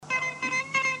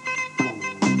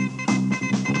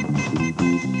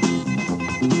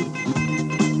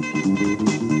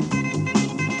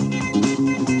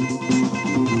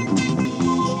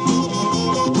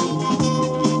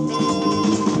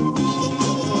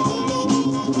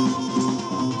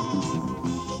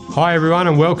Hi everyone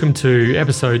and welcome to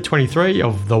episode 23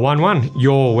 of The 1-1,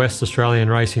 your West Australian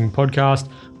racing podcast.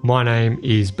 My name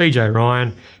is BJ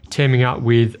Ryan, teaming up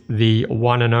with the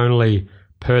one and only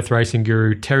Perth racing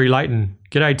guru, Terry Layton.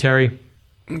 G'day, Terry.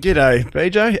 G'day,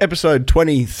 BJ. Episode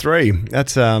 23.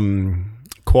 That's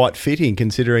quite fitting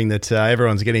considering that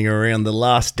everyone's getting around The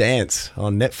Last Dance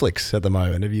on Netflix at the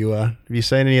moment. Have you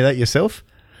seen any of that yourself?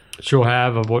 Sure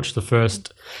have. I've watched the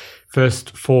first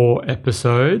 4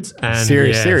 episodes. And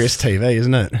serious TV,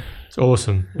 isn't it? It's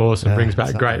awesome. Brings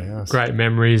back great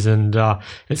memories, and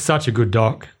it's such a good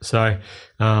doc. So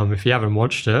if you haven't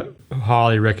watched it, I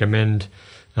highly recommend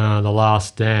The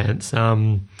Last Dance.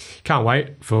 Can't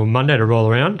wait for Monday to roll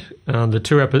around. The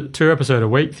two episode a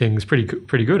week thing's pretty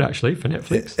good actually for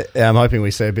Netflix. I'm hoping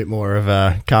we see a bit more of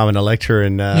Carmen Electra,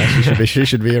 and she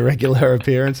should be a regular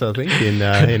appearance, I think, in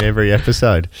every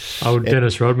episode. Old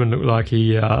Dennis Rodman looked like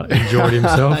he enjoyed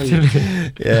himself.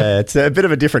 Yeah, it's a bit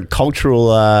of a different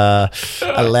cultural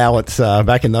allowance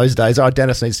back in those days. Oh,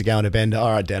 Dennis needs to go on a bender.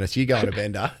 All right, Dennis, you go on a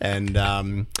bender,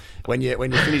 and when you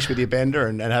finish with your bender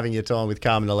and having your time with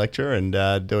Carmen Electra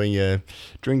and doing your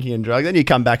drinking and drug, then you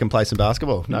come back and play some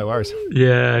basketball. No worries.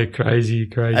 Yeah, crazy.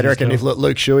 I reckon stuff. If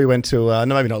Luke Shuey went to,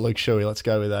 no, maybe not Luke Shuey, let's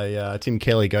go with Tim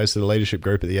Kelly goes to the leadership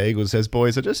group at the Eagles, says,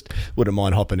 boys, I just wouldn't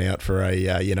mind hopping out for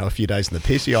a few days in the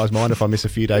piss. You guys mind if I miss a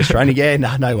few days training? Yeah,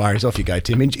 no worries. Off you go,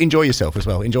 Tim. Enjoy yourself as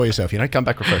well. Enjoy yourself, come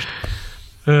back refreshed.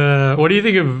 What do you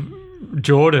think of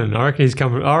Jordan? I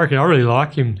reckon I really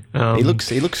like him. He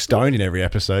looks stoned in every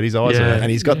episody. His eyes are,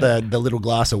 and he's got the little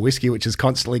glass of whiskey which is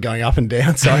constantly going up and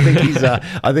down. So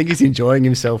I think he's enjoying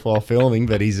himself while filming.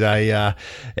 But he's a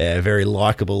very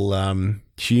likable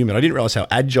human. I didn't realise how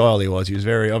agile he was. He was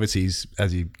very obviously.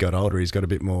 As he got older, he's got a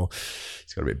bit more.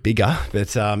 He's got a bit bigger.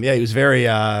 But he was very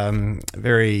a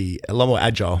lot more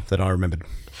agile than I remembered.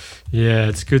 Yeah,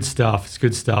 it's good stuff.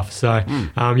 So,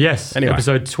 yes, anyway.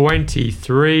 Episode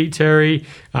 23, Terry.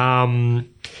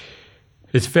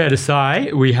 It's fair to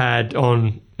say we had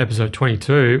on episode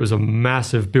 22, it was a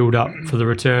massive build-up for the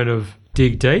return of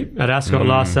Dig Deep at Ascot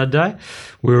last Saturday.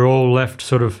 We were all left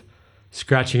sort of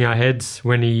scratching our heads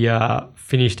when he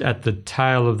finished at the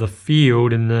tail of the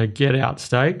field in the Get-Out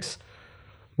Stakes.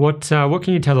 What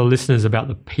can you tell the listeners about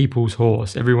the People's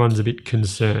Horse? Everyone's a bit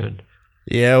concerned.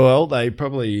 Yeah, well, they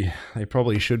probably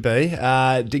should be.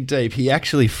 Dig Deep, he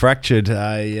actually fractured had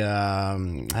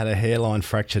a hairline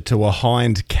fracture to a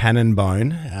hind cannon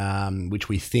bone, which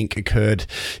we think occurred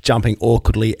jumping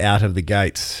awkwardly out of the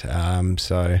gates.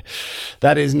 So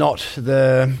that is not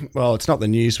it's not the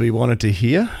news we wanted to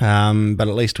hear, but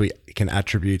at least we can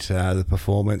attribute the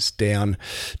performance down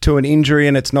to an injury,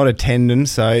 and it's not a tendon.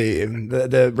 So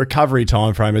the recovery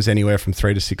time frame is anywhere from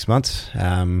 3 to 6 months,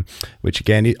 which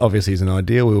again obviously isn't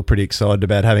ideal. We were pretty excited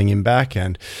about having him back,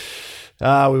 and we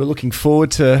were looking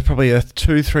forward to probably a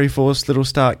 2, 3, 4 little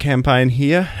start campaign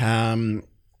here.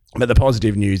 But the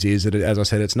positive news is that, as I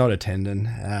said, it's not a tendon.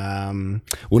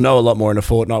 We'll know a lot more in a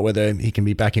fortnight whether he can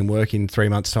be back in work in 3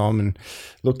 months' time and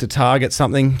look to target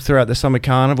something throughout the summer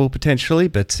carnival potentially.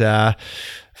 But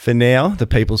for now, the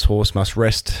People's Horse must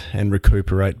rest and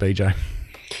recuperate, BJ.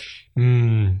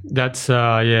 That's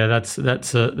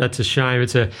a shame.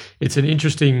 It's an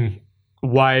interesting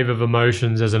wave of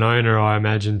emotions as an owner, I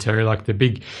imagine, Terry. Like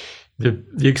the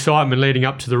excitement leading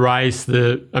up to the race,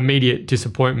 the immediate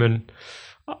disappointment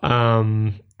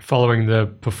following the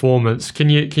performance. Can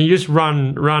you just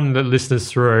run the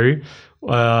listeners through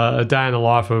a day in the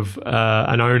life of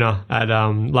an owner at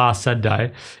last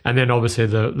Saturday, and then obviously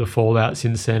the fallout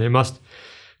since then? It must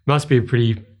be a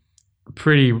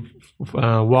pretty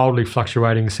wildly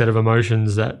fluctuating set of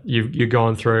emotions that you're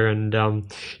going through, and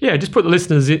just put the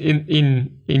listeners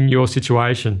in your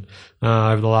situation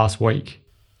over the last week.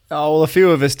 Oh, well, a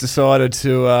few of us decided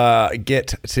to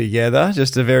get together,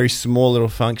 just a very small little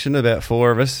function, about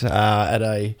 4 of us, at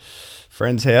a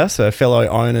friend's house, a fellow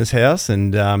owner's house,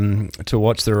 and to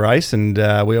watch the race. And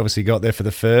we obviously got there for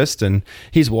the first, and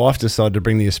his wife decided to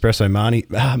bring the espresso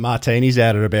martinis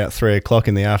out at about 3 o'clock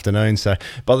in the afternoon. So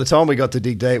by the time we got to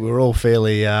Dig Deep, we were all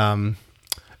fairly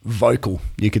vocal,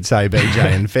 you could say, BJ,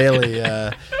 and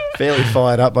fairly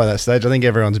fired up by that stage. I think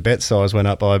everyone's bet size went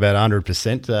up by about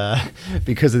 100%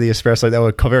 because of the espresso. They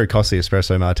were very costly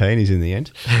espresso martinis in the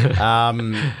end.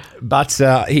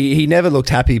 But he never looked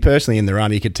happy personally in the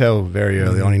run. You could tell very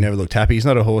early on he never looked happy. He's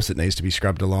not a horse that needs to be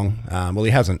scrubbed along. Well,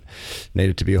 he hasn't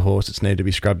needed to be a horse that's needed to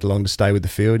be scrubbed along to stay with the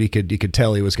field. You could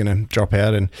tell he was going to drop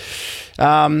out and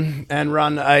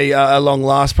run a long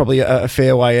last, probably a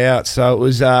fair way out. So it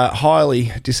was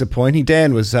highly disappointing.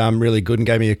 Dan was really good and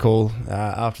gave me a call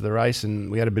after the race,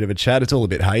 and we had a bit of a chat. It's all a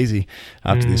bit hazy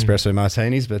after the espresso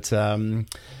martinis, but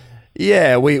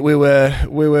Yeah, we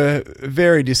were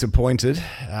very disappointed,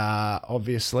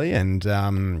 obviously,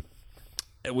 and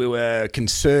we were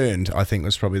concerned. I think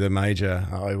was probably the major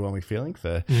overwhelming feeling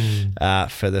for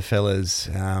the fellas'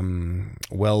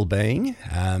 well-being.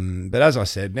 But as I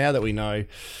said, now that we know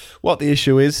what the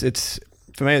issue is,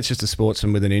 for me, it's just a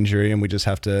sportsman with an injury, and we just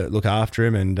have to look after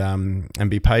him and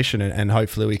be patient, and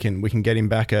hopefully we can get him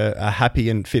back a happy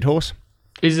and fit horse.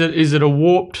 Is it a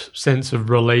warped sense of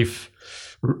relief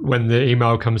when the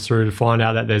email comes through to find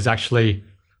out that there's actually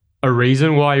a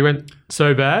reason why he went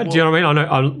so bad? Do you know what I mean?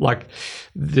 I know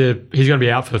he's going to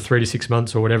be out for 3 to 6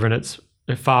 months or whatever, and it's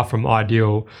far from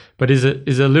ideal. But is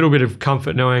a little bit of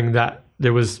comfort knowing that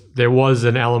there was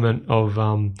an element of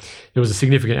there was a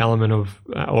significant element of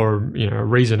a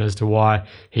reason as to why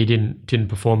he didn't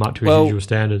perform up to his usual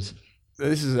standards.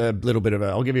 This is a little bit of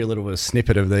I'll give you a little bit of a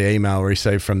snippet of the email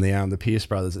received from the Pierce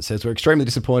brothers. It says, "We're extremely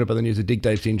disappointed by the news of Dig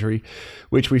Dave's injury,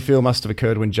 which we feel must have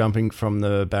occurred when jumping from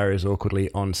the barriers awkwardly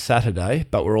on Saturday,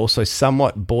 but we're also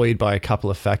somewhat buoyed by a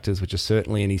couple of factors which are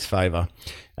certainly in his favour.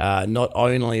 Not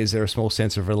only is there a small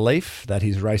sense of relief that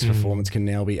his race performance can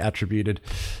now be attributed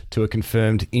to a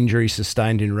confirmed injury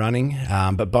sustained in running,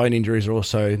 but bone injuries are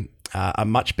also a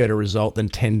much better result than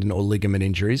tendon or ligament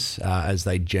injuries, as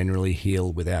they generally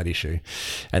heal without issue."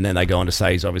 And then they go on to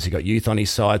say he's obviously got youth on his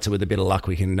side, so with a bit of luck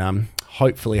we can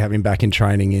hopefully have him back in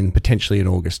training in potentially an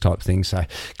August type thing. So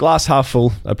glass half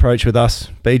full approach with us,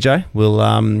 BJ.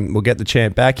 We'll get the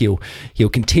champ back. He'll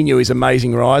continue his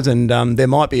amazing rides, and there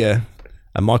might be a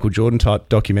Michael Jordan type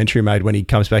documentary made when he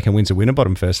comes back and wins a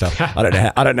Winterbottom first up. I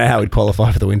don't know how he'd qualify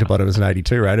for the Winterbottom as an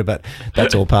 82 rater, but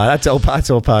that's all part of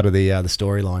the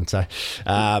storyline. So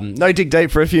no Dig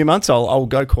Deep for a few months. I'll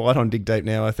go quiet on Dig Deep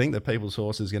now. I think the People's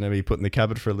Horse is going to be put in the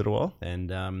cupboard for a little while,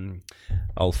 and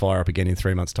I'll fire up again in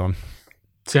 3 months' time.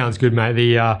 Sounds good, mate.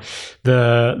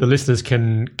 The listeners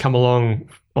can come along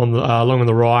on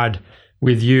the ride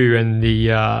with you and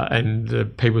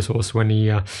the People's Horse when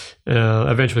he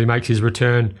eventually makes his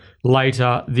return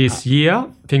later this year.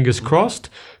 Fingers crossed.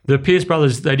 The Pierce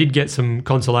brothers, they did get some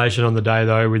consolation on the day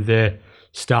though with their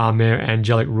star mare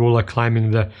Angelic Ruler claiming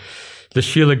the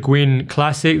Sheila Gwynn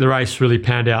Classic. The race really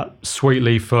panned out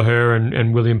sweetly for her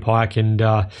and William Pike, and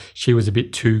she was a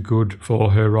bit too good for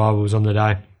her rivals on the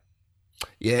day.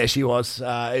 Yeah, she was.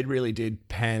 It really did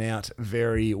pan out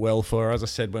very well for her. As I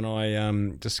said when I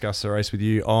discussed the race with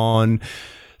you on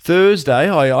Thursday,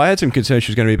 I had some concerns she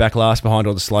was going to be back last behind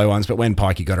all the slow ones, but when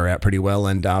Pikey got her out pretty well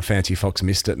and Fancy Fox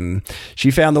missed it, and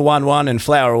she found the 1-1, and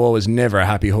Flower War was never a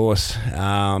happy horse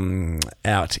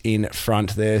out in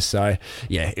front there. So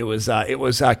yeah, it was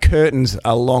curtains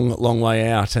a long way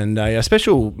out, and a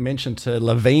special mention to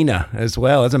Lavina as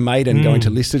well as a maiden going to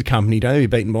listed company. Don't be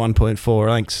beaten by 1.4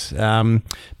 lengths.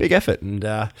 Big effort, and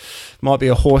might be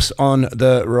a horse on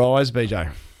the rise,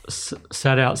 BJ.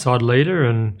 Sat outside leader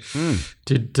and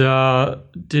did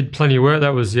plenty of work.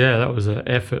 That was an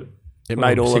effort. It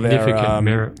made all of our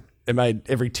merit. It made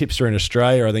every tipster in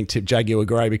Australia, I think, tip Jaguar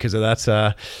Grey because of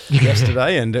that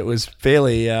yesterday, and it was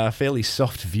fairly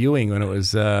soft viewing when it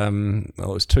was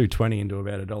 $2.20 into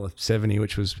about $1.70,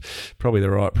 which was probably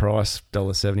the right price,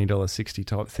 $1.70, $1.60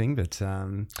 type thing. But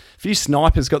a few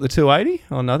snipers got the $2.80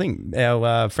 on. I think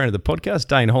our friend of the podcast,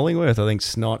 Dane Hollingworth, I think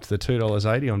sniped the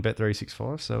 $2.80 on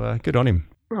Bet365. So good on him.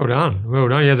 Well done.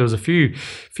 Yeah, there was a few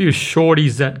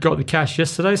shorties that got the cash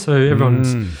yesterday, so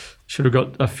everyone's should have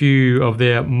got a few of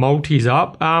their multis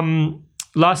up.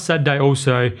 Last Saturday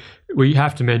also, we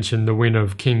have to mention the win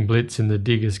of King Blitz in the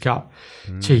Diggers Cup.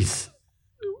 Jeez,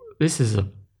 this is a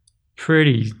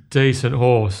pretty decent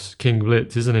horse, King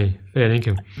Blitz, isn't he? Fair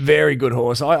dinkum. Very good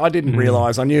horse. I didn't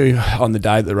realise. I knew on the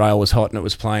day that the rail was hot and it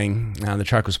was playing, the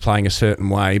track was playing a certain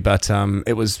way, but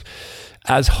it was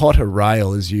as hot a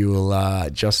rail as you will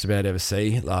just about ever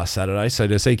see last Saturday. So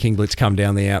to see King Blitz come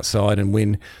down the outside and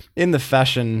win in the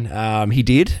fashion he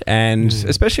did, and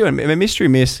especially when Mystery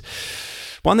Miss,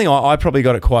 one thing I probably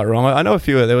got it quite wrong. I know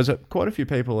there was quite a few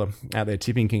people out there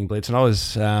tipping King Blitz, and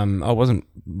I wasn't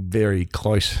very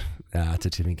close to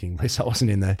tipping King Blitz. I wasn't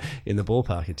in the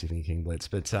ballpark at tipping King Blitz,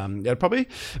 but it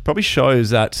probably shows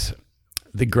that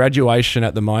the graduation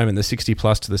at the moment, the 60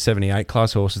 plus to the 78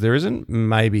 class horses, there isn't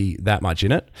maybe that much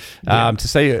in it. To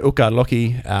see Utgard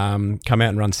Lockie come out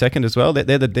and run second as well,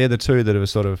 they're the two that are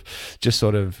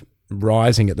sort of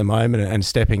rising at the moment and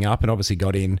stepping up, and obviously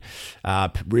got in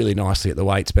really nicely at the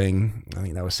weights, being, I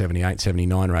think they were 78,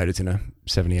 79 rated in a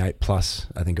 78 plus,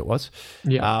 I think it was.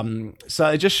 Yeah. So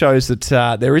it just shows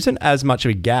that there isn't as much of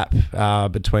a gap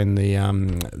between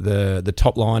the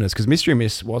top liners, because Mystery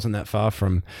Miss wasn't that far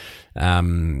from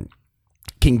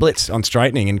King Blitz on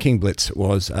straightening, and King Blitz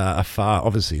was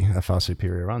obviously a far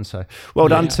superior run. So well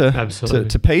done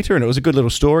to Peter, and it was a good little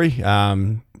story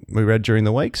we read during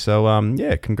the week. So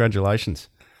congratulations.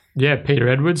 Yeah, Peter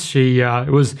Edwards.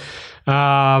 It was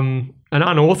an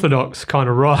unorthodox kind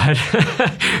of ride.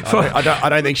 I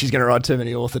don't think she's going to ride too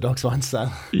many orthodox ones. So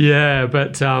yeah,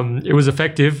 but it was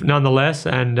effective nonetheless.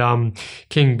 And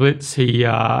King Blitz, he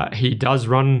does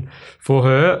run for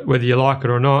her, whether you like it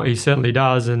or not. He certainly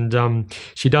does, and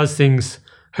she does things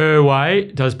her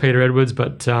way. Does Peter Edwards,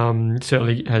 but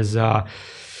certainly has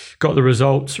got the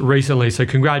results recently. So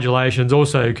congratulations.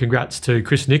 Also, congrats to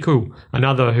Chris Nickel,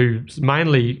 another who's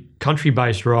mainly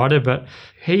country-based rider, but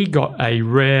he got a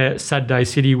rare Saturday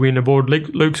City win aboard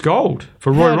Luke's Gold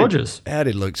for Roy Rogers. How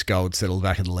did Luke's Gold settle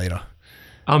back in the leader?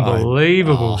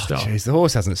 Unbelievable stuff. Geez, the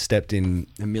horse hasn't stepped in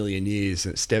a million years.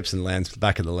 It steps and lands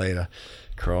back of the leader.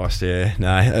 Christ, yeah.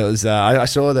 No, it was. I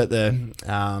saw that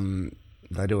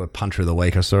they do a punter of the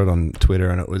week. I saw it on Twitter,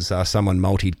 and it was someone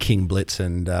multied King Blitz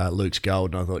and Luke's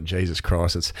Gold, and I thought, Jesus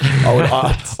Christ,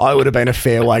 I would have been a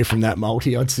fair way from that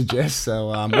multi, I'd suggest. So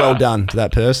well done to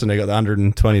that person who got the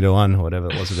 120 to 1 or whatever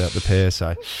it was about the pair.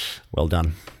 So well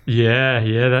done.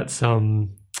 Yeah, that's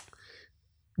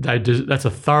that's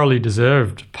a thoroughly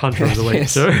deserved punter of the week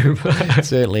too. It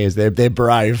certainly is. They're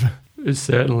brave.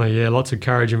 Certainly, yeah, lots of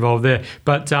courage involved there.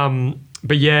 But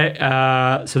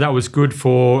yeah, so that was good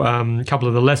for a couple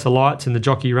of the lesser lights in the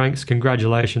jockey ranks.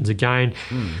 Congratulations again.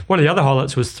 One of the other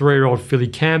highlights was 3-year-old Philly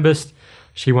Canvas.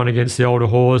 She won against the older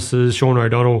horses. Sean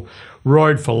O'Donnell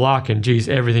rode for luck, and geez,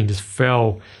 everything just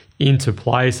fell into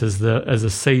place as the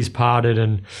seas parted,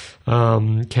 and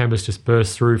Canvas just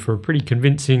burst through for a pretty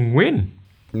convincing win.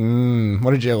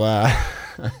 What did you?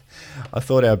 I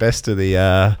thought our best of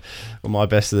my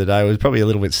best of the day was probably a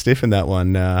little bit stiff in that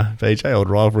one. BJ, old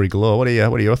rivalry galore. What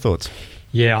are your thoughts?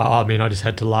 Yeah, I mean, I just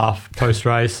had to laugh post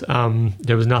race.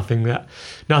 There was nothing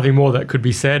more that could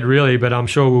be said really, but I'm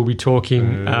sure we'll be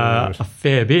talking a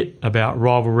fair bit about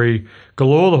rivalry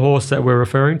galore, the horse that we're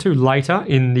referring to later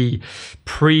in the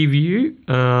preview.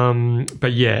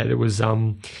 But yeah, it was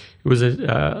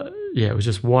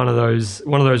just one of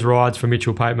those rides for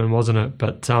Mitchell Pateman, wasn't it?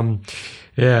 But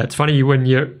yeah, it's funny when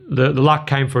the luck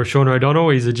came for Sean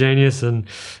O'Donnell. He's a genius, and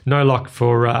no luck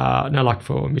for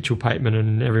Mitchell Pateman,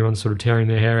 and everyone's sort of tearing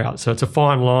their hair out. So it's a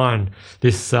fine line,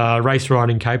 this race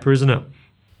riding caper, isn't it?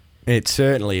 It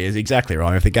certainly is. Exactly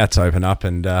right. If the guts open up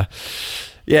and.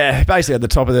 Basically at the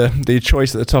top of the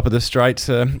choice at the top of the straight,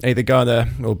 either go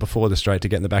before the straight to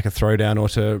get in the back of throwdown, or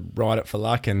to ride it for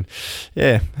luck. And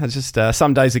yeah, it's just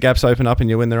some days the gaps open up and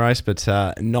you win the race, but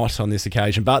not on this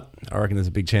occasion. But I reckon there's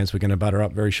a big chance we're going to butter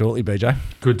up very shortly, BJ.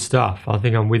 Good stuff. I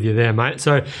think I'm with you there, mate.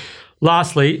 So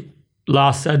lastly,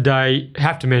 last Saturday,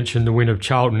 have to mention the win of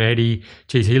Charlton Eddie.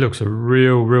 Geez, he looks a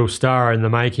real star in the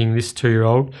making, this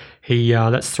 2-year-old.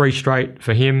 That's 3 straight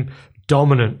for him.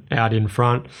 Dominant out in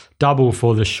front, double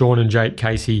for the Sean and Jake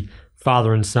Casey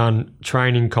father and son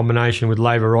training combination with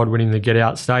Labour Rod winning the Get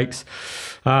Out Stakes.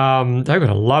 They've got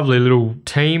a lovely little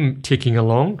team ticking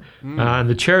along, and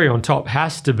the cherry on top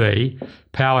has to be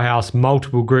powerhouse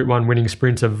multiple Group 1 winning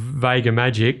sprinter Vega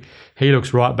Magic. He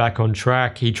looks right back on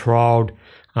track. He trialled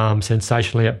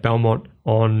sensationally at Belmont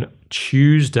on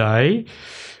Tuesday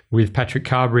with Patrick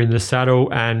Carberry in the saddle,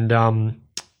 and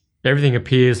everything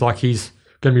appears like he's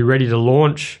going to be ready to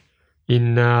launch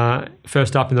in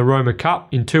first up in the Roma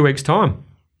Cup in 2 weeks' time.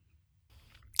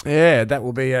 Yeah, that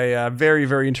will be a very,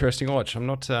 very interesting watch. I'm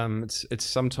not. It's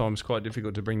sometimes quite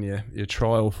difficult to bring your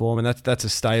trial form, and that's a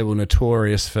stable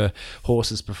notorious for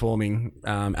horses performing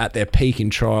at their peak in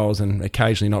trials and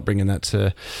occasionally not bringing that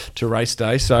to race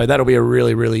day. So that'll be a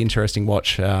really, really interesting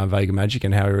watch, Vega Magic,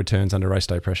 and how he returns under race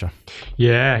day pressure.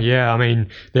 Yeah. I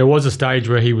mean, there was a stage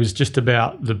where he was just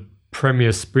about the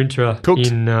premier sprinter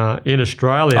in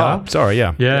Australia. Oh, sorry,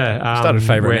 yeah. Yeah. Started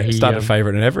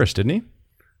favourite in Everest, didn't he?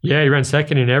 Yeah, he ran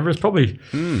second in Everest. Probably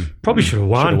should have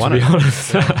won, to be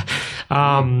honest.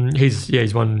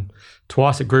 He's won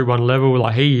twice at Group 1 level.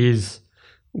 Like, he is,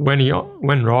 when he's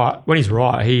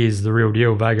right, he is the real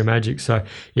deal, Vega Magic. So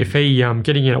if he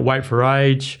getting in at weight for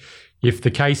age, if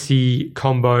the Casey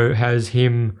combo has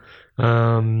him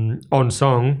on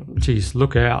song, geez,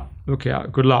 look out.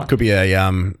 Good luck. Could be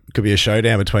a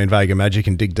showdown between Vega Magic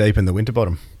and Dig Deep in the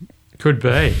Winterbottom. Could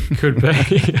be.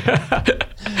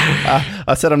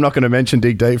 I said I'm not going to mention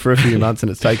Dig Deep for a few months, and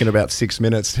it's taken about 6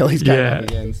 minutes till he's came up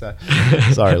again. So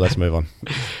sorry, let's move on.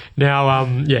 Now,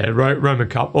 Roma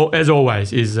Cup, as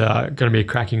always, is going to be a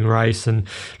cracking race, and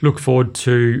look forward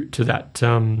to that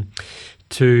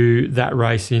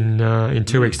race in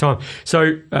 2 weeks' time.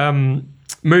 So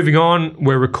Moving on,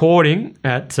 we're recording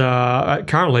at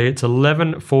currently it's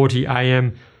 11:40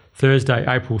 a.m. Thursday,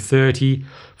 April 30.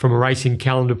 From a racing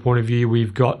calendar point of view,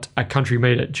 we've got a country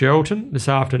meet at Geraldton this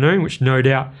afternoon, which no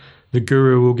doubt the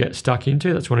Guru will get stuck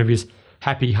into. That's one of his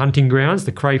happy hunting grounds,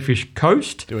 the Crayfish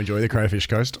Coast. Do enjoy the Crayfish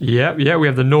Coast. Yeah. We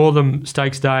have the Northam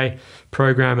Stakes Day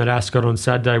program at Ascot on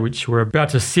Saturday, which we're about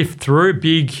to sift through.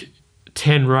 Big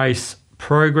 10-race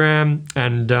program,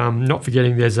 and not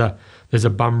forgetting there's a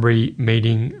Bunbury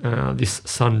meeting this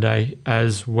Sunday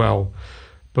as well.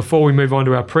 Before we move on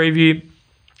to our preview,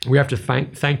 we have to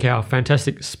thank our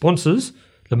fantastic sponsors,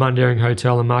 the Mundaring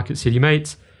Hotel and Market City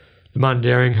Meats. The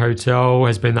Mundaring Hotel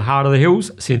has been the heart of the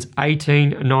hills since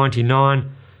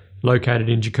 1899, located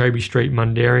in Jacoby Street,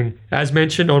 Mundaring. As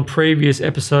mentioned on previous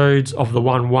episodes of the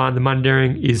 1-1, the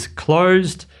Mundaring is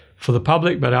closed for the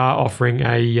public, but are offering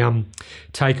a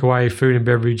takeaway food and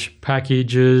beverage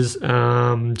packages.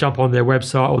 Jump on their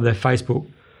website or their Facebook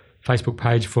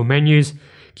page for menus.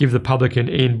 Give the publican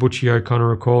Ian Butchie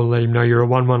O'Connor a call and let him know you're a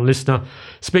 1-1 listener.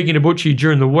 Speaking to Butchie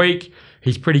during the week,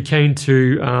 he's pretty keen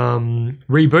to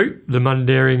reboot the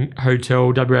Mundaring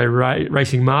Hotel WA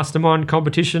Racing Mastermind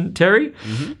competition, Terry.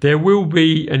 Mm-hmm. There will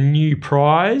be a new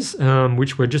prize,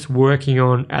 which we're just working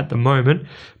on at the moment,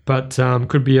 but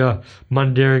could be a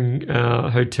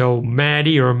Mundaring Hotel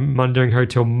Maddie or a Mundaring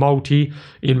Hotel Multi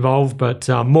involved, but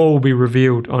more will be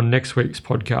revealed on next week's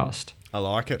podcast. I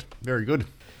like it. Very good.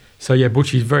 So, yeah,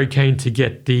 Butchie's very keen to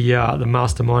get the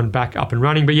mastermind back up and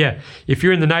running. But, yeah, if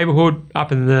you're in the neighbourhood,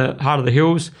 up in the heart of the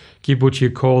hills, give Butchie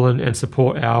a call and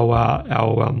support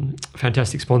our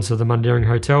fantastic sponsor, the Mundaring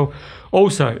Hotel.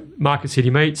 Also, Market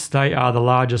City Meats, they are the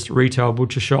largest retail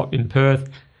butcher shop in Perth,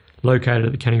 located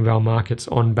at the Canning Vale Markets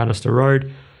on Bannister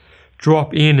Road.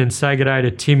 Drop in and say good day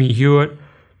to Timmy Hewitt.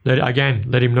 Let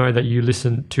him know that you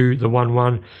listen to the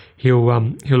 1-1.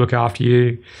 He'll look after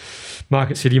you.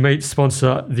 Market City Meats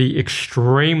sponsor the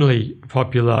extremely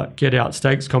popular Get Out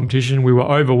Stakes competition. We were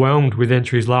overwhelmed with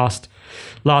entries last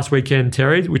weekend,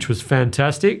 Terry, which was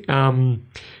fantastic. The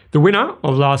winner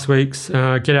of last week's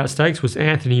Get Out Stakes was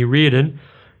Anthony Reardon.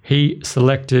 He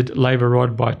selected Labour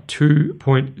Rod by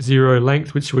 2.0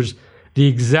 length, which was the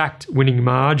exact winning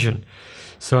margin.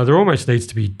 So there almost needs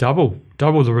to be double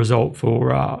the result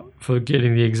for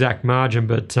getting the exact margin.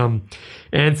 But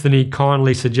Anthony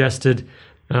kindly suggested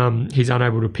he's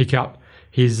unable to pick up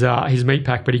his meat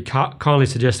pack, but he kindly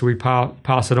suggested we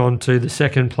pass it on to the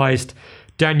second placed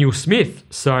Daniel Smith.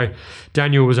 So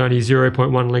Daniel was only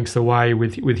 0.1 lengths away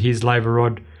with his Labour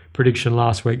Rod prediction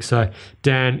last week. So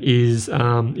Dan is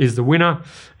the winner,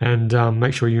 and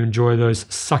make sure you enjoy those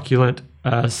succulent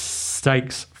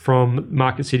steaks from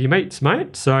Market City Meats,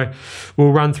 mate. So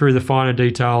we'll run through the finer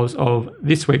details of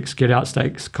this week's Get Out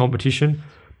Stakes competition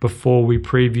before we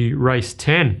preview race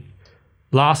 10.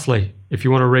 Lastly, if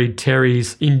you want to read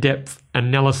Terry's in-depth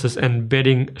analysis and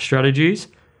betting strategies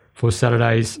for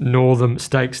Saturday's Northam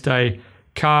Stakes Day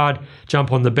card,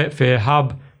 jump on the Betfair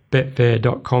hub,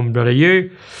 betfair.com.au.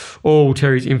 All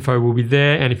Terry's info will be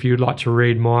there, and if you'd like to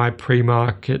read my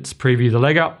pre-markets preview, the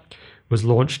leg up was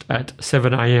launched at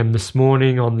 7 a.m. this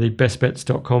morning on the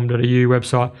bestbets.com.au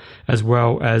website, as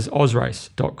well as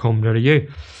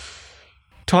ozrace.com.au.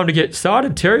 Time to get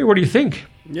started, Terry. What do you think?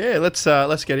 Yeah, let's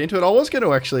get into it. I was going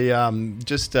to actually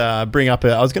just bring up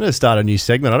I was going to start a new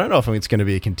segment. I don't know if it's going to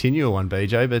be a continual one,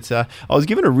 BJ, but I was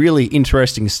given a really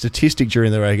interesting statistic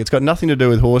during the week. It's got nothing to do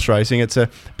with horse racing. It's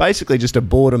basically just a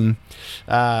boredom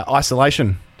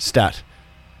isolation stat.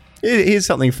 Here's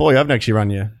something for you. I haven't actually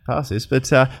run you past this, but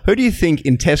who do you think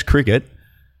in Test cricket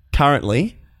current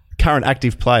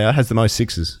active player has the most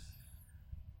sixes?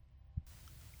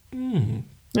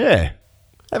 Yeah,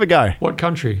 have a go. What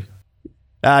country?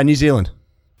 New Zealand.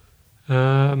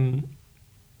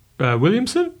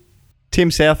 Williamson? Tim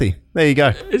Southey. There you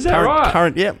go. Is that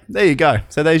right? Yeah, there you go.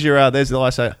 So there's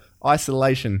the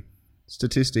isolation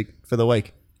statistic for the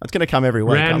week. It's going to come every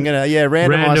week. Random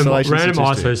isolation random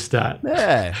statistic. ISO stat.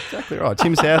 Yeah, exactly right.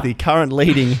 Tim Southey, current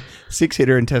leading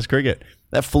six-hitter in Test cricket.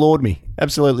 That floored me.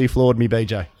 Absolutely floored me,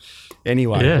 BJ.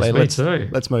 Anyway, yes,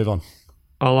 let's move on.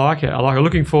 I like it.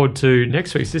 Looking forward to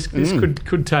next week's. This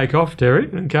could take off, Terry.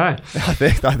 Okay. I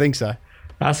think so.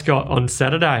 Ascot on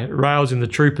Saturday. Rails in the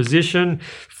true position.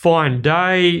 Fine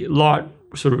day. Light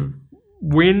sort of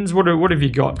winds. What have you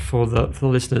got for the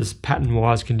listeners,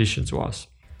 pattern-wise, conditions-wise?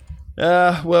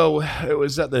 Well, it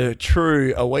was at the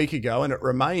True a week ago, and it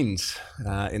remains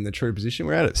in the True position.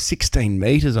 We're out at 16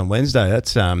 metres on Wednesday.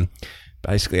 That's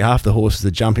basically half the horses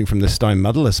are jumping from the Stone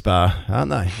Motherless bar,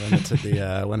 aren't they?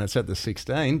 When it's at the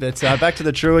 16. But back to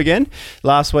the True again.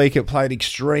 Last week it played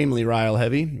extremely rail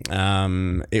heavy.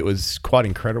 It was quite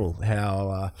incredible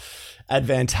how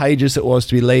advantageous it was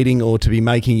to be leading or to be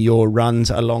making your runs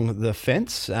along the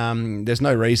fence. There's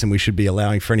no reason we should be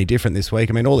allowing for any different this week.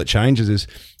 I mean, all that changes is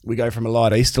we go from a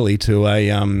light easterly to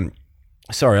a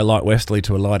light westerly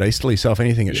to a light easterly. So if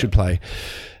anything, it should play.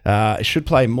 It should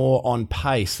play more on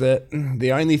pace.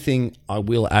 The only thing I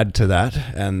will add to that,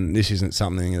 and this isn't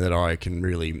something that I can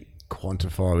really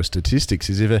quantify with statistics,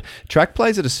 is if a track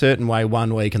plays it a certain way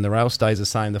one week and the rail stays the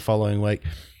same the following week,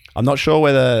 I'm not sure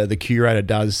whether the curator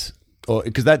does, or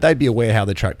because they'd be aware how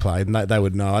the track played and they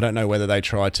would know. I don't know whether they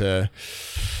try to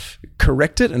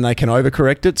correct it and they can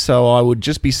overcorrect it, so I would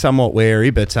just be somewhat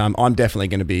wary, but I'm definitely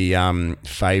going to be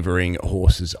favouring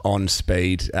horses on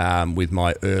speed with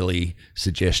my early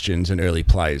suggestions and early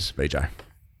plays, BJ.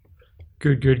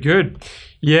 Good.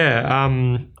 Yeah, I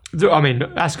mean,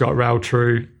 Ascot Rail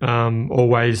True,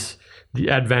 always the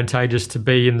advantageous to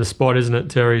be in the spot, isn't it,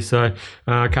 Terry? So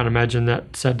I can't imagine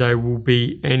that Saturday will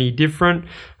be any different.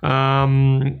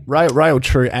 Rail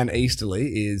True and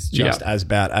Easterly is just as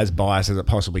biased as it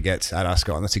possibly gets at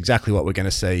Ascot, and that's exactly what we're going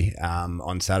to see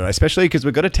on Saturday, especially because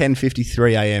we've got a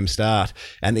 10:53 a.m. start,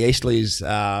 and the Easterlies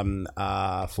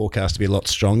are forecast to be a lot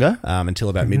stronger until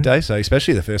about midday. So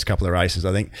especially the first couple of races,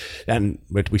 I think, and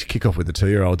we kick off with the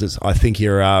 2-year-olds. I think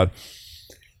you're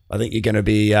going to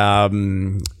be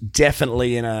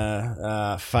definitely in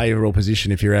a favourable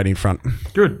position if you're out in front.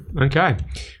 Good. Okay.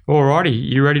 Alrighty.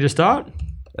 You ready to start?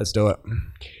 Let's do it.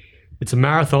 It's a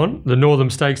marathon, the Northam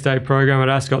Stakes Day program at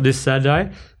Ascot this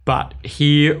Saturday. But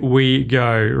here we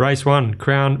go. Race 1,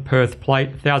 Crown Perth Plate,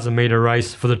 1,000 metre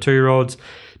race for the 2-year-olds.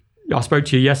 I spoke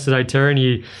to you yesterday, Terry,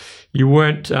 and you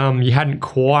weren't, you hadn't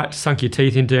quite sunk your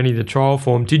teeth into any of the trial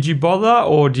form. Did you bother,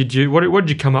 or what did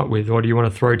you come up with, or do you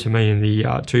want to throw to me in the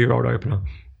 2-year-old opener?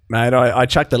 Mate, I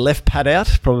chucked the left pad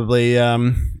out, probably a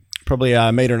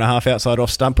metre and a half outside off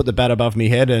stump, put the bat above me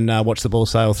head and watched the ball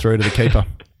sail through to the keeper.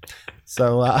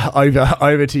 So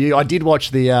over to you. I did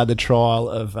watch the trial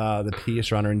of the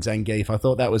Pierce runner in Zangief. I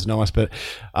thought that was nice, but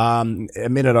a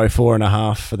minute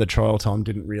 04.5 for the trial time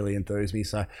didn't really enthuse me.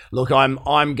 So look,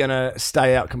 I'm gonna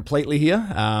stay out completely here.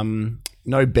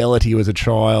 Nobility was a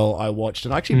trial I watched,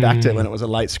 and I actually backed it when it was a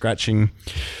late scratching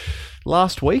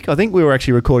last week. I think we were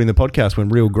actually recording the podcast when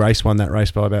Real Grace won that race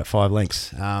by about 5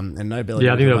 lengths. And Nobility.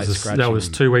 Yeah, I think that was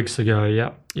 2 weeks ago.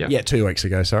 Yeah. Yeah, 2 weeks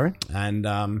ago, sorry. And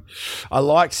I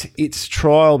liked its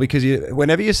trial because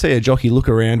whenever you see a jockey look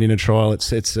around in a trial,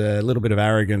 it's a little bit of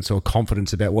arrogance or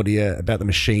confidence about about the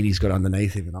machine he's got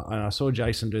underneath him. And I saw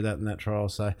Jason do that in that trial.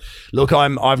 So, look,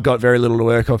 I've got very little to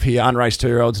work off here. Unraced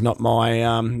 2-year-olds, not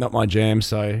my jam.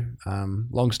 So,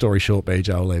 long story short,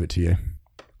 BJ, I'll leave it to you.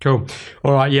 Cool.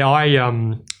 All right. Yeah,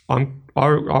 I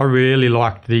really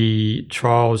liked the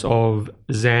trials of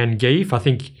Zangief. I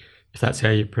think, if that's how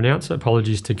you pronounce it,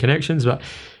 apologies to Connections, but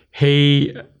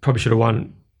he probably should have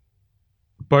won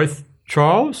both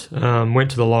trials.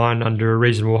 Went to the line under a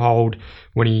reasonable hold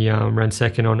when he ran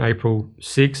second on April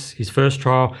 6, his first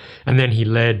trial, and then he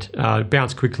led,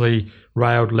 bounced quickly,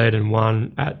 railed, led and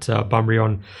won at Bunbury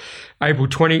on April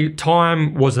 20.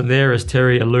 Time wasn't there, as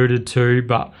Terry alluded to,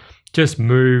 but just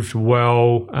moved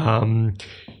well,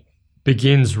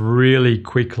 begins really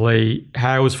quickly,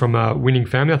 hails from a winning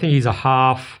family. I think he's a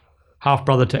half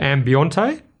brother to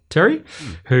Ambionte, Terry,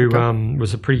 who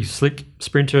was a pretty slick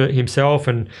sprinter himself,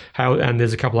 and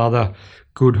there's a couple other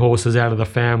good horses out of the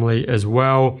family as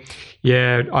well.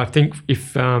 Yeah, I think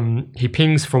if he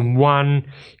pings from 1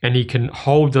 and he can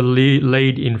hold the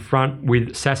lead in front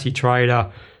with Sassy Trader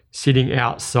sitting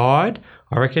outside,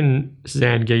 I reckon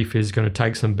Zangief is going to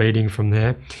take some beating from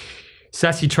there.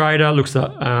 Sassy Trader looks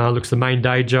the main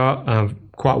danger,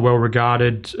 quite well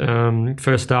regarded.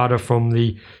 First starter from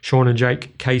the Sean and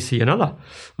Jake Casey, another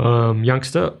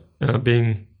youngster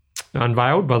being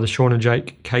unveiled by the Sean and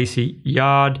Jake Casey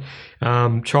yard.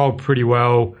 Trialled pretty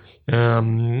well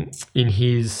in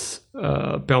his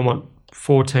Belmont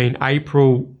 14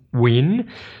 April win.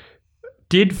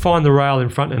 Did find the rail in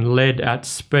front and led at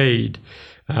speed.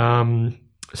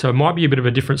 So it might be a bit of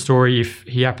a different story if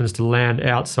he happens to land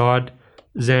outside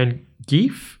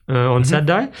Zangief on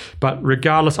Saturday. But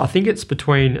regardless, I think it's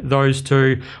between those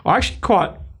two. I actually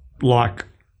quite like,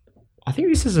 I think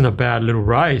this isn't a bad little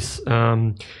race.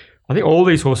 I think all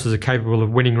these horses are capable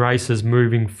of winning races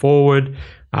moving forward.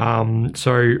 So it's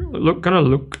going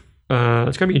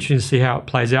to be interesting to see how it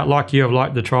plays out. Like you, I've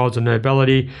liked the trials of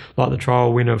Nobility, like the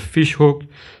trial win of Fishhook.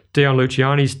 Dion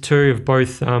Luciani's 2 have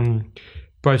both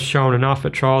both shown enough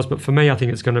at trials, but for me, I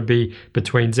think it's going to be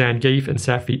between Zangief and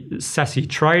Sassy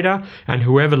Trader, and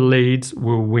whoever leads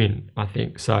will win, I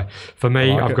think. So for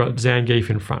me, I've got Zangief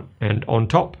in front and on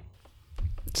top.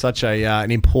 Such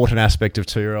an important aspect of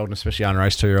 2-year-old, and especially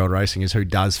unraced 2-year-old racing, is who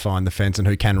does find the fence and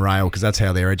who can rail, because that's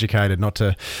how they're educated. Not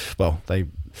to, well, they're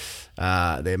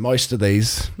most of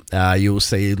these you'll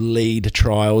see lead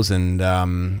trials and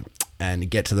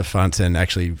get to the front and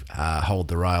actually hold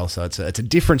the rail. So it's a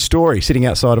different story sitting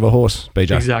outside of a horse,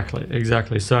 BJ.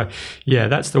 Exactly. So, yeah,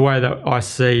 that's the way that I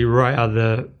see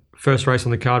the first race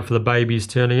on the card for the babies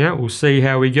turning out. We'll see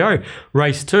how we go.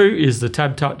 Race 2 is the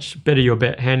Tab Touch Better Your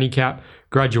Bet handicap,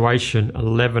 graduation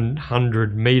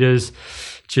 1,100 metres.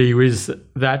 Gee whiz,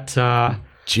 that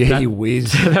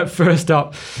first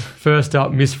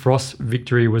up Miss Frost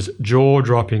victory was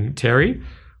jaw-dropping, Terry.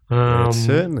 It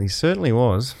certainly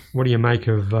was. What do you make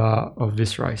of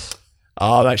this race?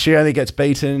 Oh, she only gets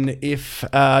beaten if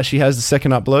she has the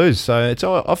second up blues. So it's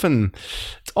often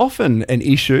an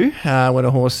issue when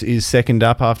a horse is second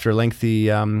up after a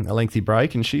lengthy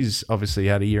break, and she's obviously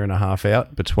had a year and a half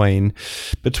out between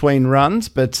runs.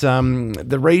 But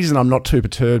the reason I'm not too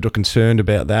perturbed or concerned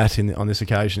about that on this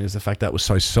occasion is the fact that was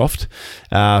so soft.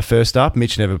 First up,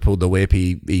 Mitch never pulled the whip.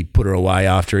 He put her away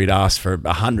after he'd asked for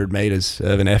 100 metres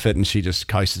of an effort, and she just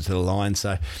coasted to the line.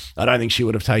 So I don't think she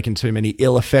would have taken too many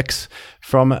ill effects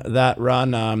from that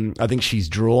run. I think she's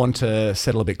drawn to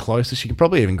settle a bit closer. She can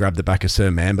probably even grab the back of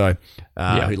Sir Mambo,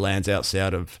 who lands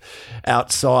outside of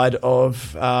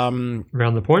round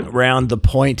the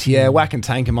point. Yeah, Whack and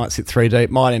Tanker might sit 3 deep,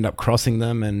 might end up crossing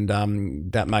them, and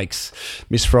that makes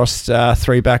Miss Frost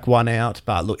 3 back, 1 out.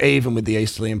 But look, even with the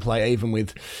Easterly in play, even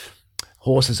with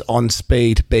horses on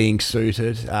speed being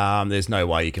suited, there's no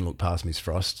way you can look past Miss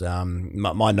Frost.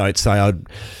 My notes say I'd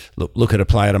look at a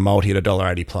play at a multi at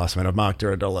 $1.80 plus. I mean, I've marked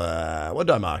her $1. What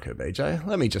did I mark her, BJ?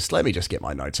 Let me just get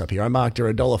my notes up here. I marked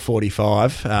her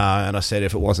 $1.45, and I said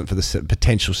if it wasn't for the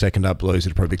potential second up blues,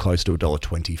 it'd probably be close to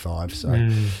 $1.25.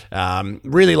 So,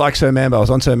 really like Sir Mambo. I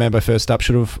was on Sir Mambo first up.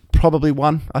 Should have probably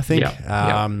won, I think.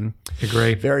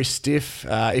 Agree. Very stiff.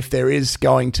 If there is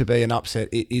going to be an upset,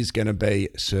 it is going to be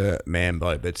Sir Mambo.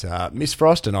 But Miss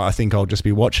Frost, and I think I'll just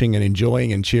be watching and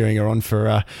enjoying and cheering her on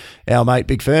for our mate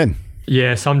Big Fern.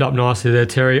 Yeah, summed up nicely there,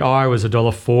 Terry. I was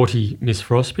 $1.40 Miss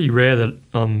Frost. Pretty rare that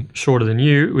I'm shorter than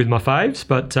you with my faves,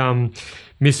 but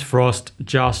Miss Frost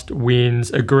just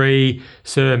wins. Agree.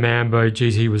 Sir Mambo,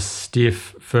 geez, he was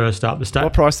stiff first up.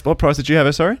 What price did you have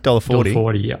her, sorry? $1.40?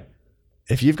 $1.40, yeah.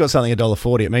 If you've got something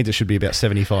 $1.40, it means it should be about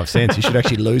 75 cents. You should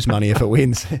actually lose money if it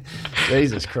wins.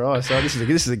 Jesus Christ! Oh, this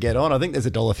is a get on. I think there's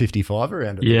 $1.55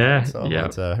 around it. Yeah, so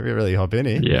let's really hop in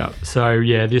here. Yeah. So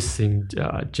yeah, this thing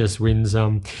just wins.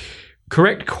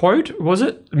 Correct quote was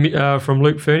it from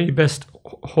Luke Fernie? Best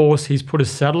horse he's put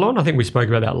his saddle on. I think we spoke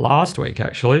about that last week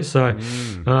actually. So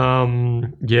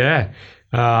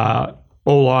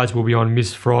all eyes will be on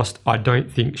Miss Frost. I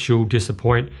don't think she'll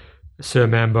disappoint Sir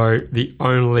Mambo. The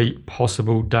only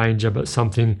possible danger, but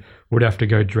something would have to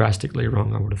go drastically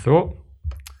wrong, I would have thought.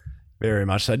 Very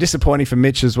much so. Disappointing for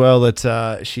Mitch as well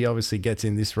that she obviously gets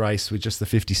in this race with just the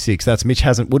 56. That's Mitch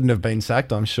wouldn't have been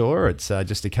sacked, I'm sure. It's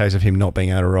just a case of him not being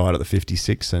able to ride at the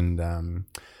 56 and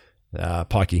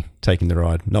Pikey taking the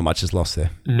ride. Not much is lost there.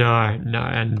 No.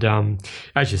 And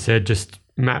as you said, just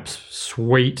Maps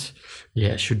sweet.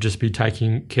 Yeah, should just be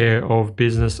taking care of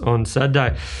business on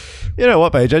Saturday. You know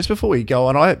what, BJ, just before we go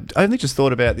on, I only just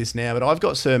thought about this now, but I've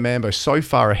got Sir Mambo so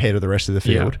far ahead of the rest of the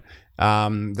field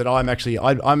that I'm actually,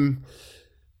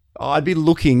 I'd be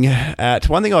looking at,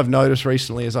 one thing I've noticed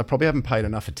recently is I probably haven't paid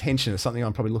enough attention. It's something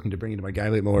I'm probably looking to bring into my game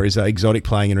a bit more is exotic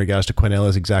playing in regards to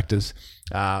Quinella's exactas.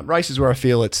 Races where I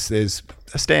feel there's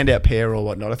a standout pair or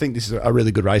whatnot. I think this is a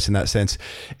really good race in that sense.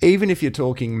 Even if you're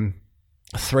talking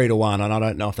 3-1, and I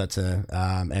don't know if that's a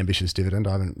ambitious dividend.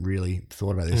 I haven't really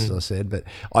thought about this, as I said, but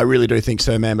I really do think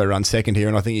Sir Mambo runs second here,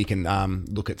 and I think you can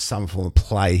look at some form of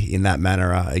play in that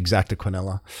manner. Exacta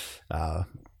Quinella. I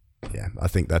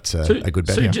think that's a good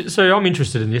bet. So I'm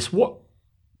interested in this. So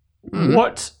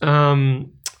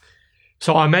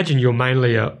I imagine you're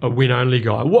mainly a win-only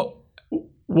guy.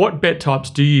 What bet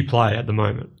types do you play at the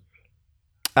moment?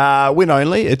 Win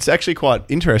only. It's actually quite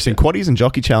interesting. Quaddies and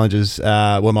jockey challenges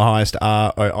were my highest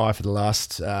ROI for the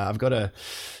last. I've got a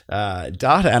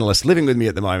data analyst living with me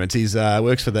at the moment. He's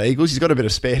works for the Eagles. He's got a bit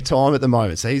of spare time at the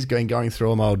moment, so he's going through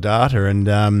all my old data.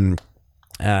 And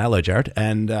hello, Jared.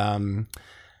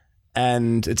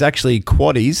 And it's actually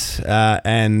quaddies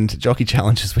and jockey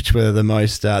challenges, which were the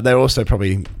most. They're also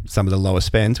probably some of the lowest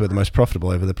spends, were the most profitable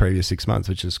over the previous 6 months,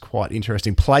 which is quite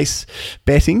interesting. Place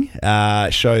betting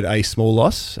showed a small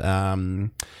loss,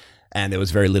 and there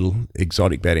was very little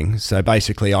exotic betting. So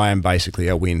basically, I am basically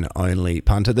a win-only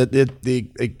punter.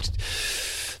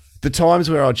 The times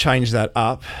where I'd change that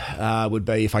up would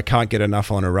be if I can't get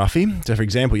enough on a roughie. So, for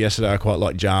example, yesterday I quite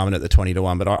like Jarman at the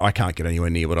 20-1, but I can't get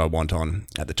anywhere near what I want on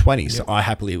at the 20. Yep. So I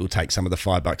happily will take some of the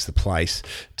 $5 the place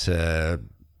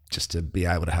just to be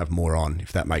able to have more on,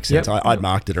 if that makes sense. Yep. I'd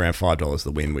marked it around $5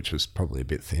 the win, which was probably a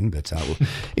bit thin, but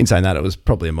in saying that, it was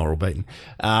probably a moral beating.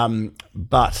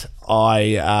 But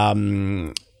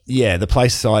the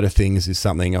place side of things is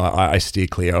something I steer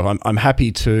clear of. I'm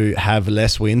happy to have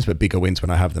less wins, but bigger wins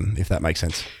when I have them, if that makes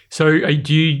sense. So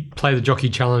do you play the Jockey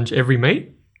Challenge every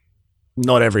meet?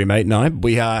 Not every meet, no.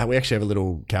 We actually have a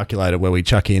little calculator where we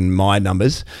chuck in my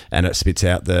numbers and it spits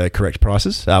out the correct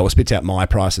prices, or spits out my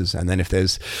prices. And then if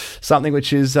there's something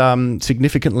which is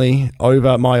significantly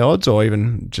over my odds, or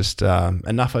even just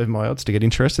enough over my odds to get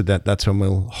interested, that's when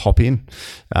we'll hop in.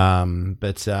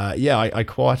 I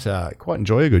quite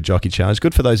enjoy a good Jockey Challenge.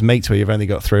 Good for those meets where you've only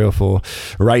got 3 or 4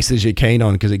 races you're keen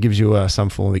on, because it gives you some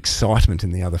form of excitement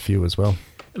in the other few as well.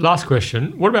 Last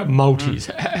question. What about multis?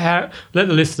 Let the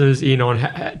listeners in on,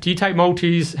 do you take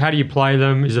multis? How do you play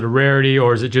them? Is it a rarity,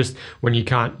 or is it just when you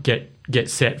can't get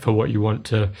set for what you want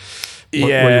to?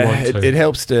 It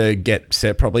helps to get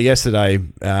set properly. Yesterday,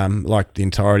 like the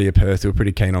entirety of Perth, we were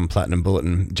pretty keen on Platinum Bullet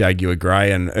and Jaguar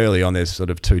Grey, and early on there's sort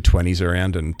of 220s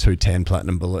around and 210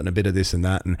 Platinum Bullet and a bit of this and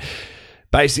that, and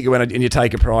basically, when you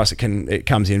take a price, it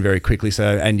comes in very quickly.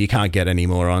 So, and you can't get any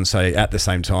more on. So, at the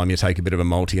same time, you take a bit of a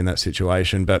multi in that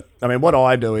situation. But I mean, what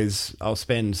I do is I'll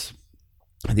spend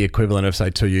the equivalent of,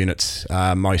 say, 2 units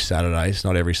most Saturdays,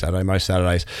 not every Saturday, most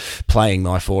Saturdays, playing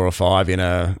my 4 or 5 in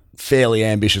a fairly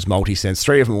ambitious multi sense.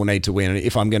 3 of them will need to win, and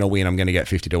if I'm going to win, I'm going to get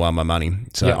 50-1 my money.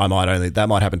 So that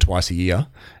might happen twice a year,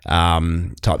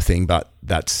 type thing. But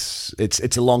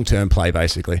it's a long term play.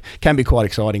 Basically, can be quite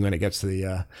exciting when it gets to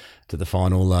the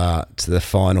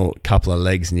final couple of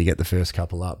legs and you get the first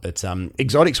couple up. But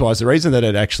exotics wise, the reason that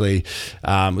it actually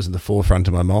was in the forefront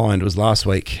of my mind was last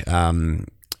week.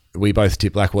 We both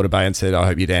tipped Blackwater Bay and said, I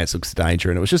hope your dance looks danger.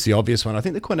 And it was just the obvious one. I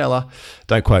think the Quinella,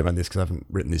 don't quote me on this because I haven't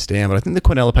written this down, but I think the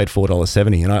Quinella paid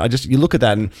 $4.70. And you look at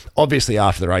that, and obviously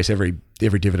after the race, every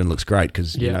dividend looks great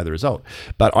because you know the result.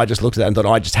 But I just looked at that and thought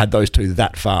I just had those two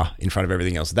that far in front of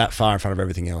everything else,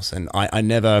 And I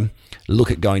never look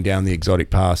at going down the exotic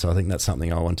path. So I think that's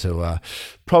something I want to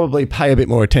probably pay a bit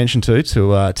more attention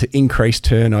to increase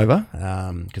turnover,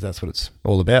 because that's what it's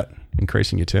all about,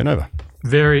 increasing your turnover.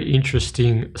 Very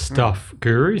interesting stuff,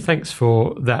 Guru. Thanks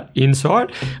for that insight.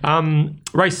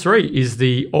 Race 3 is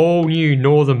the all-new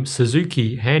Northam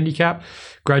Suzuki Handicap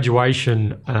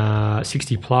Graduation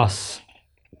 60-plus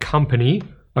company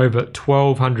over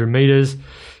 1,200 metres.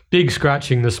 Big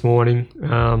scratching this morning,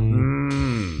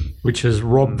 which has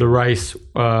robbed the race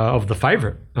of the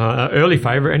favourite, early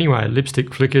favourite anyway.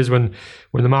 Lipstick Flickers, when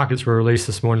the markets were released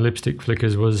this morning, Lipstick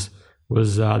Flickers was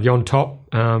the on top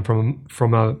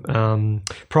from a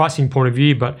pricing point of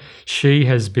view, but she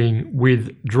has been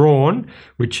withdrawn,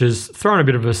 which has thrown a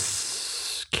bit of a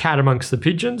cat amongst the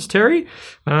pigeons, Terry.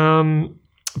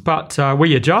 But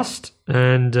we adjust,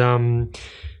 and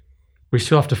we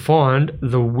still have to find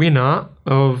the winner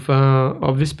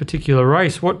of this particular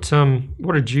race. What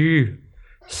did you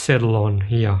settle on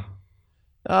here?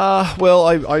 Well,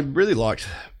 I really liked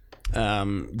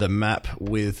the map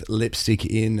with Lipstick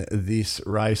in this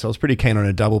race. I was pretty keen on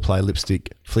a double play,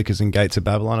 Lipstick, Flickers and Gates of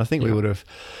Babylon. I think we would have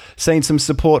seen some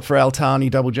support for Altani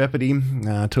Double Jeopardy,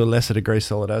 to a lesser degree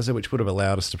Solid Azza, which would have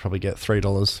allowed us to probably get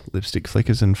 $3 Lipstick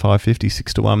Flickers and $5.50,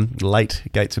 6-1 late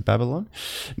Gates of Babylon.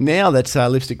 Now that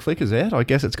Lipstick Flickers out, I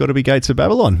guess it's got to be Gates of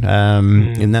Babylon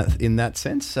in that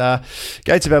sense.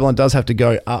 Gates of Babylon does have to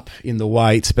go up in the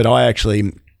weights, but I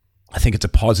think it's a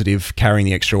positive carrying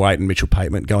the extra weight and Mitchell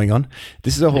Patement going on.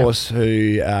 This is a horse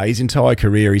who his entire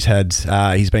career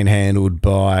he's been handled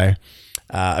by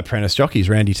apprentice jockeys,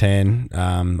 Randy Tan.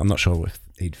 I'm not sure if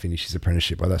he'd finished his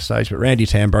apprenticeship by that stage, but Randy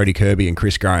Tan, Brodie Kirby and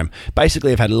Chris Graham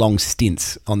basically have had long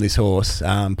stints on this horse.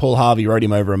 Paul Harvey rode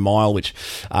him over a mile, which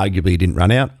arguably didn't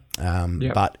run out.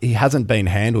 But he hasn't been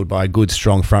handled by a good,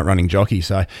 strong front-running jockey.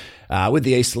 So with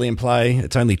the Easterly in play,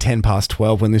 it's only 10 past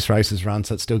 12 when this race is run,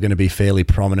 so it's still going to be fairly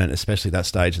prominent, especially that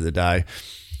stage of the day.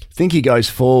 I think he goes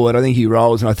forward. I think he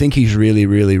rolls, and I think he's really,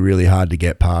 really, really hard to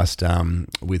get past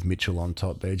with Mitchell on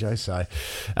top, BJ. So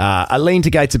I lean to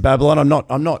Gates of Babylon. I'm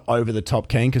not over the top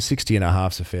keen because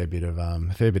 60.5's a fair bit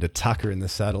of tucker in the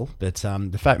saddle. But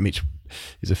the fact Mitch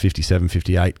is a 57,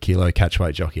 58 kilo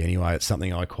catchweight jockey anyway, it's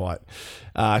something I quite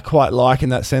like in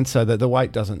that sense. So that the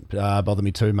weight doesn't bother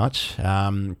me too much.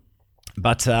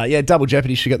 But Double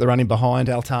Jeopardy should get the run in behind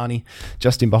Altani,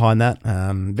 just in behind that.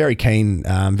 Very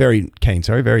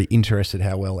interested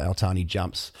how well Altani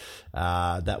jumps.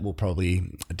 That will probably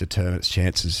determine its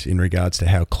chances in regards to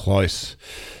how close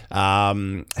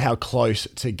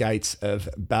to Gates of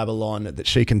Babylon that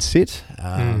she can sit.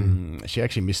 She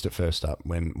actually missed it first up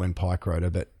when Pike rode her,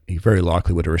 but he very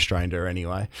likely would have restrained her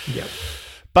anyway. Yep.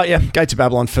 But yeah, Gates of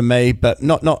Babylon for me, but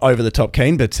not over the top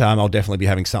keen, but I'll definitely be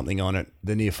having something on it.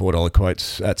 The near $4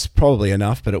 quotes, that's probably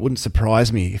enough, but it wouldn't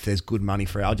surprise me if there's good money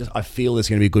for I feel there's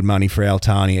going to be good money for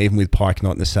Altani, even with Pike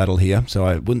not in the saddle here. So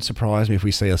it wouldn't surprise me if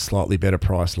we see a slightly better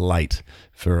price late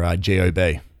for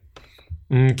GOB.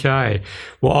 Okay.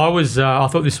 Well, I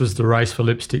thought this was the race for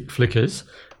Lipstick Flickers.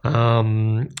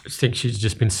 I think she's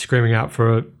just been screaming out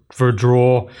for a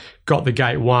draw, got the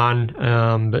gate one,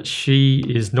 but she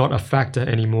is not a factor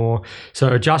anymore.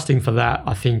 So adjusting for that,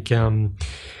 I think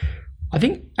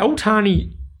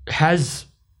Altani has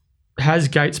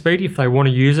gate speed if they want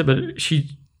to use it, but she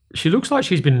looks like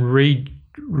she's been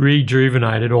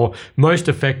rejuvenated or most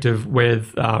effective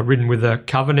with ridden with a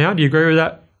cover now. Do you agree with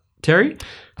that, Terry?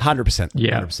 100%.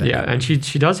 Yeah, 100%. yeah, and she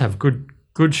does have good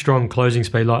strong closing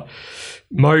speed. Like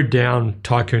mowed down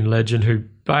Tycoon Legend, who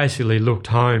basically looked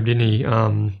home, didn't he?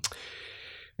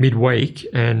 Midweek,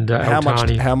 and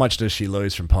Altani. How much does she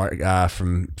lose from Pike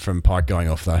from Pike going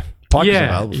off though? Pike is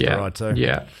available for the ride too.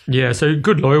 Yeah. So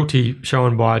good loyalty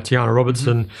shown by Tiana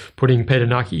Robertson, putting Peter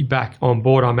Nucky back on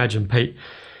board. I imagine Pete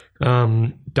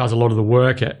does a lot of the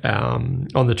work on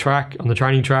the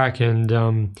training track,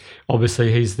 and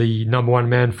obviously he's the number one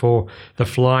man for the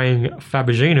Flying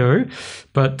Fabergino.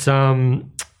 But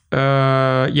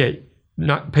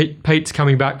Pete's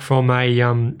coming back from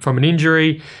an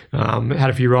injury. Had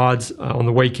a few rides on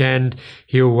the weekend.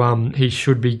 He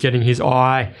should be getting his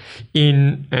eye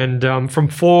in, and from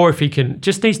 4, if he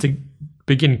just needs to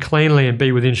begin cleanly and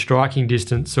be within striking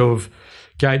distance of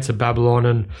Gates of Babylon,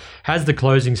 and has the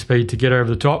closing speed to get over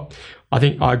the top. I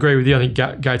agree with you. I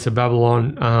think Gates of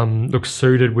Babylon looks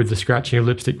suited with the scratching of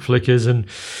Lipstick Flickers, and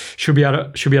should be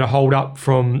able to hold up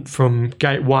from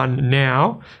gate 1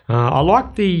 now. I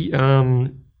like Mitchell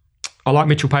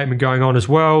Pateman going on as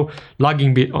well.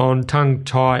 Lugging bit on, tongue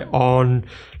tie on.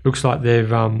 Looks like they've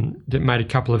made a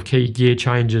couple of key gear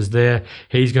changes there.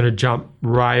 He's going to jump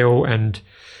rail and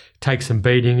take some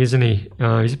beating, isn't he?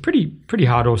 He's a pretty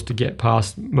hard horse to get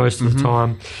past most of the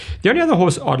time. The only other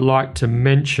horse I'd like to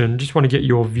mention, just want to get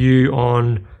your view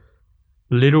on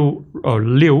Lil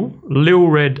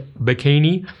Red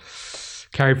Bikini.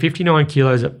 Carried 59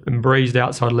 kilos and breezed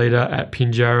outside leader at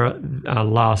Pinjarra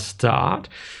last start.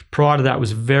 Prior to that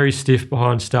was very stiff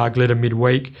behind Star Glitter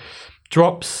midweek.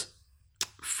 Drops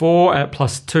 4 at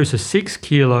 +2, so 6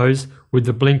 kilos with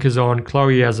the blinkers on.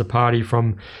 Chloe Azzopardi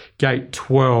from gate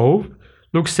 12.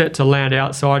 Looks set to land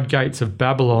outside Gates of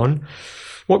Babylon.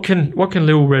 What can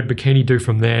Little Red Bikini do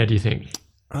from there, do you think?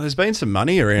 Well, there's been some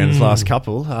money around his last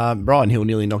couple. Brian Hill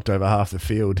nearly knocked over half the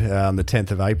field on the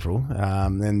 10th of April.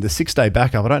 And the 6-day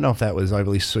backup, I don't know if that was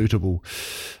overly suitable.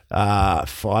 I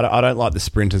don't like the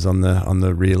sprinters on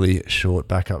the really short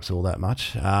backups all that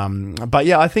much. But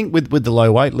yeah, I think with the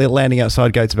low weight, landing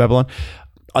outside Gates of Babylon,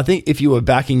 I think if you were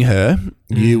backing her,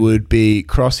 you would be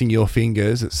crossing your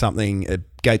fingers that something at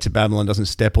Gates of Babylon doesn't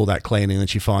step all that clean and then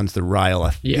she finds the rail.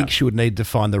 I think she would need to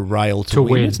find the rail to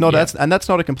win. It's not that's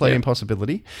not a complete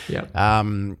impossibility. Yeah.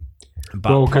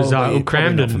 But because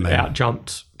Cramden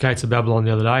out-jumped Gates of Babylon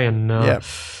the other day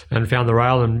and found the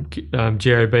rail, and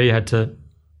GOB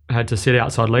had to sit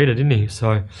outside leader, didn't he?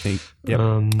 So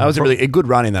that was a good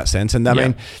run in that sense. And I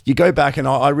mean, you go back and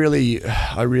I really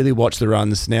watch the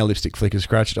runs now. Lipstick Flicker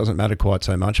Scratch, it doesn't matter quite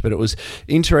so much, but it was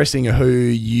interesting who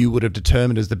you would have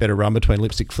determined as the better run between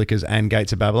Lipstick Flickers and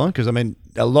Gates of Babylon. Because I mean,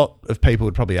 a lot of people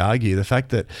would probably argue the fact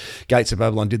that Gates of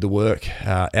Babylon did the work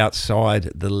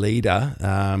outside the leader,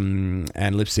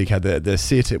 and Lipstick had the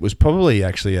sit. It was probably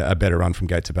actually a better run from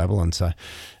Gates of Babylon. So,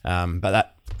 but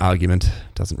that argument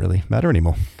doesn't really matter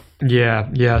anymore.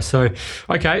 Yeah. So,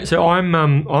 okay. So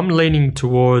I'm leaning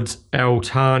towards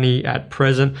Altani at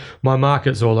present. My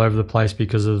market's all over the place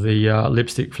because of the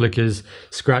Lipstick Flickers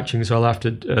scratching, so I'll have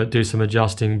to do some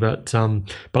adjusting. But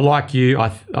like you,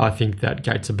 I think that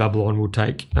Gates of Babylon will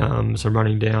take some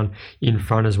running down in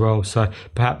front as well. So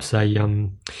perhaps a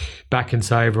back and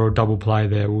save or a double play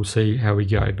there. We'll see how we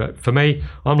go. But for me,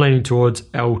 I'm leaning towards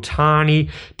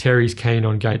Altani. Terry's keen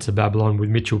on Gates of Babylon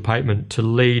with Mitchell Pateman to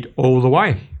lead all the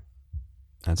way.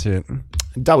 That's it.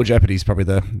 Double Jeopardy is probably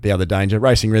the other danger.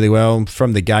 Racing really well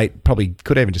from the gate. Probably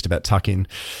could even just about tuck in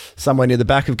somewhere near the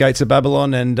back of Gates of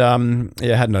Babylon. And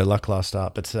had no luck last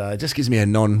start. But it just gives me a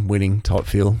non-winning type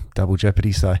feel, Double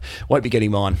Jeopardy. So won't be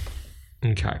getting mine.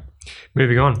 Okay.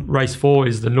 Moving on. Race 4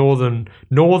 is the Northam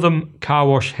Car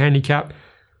Wash Handicap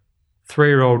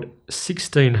 3-year-old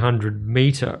 1,600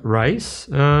 metre race.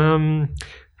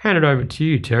 Hand it over to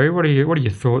you, Terry. What are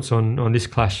your thoughts on this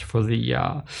clash for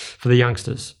the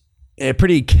youngsters? Yeah,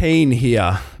 pretty keen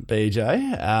here,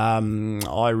 BJ.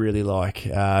 I really like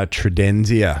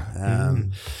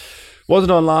Tredenzia.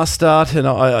 Wasn't on last start, and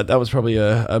that was probably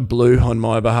a blue on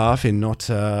my behalf in not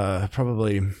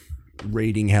probably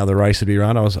reading how the race would be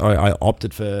run. I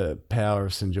opted for Power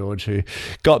of St George, who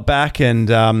got back, and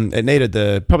it needed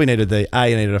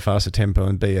a faster tempo,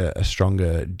 and B, a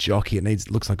stronger jockey.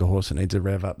 It looks like a horse that needs a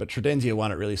rev up, but Tredenzia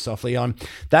won it really softly.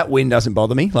 That win doesn't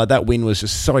bother me. Like, that win was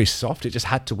just so soft, it just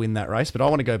had to win that race. But I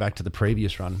want to go back to the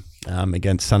previous run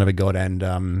against Son of a God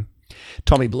and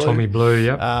Tommy Blue.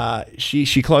 Yep.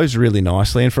 She closed really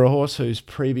nicely, and for a horse whose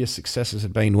previous successes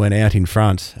had been when out in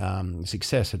front,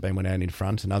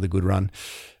 another good run.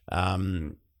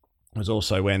 Was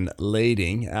also when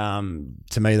leading.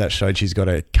 To me, that showed she's got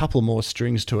a couple more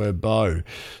strings to her bow.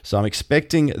 So I'm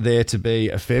expecting there to be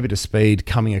a fair bit of speed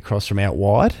coming across from out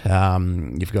wide.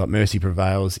 You've got Mercy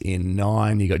Prevails in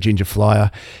 9. You've got Ginger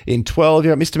Flyer in 12.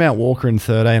 You've got Mr. Mount Walker in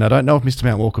 13. I don't know if Mr.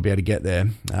 Mount Walker will be able to get there.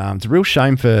 It's a real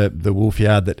shame for the Wolf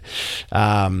Yard that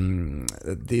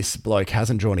this bloke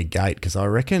hasn't drawn a gate, because I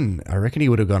reckon he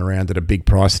would have gone around at a big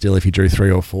price still if he drew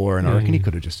 3 or 4, and I reckon he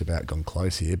could have just about gone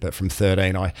close here. But from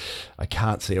 13, I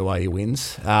can't see a way he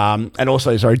wins. And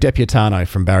also, Deputano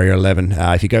from Barrier 11.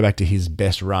 If you go back to his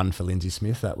best run for Lindsay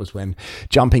Smith, that was when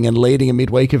jumping and leading a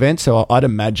midweek event. So I'd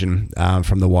imagine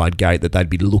from the wide gate that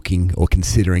they'd be looking or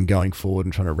considering going forward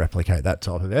and trying to replicate that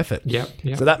type of effort. Yep.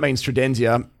 So that means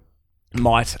Tredenzia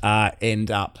might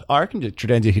end up. I reckon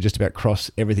Tredenzia could just about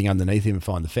cross everything underneath him and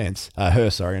find the fence.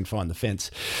 And find the fence,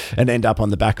 and end up on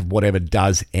the back of whatever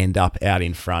does end up out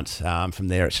in front. From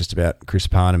there, it's just about Chris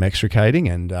Parnham extricating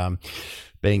and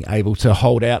being able to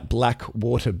hold out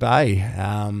Blackwater Bay.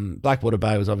 Blackwater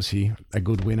Bay was obviously a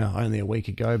good winner only a week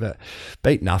ago, but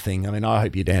beat nothing. I mean, I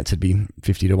hope your dance would be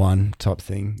 50-1 type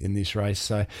thing in this race.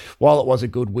 So while it was a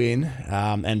good win,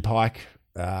 and Pike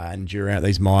and during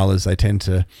these milers, they tend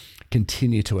to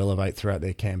continue to elevate throughout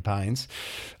their campaigns.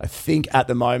 I think at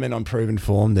the moment on proven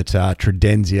form that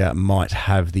Tredenzia might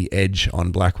have the edge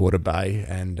on Blackwater Bay,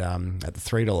 and at the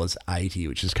 $3.80,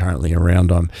 which is currently around,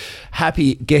 I'm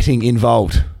happy getting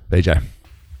involved. BJ.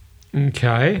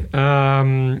 Okay.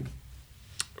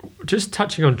 Just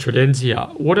touching on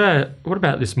Tredenzia, what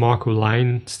about this Michael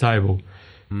Lane stable?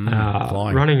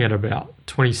 Running at about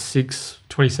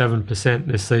 27%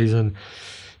 this season.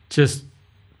 Just,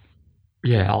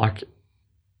 yeah, like,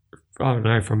 I don't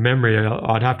know, from memory,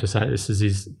 I'd have to say this is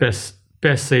his best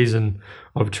season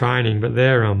of training. But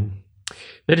they're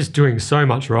just doing so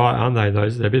much right, aren't they?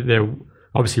 They're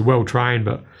obviously well trained,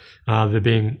 but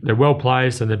they're well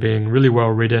placed, and they're being really well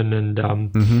ridden, and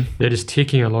they're just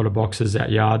ticking a lot of boxes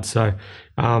at yard. So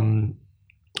I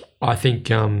think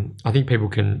people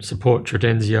can support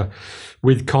Tredenzia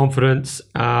with confidence.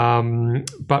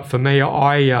 But for me,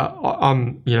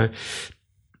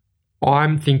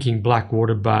 I'm thinking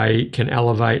Blackwater Bay can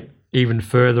elevate even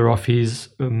further off his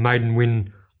maiden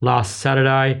win last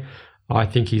Saturday. I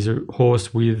think he's a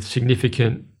horse with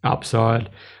significant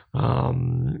upside.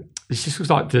 This just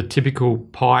looks like the typical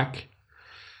Pike.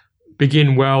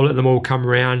 Begin well, let them all come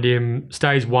around him,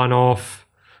 stays one off,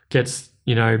 gets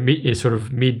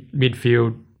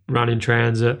midfield run in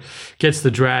transit, gets the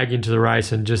drag into the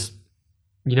race, and just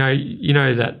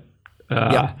that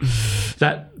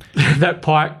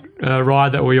Pike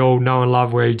ride that we all know and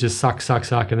love, where he just suck,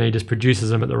 and then he just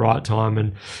produces them at the right time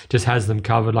and just has them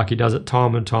covered like he does it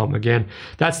time and time again.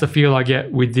 That's the feel I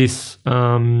get with this,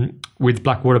 with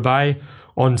Blackwater Bay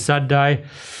on Saturday.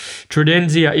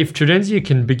 Tredenzia, if Tredenzia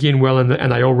can begin well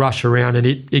and they all rush around and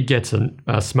it gets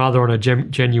a smother on a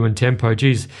genuine tempo,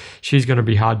 geez, she's going to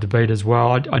be hard to beat as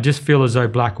well. I just feel as though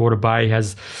Blackwater Bay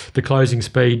has the closing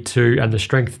speed and the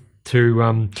strength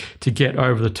to get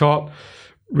over the top.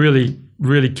 Really,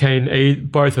 really keen,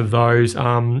 both of those.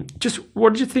 Just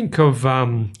what did you think of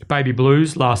Baby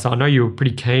Blues last night? I know you were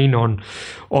pretty keen on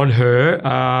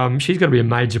her. She's got to be a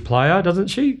major player, doesn't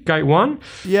she? Gate 1?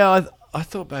 Yeah, I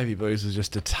thought Baby Blues was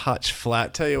just a touch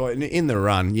flat. Tell you what, in the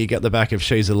run, you get the back of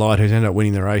She's a Light, who's ended up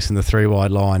winning the race in the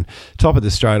 3-wide line. Top of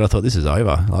the straight, I thought this is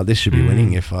over. Like, this should be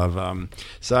winning if I've...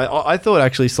 So I thought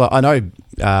actually... I know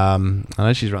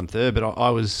she's run third, but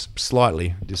I was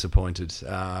slightly disappointed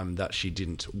that she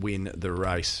didn't win the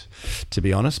race, to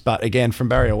be honest. But again, from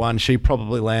barrier 1, she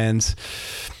probably lands...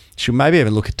 She'll maybe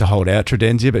even look to hold out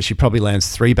Tredenzia, but she probably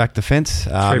lands 3 back the fence.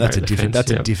 That's a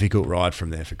difficult ride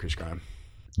from there for Chris Graham.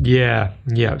 Yeah.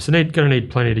 So going to need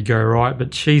plenty to go right,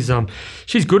 but she's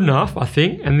good enough, I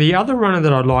think. And the other runner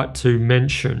that I'd like to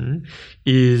mention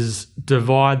is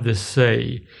Divide the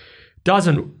Sea.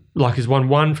 He's won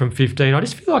 1 from 15. I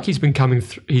just feel like he's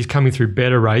coming through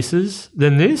better races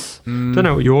than this. Don't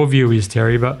know what your view is,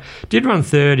 Terry, but did run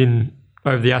third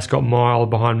over the Ascot Mile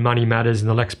behind Money Matters in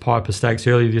the Lex Piper Stakes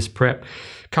earlier this prep.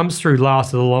 Comes through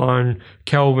last of the line.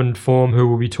 Kelvin Form, who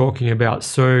we'll be talking about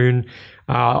soon.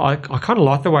 I kind of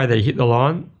like the way they hit the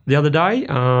line the other day.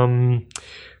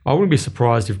 I wouldn't be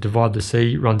surprised if Divide the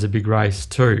Sea runs a big race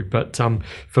too. But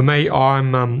for me,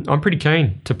 I'm pretty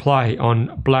keen to play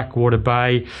on Blackwater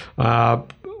Bay.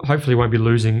 Hopefully won't be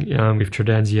losing if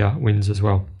Tradansia wins as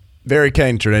well. Very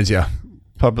keen, Tradansia.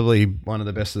 Probably one of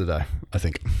the best of the day, I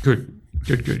think. Good.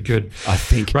 I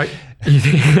think. Right.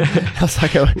 I was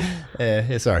like,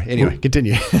 sorry. Anyway,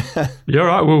 continue. You're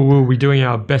right. We'll be doing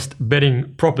our best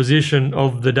betting proposition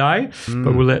of the day,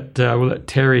 but we'll let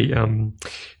Terry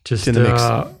just in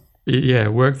the mix.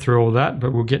 Work through all that.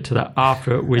 But we'll get to that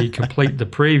after we complete the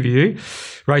preview.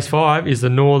 Race 5 is the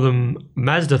Northam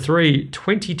Mazda 3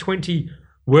 2020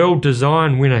 World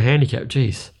Design Winner Handicap.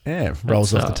 Jeez. Yeah,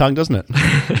 rolls off the tongue, doesn't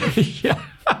it? Yeah.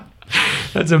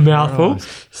 That's a mouthful.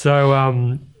 Right. So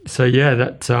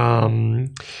that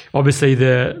obviously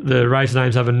the race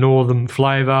names have a Northam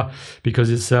flavour because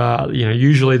it's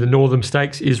usually the Northam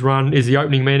Stakes is the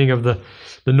opening meeting of the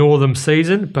Northam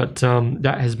season, but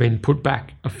that has been put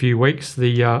back a few weeks.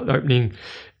 The opening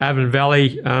Avon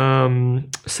Valley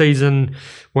season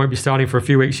won't be starting for a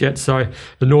few weeks yet, so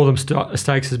the Northam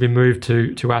Stakes has been moved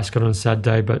to Ascot on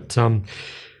Saturday. But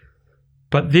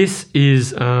this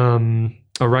is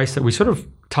a race that we sort of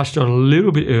touched on a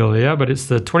little bit earlier, but it's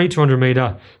the 2,200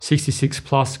 metre 66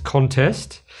 plus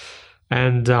contest.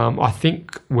 And I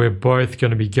think we're both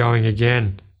going to be going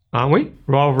again, aren't we?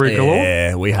 Rivalry galore?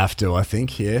 Yeah, we have to, I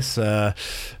think, yes.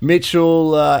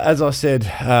 Mitchell, as I said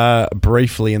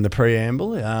briefly in the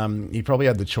preamble, he probably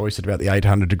had the choice at about the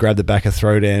 800 to grab the back of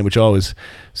Throwdown, which I was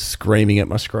screaming at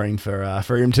my screen for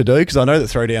him to do, because I know that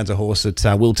Throwdown's a horse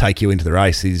that will take you into the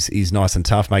race. He's nice and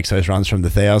tough, makes those runs from the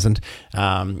 1,000.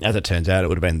 As it turns out, it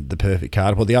would have been the perfect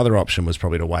card. Well, the other option was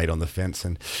probably to wait on the fence.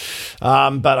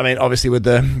 But I mean, obviously,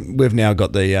 we've now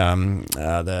got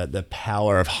the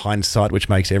power of hindsight, which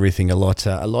makes everything a lot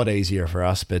easier for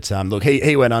us. But look,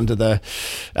 he went under to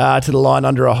the line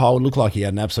under a hole. It looked like he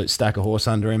had an absolute stack of horse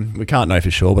under him. We can't know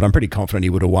for sure, but I'm pretty confident he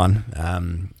would have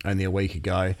won only a week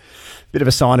ago. Bit of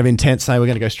a sign of intent saying we're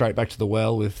going to go straight back to the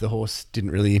well if the horse didn't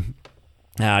really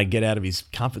get out of his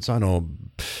comfort zone or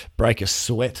break a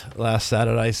sweat last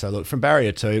Saturday. So look, from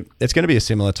barrier 2, it's going to be a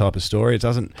similar type of story. It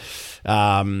doesn't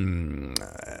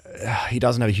he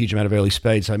doesn't have a huge amount of early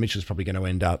speed, so Mitchell's probably going to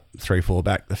end up 3-4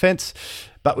 back the fence.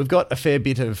 But we've got a fair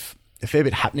bit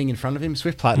happening in front of him.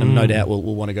 Swift Platinum, no doubt,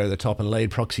 will want to go to the top and lead.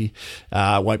 Proxy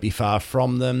won't be far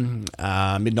from them.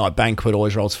 Midnight Banquet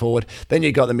always rolls forward. Then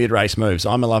you've got the mid-race moves.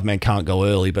 I'm a Love Man can't go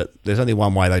early, but there's only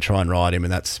one way they try and ride him,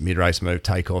 and that's mid-race move,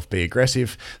 take off, be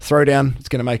aggressive. Throwdown, it's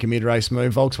going to make a mid-race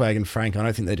move. Volkswagen Frank, I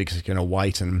don't think they're just going to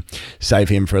wait and save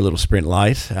him for a little sprint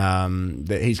late.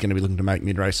 He's going to be looking to make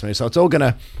mid-race moves. So it's all going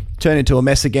to turn into a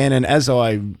mess again, and as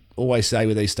I always say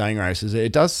with these staying races,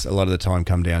 it does a lot of the time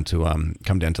come down to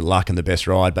luck and the best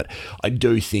ride. But I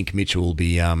do think Mitchell will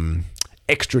be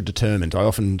extra determined. I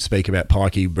often speak about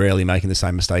Pikey rarely making the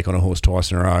same mistake on a horse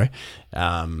twice in a row.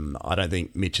 I don't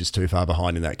think Mitch is too far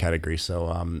behind in that category, so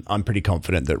I'm pretty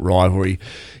confident that Rivalry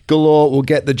Galore will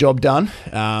get the job done.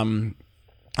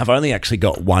 I've only actually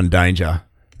got one danger,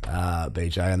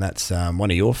 BJ, and that's one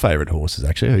of your favourite horses,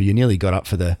 actually, who you nearly got up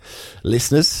for the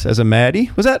listeners as a Maddie.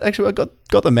 Was that actually, I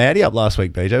got the Maddie up last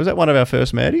week, BJ? Was that one of our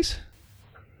first Maddies?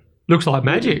 Looks like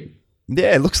magic.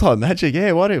 Yeah, it looks like magic.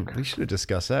 Yeah, we should have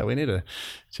discussed that. I need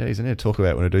to talk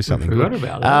about when I do something. Forgot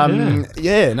about it.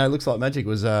 Yeah, no, looks like magic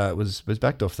was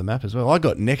backed off the map as well. I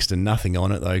got next to nothing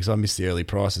on it though because I missed the early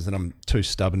prices and I'm too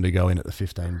stubborn to go in at the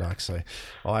 $15. So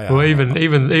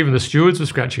even the stewards were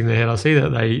scratching their head. I see that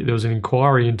there was an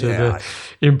inquiry into the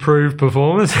improved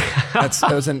performance. It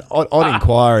was an odd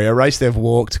inquiry. A race they've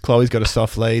walked. Chloe's got a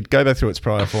soft lead. Go back through its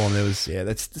prior form.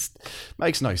 That's just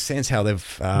makes no sense how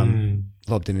they've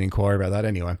lobbed in an inquiry about that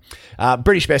anyway.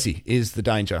 British Bessie is the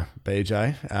danger,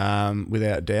 BJ,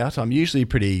 without doubt. I'm usually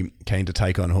pretty keen to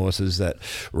take on horses that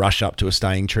rush up to a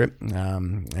staying trip,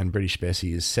 and British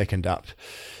Bessie is second up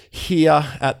here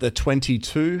at the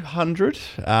 2,200.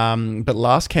 But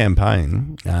last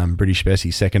campaign, British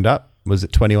Bessie second up was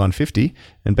at 21.50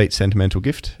 and beat Sentimental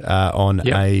Gift on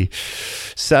a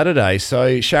Saturday.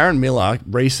 So Sharon Miller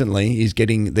recently is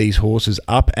getting these horses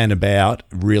up and about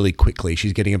really quickly.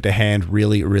 She's getting them to hand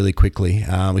really, really quickly.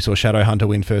 We saw Shadow Hunter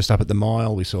win first up at the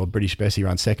mile. We saw British Bessie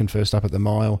run second first up at the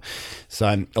mile.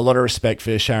 So a lot of respect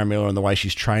for Sharon Miller and the way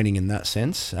she's training in that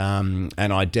sense. And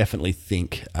I definitely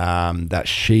think that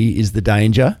she is the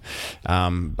danger,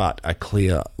 but a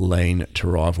clear lean to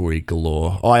Rivalry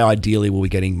Galore. I ideally will be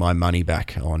getting my money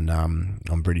back on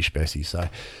British Bessie. So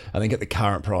I think at the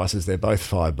current prices, they're both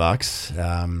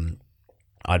 $5.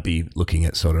 I'd be looking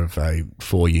at sort of a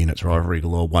 4 units Rivalry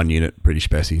Galore, 1 unit British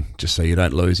Bessie, just so you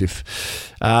don't lose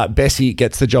if Bessie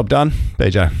gets the job done.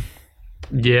 BJ.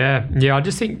 Yeah. I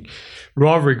just think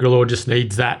Rivalry Galore just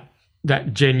needs that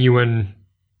genuine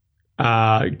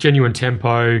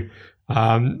tempo.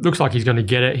 Looks like he's going to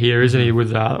get it here, isn't he?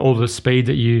 With all the speed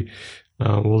that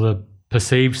all the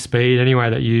perceived speed anyway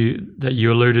that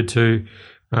you alluded to,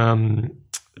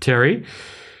 Terry.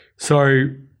 So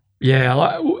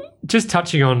just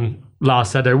touching on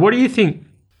last Saturday, what do you think?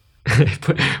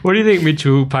 What do you think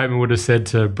Mitchell Pateman would have said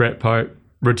to Brett Pope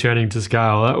returning to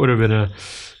scale? That would have been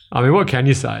what can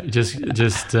you say? Just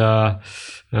got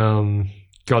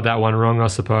that one wrong, I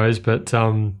suppose. But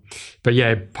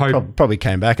yeah, Pope probably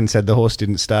came back and said the horse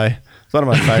didn't stay. It's one of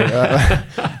my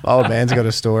favourite. My old man's got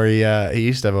a story. He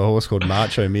used to have a horse called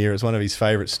Macho Mir. It's one of his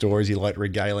favourite stories. He liked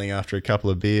regaling after a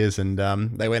couple of beers, and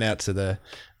they went out to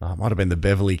it might have been the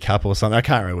Beverley Cup or something. I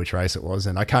can't remember which race it was,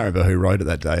 and I can't remember who rode it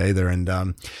that day either. And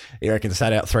he reckons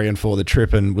sat out 3 and 4 the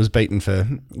trip and was beaten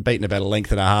about a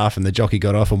length and a half, and the jockey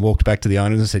got off and walked back to the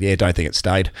owners and said, don't think it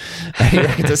stayed. And he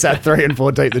reckons sat 3 and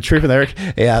 4 deep the trip,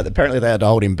 and apparently they had to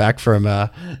hold him back from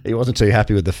he wasn't too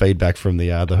happy with the feedback from the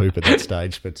hoop at that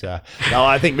stage. But no,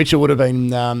 I think Mitchell would have been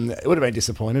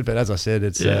disappointed, but as I said,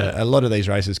 it's a lot of these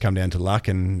races come down to luck,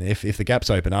 and if the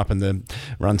gaps open up and the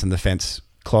runs in the fence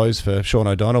close for Sean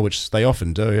O'Donnell, which they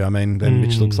often do, then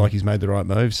Mitch looks like he's made the right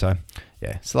move. So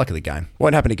yeah, it's the luck of the game.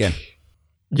 Won't happen again.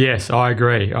 Yes, I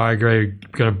agree. Going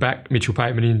to back Mitchell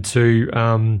Pateman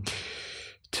into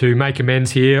to make amends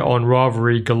here on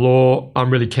Rivalry Galore. I'm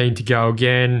really keen to go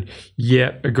again.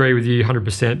 Yeah, agree with you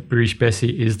 100%. British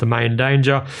Bessie is the main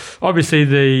danger. Obviously,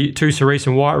 the two Cerise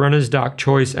and White runners, Dark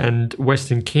Choice and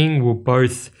Western King, will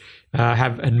both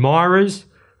have admirers.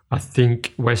 I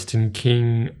think Western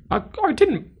King, I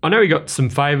know he got some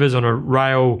favours on a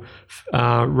rail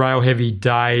heavy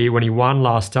day when he won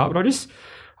last up, but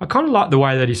I kind of like the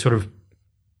way that he sort of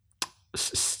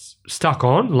stuck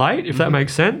on late, if that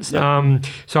makes sense. Yep.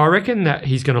 So I reckon that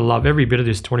he's going to love every bit of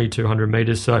this 2,200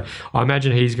 metres. So I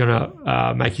imagine he's going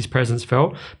to make his presence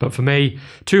felt. But for me,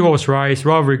 2-horse race,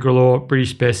 Rivalry Galore,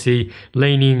 British Bessie,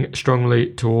 leaning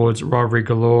strongly towards Rivalry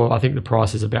Galore. I think the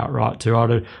price is about right too.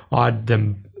 I'd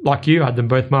them, like you, had them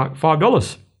both marked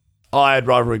 $5. I had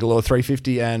Rivalry Galore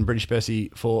 $3.50 and British Bessie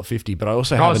 $4.50, but I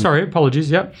also had. Oh, sorry,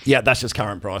 apologies. Yep. Yeah, that's just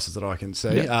current prices that I can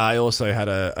see. Yep. I also had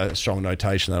a strong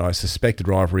notation that I suspected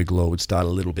Rivalry Galore would start a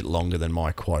little bit longer than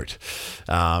my quote.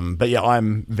 But yeah,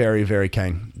 I'm very, very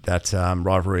keen that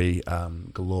Rivalry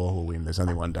Galore will win. There's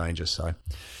only one danger, so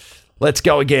let's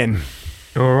go again.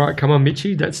 All right, come on,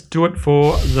 Mitchie. Let's do it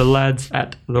for the lads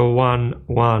at the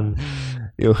 1-1.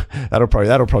 That'll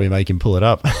probably make him pull it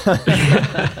up.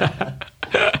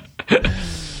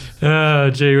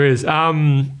 Gee whiz.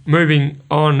 Moving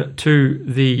on to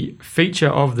the feature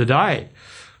of the day.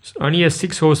 Only a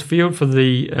 6-horse field for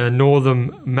the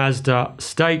Northam Mazda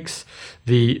Stakes,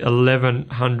 the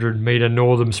 1,100 metre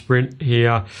Northam Sprint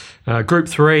here. Group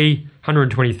 3,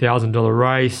 $120,000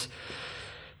 race.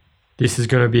 This is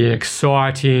going to be an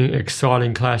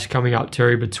exciting clash coming up,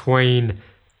 Terry, between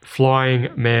flying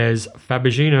mares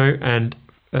Fabigino and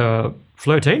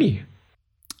Flirtini.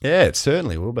 Yeah, it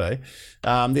certainly will be.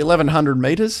 The 1,100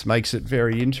 metres makes it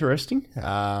very interesting.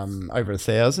 Over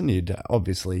 1,000, you'd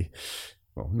obviously,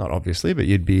 well, not obviously, but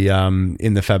you'd be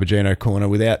in the Fabigino corner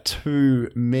without too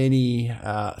many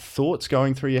thoughts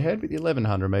going through your head. But the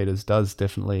 1,100 metres does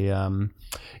definitely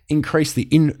increase the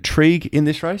intrigue in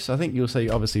this race. I think you'll see,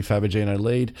 obviously, Fabigino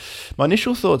lead. My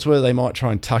initial thoughts were they might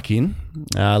try and tuck in.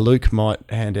 Luke might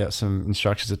hand out some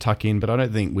instructions to tuck in, but I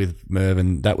don't think with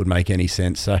Mervyn that would make any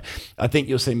sense. So I think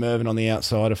you'll see Mervyn on the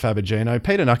outside of Fabigino.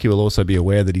 Peter Nucky will also be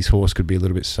aware that his horse could be a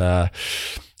little bit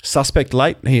suspect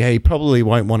late. He probably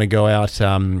won't want to go out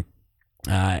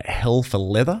hell for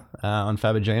leather on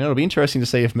Fabigino. It'll be interesting to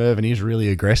see if Mervyn is really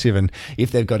aggressive and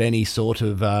if they've got any sort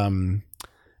of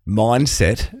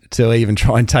mindset to even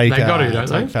try and take They got to, don't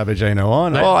they? Fabigino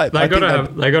on. They got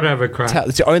to have a crack.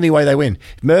 It's the only way they win.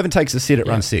 If Mervyn takes a sit, it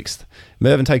runs sixth.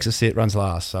 Mervyn takes a sit, runs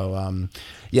last. So,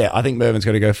 I think Mervyn's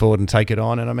got to go forward and take it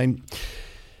on. And, I mean,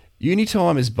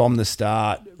 Unitime has bombed the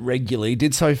start regularly,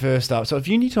 did so first up. So if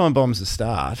Unitime bombs the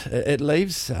start, it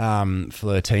leaves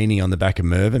Flirtini on the back of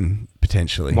Mervyn,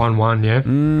 potentially. 1-1,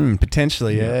 yeah.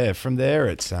 Potentially, yeah. From there,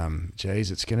 it's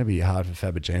it's going to be hard for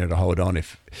Fabigino to hold on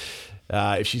if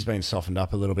she's been softened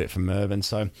up a little bit from Mervyn.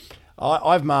 So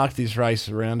I've marked this race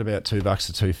around about $2 to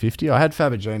 $2.50. I had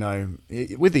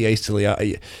Fabigino with the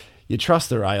Easterly. You trust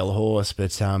the rail horse,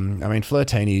 but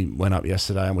Flirtini went up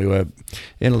yesterday, and we were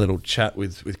in a little chat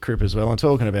with Crip as well, and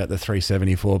talking about the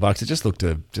 $374. It just looked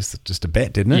just a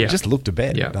bet, didn't it? Yeah. It just looked a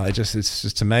bet. Yeah. It's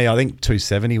just to me, I think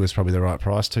 $270 was probably the right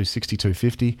price. $260,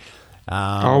 $250.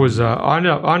 I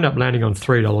ended up landing on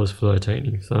 $3 for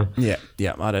Flirtini. So yeah,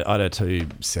 I had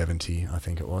 $270, I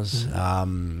think it was.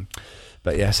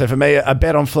 But yeah, so for me, a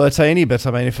bet on Flirtini. But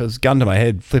I mean, if it was gun to my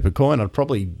head, flip a coin, I'd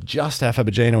probably just have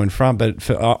Fabigino in front. But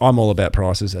I'm all about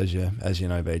prices, as you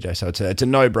know, BJ. So it's a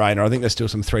no-brainer. I think there's still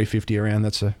some $350 around.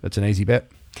 That's an easy bet.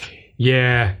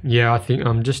 Yeah. I think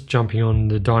I'm just jumping on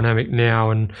the dynamic now,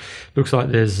 and looks like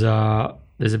there's a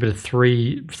bit of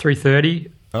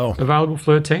 $330 available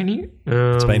Flirtini.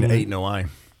 It's been eaten away.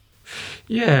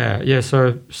 Yeah.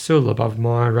 So still above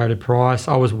my rated price.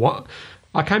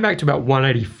 I came back to about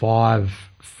 185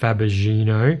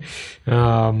 Fabigino,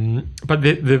 but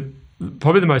the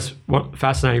probably the most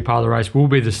fascinating part of the race will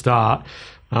be the start.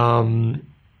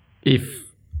 If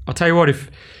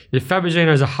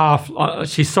Fabigino's a half,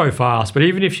 she's so fast, but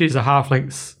even if she's a half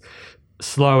length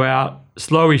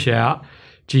slowish out,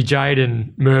 Jade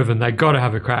and Mervyn, they got to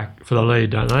have a crack for the lead,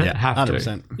 don't they? Yeah, have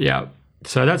 100%. to. Yeah.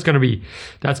 So that's going to be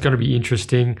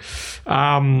interesting.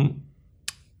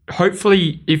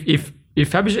 Hopefully, if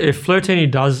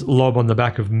Flirtini does lob on the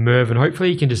back of Mervyn,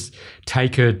 hopefully he can just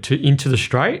take her into the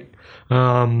straight.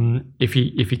 If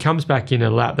he comes back in a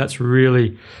lap, that's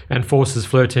really, and forces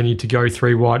Flirtini to go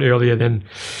 3 wide earlier than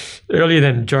Joe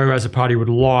Razapati would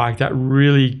like, that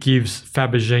really gives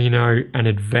Fabigino an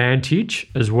advantage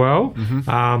as well.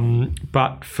 Mm-hmm.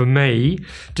 But for me,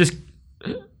 just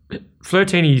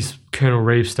Flirtini's Colonel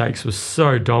Reeve Stakes was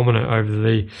so dominant over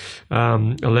the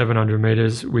 1,100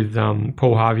 metres with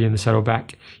Paul Harvey in the saddle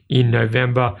back in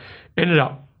November. Ended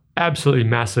up absolutely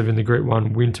massive in the Group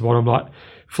 1 win to bottom. Like,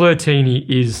 Flirtini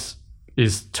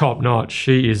is top notch.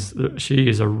 She is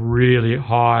a really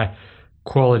high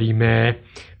quality mare.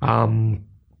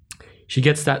 She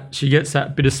gets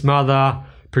that bit of smother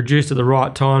produced at the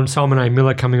right time. Simon A.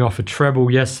 Miller coming off a treble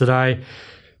yesterday.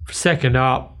 Second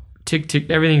up, tick,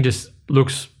 everything just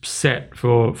looks set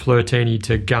for Flirtini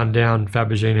to gun down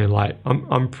Fabigino late.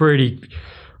 I'm pretty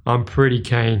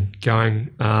keen going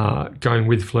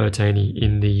with Flirtini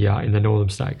in the Northam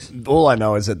Stakes. All I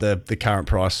know is that the current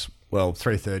price, well,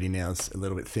 $330 now is a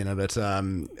little bit thinner, but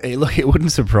look, it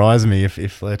wouldn't surprise me if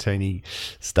Flirtini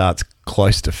starts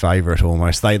close to favourite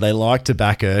almost. They like to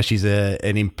back her. She's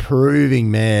an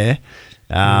improving mare.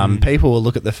 People will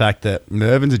look at the fact that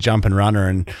Mervyn's a jumping runner,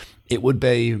 and it would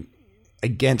be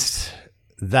against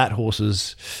that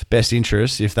horse's best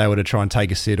interest if they were to try and take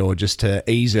a sit or just to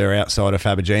ease her outside of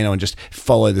Fabigino and just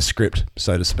follow the script,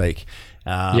 so to speak.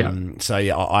 So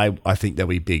yeah, I think there'll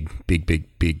be big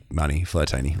money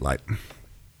Flirtini late.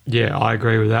 Yeah, I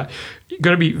agree with that.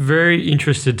 Going to be very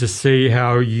interested to see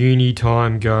how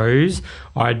Unitime goes.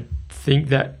 I think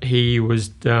that he was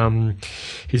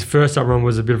his first up run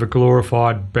was a bit of a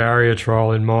glorified barrier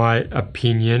trial in my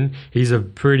opinion. He's a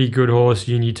pretty good horse,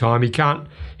 Unitime. He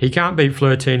can't beat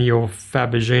Flirtini or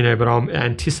Fabigino, but I'm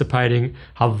anticipating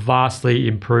a vastly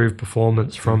improved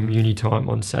performance from Unitime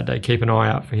on Saturday. Keep an eye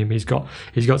out for him. He's got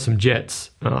some jets,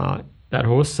 that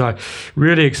horse. So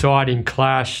really exciting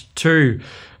clash. Two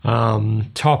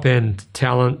top end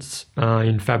talents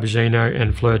in Fabigino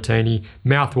and Flirtini.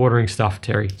 Mouth-watering stuff,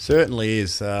 Terry. Certainly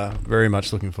is. Very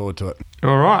much looking forward to it.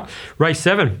 All right, race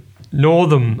 7,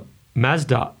 Northam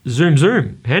Mazda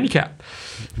Zoom handicap.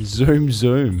 Zoom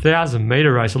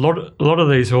 1,000-metre race. A lot of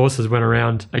these horses went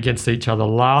around against each other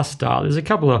last start. There's a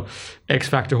couple of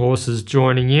X-Factor horses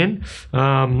joining in.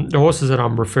 The horses that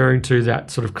I'm referring to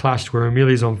that sort of clashed were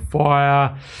Amelia's on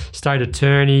Fire, State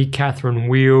Attorney, Catherine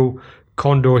Wheel,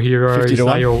 Condor Heroes.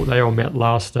 They all met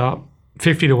last start.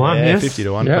 50 to 1, yeah, yes. 50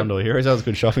 to 1, yep. Condor Heroes. That was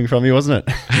good shopping from you, wasn't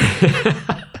it?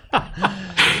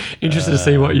 Interested to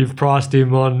see what you've priced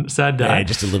him on Saturday. Yeah,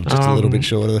 just a little bit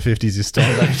short of the 50s this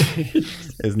time.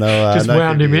 There's no just no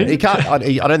wound 50. him in. He can't. I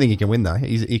don't think he can win though.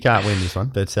 He can't win this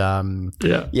one. But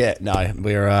yeah. No,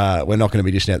 we're not going to be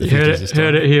dishing out the You 50s this time.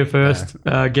 heard it here first.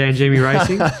 Ganjimi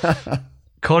Racing.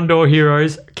 Condor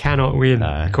Heroes cannot win,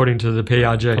 according to the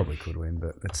PRG. Probably could win,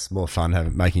 but it's more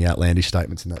fun making outlandish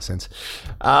statements in that sense.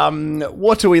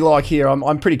 What do we like here?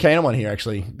 I'm pretty keen on one here,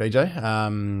 actually, BJ.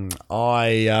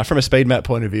 From a speed map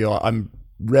point of view, I'm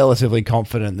relatively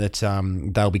confident that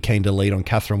they'll be keen to lead on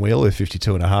Catherine Wheel with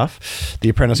 52.5. The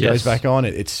Apprentice goes back on.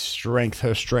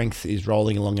 Her strength is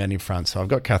rolling along and in front. So I've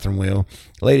got Catherine Wheel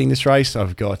leading this race.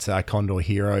 I've got Condor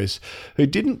Heroes, who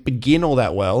didn't begin all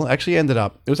that well. Actually ended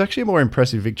up, it was actually a more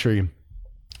impressive victory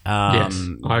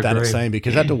than it seemed,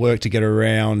 because it had to work to get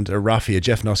around a roughie, a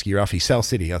Jeff Noski roughie, Cell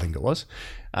City, I think it was,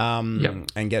 and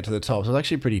get to the top. So it was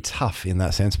actually pretty tough in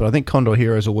that sense. But I think Condor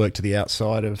Heroes will work to the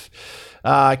outside of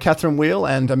Catherine Wheel,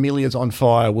 and Amelia's on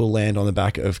Fire will land on the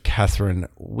back of Catherine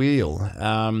Wheel.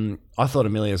 I thought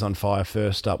Amelia's on Fire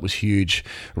first up was huge,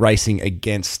 racing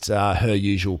against her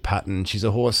usual pattern. She's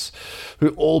a horse who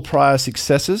all prior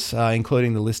successes,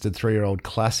 including the listed 3-year-old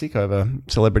Classic over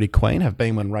Celebrity Queen, have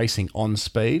been when racing on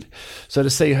speed. So to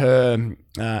see her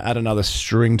add another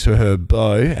string to her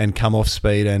bow and come off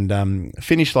speed and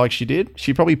finish like she did,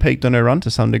 she probably peaked on her run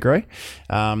to some degree,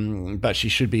 but she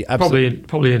should be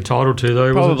probably entitled to,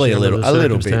 though. Probably a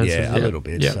little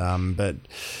bit. Yeah. But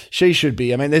she should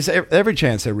be. I mean, there's every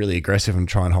chance they're really aggressive and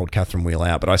try and hold Catherine Wheel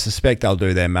out, but I suspect they'll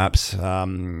do their maps.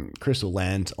 Chris will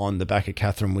land on the back of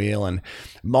Catherine Wheel, and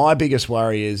my biggest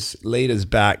worry is leaders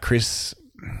back. Chris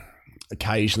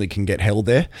occasionally can get held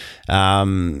there.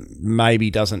 Maybe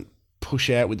doesn't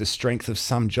push out with the strength of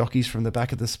some jockeys from the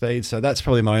back of the speed. So that's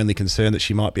probably my only concern, that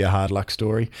she might be a hard luck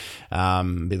story,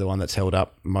 be the one that's held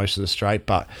up most of the straight.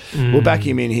 But we'll back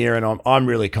him in here, and I'm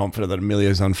really confident that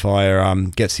Amelia's on Fire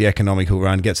gets the economical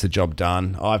run, gets the job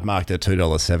done. I've marked her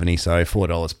 $2.70, so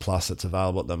 $4 plus that's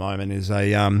available at the moment is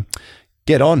a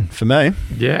get on for me.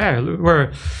 Yeah,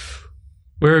 we're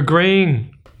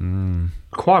agreeing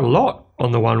quite a lot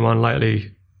on the 1-1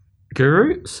 lately,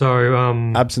 Guru. So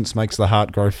absence makes the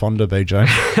heart grow fonder, BJ.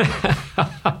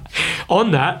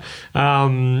 On that,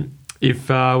 if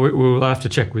we'll have to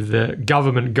check with the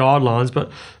government guidelines,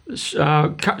 but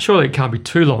surely it can't be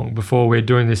too long before we're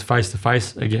doing this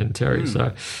face-to-face again, Terry.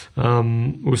 So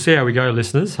we'll see how we go,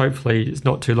 listeners. Hopefully it's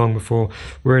not too long before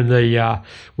we're in the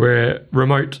where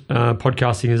remote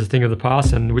podcasting is a thing of the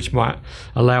past, and which might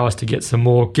allow us to get some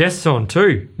more guests on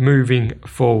too moving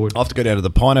forward. I'll have to go down to the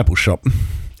pineapple shop.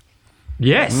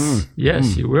 Yes,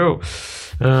 you will.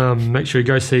 Make sure you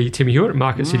go see Timmy Hewitt at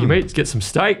Market City Meats, get some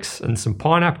steaks and some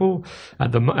pineapple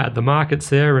at the markets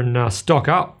there, and stock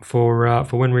up for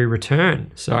when we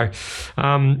return. So,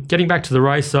 getting back to the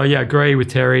race. So yeah, agree with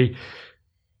Terry.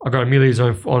 I got Amelia's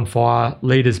on Fire,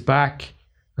 leaders back,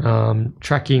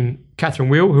 tracking Catherine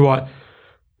Wheel,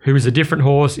 who is a different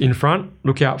horse in front.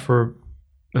 Look out for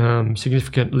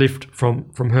significant lift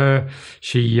from her.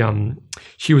 She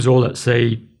was all at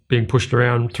sea, being pushed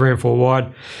around 3 and 4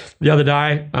 wide. The other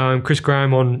day, Chris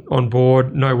Graham on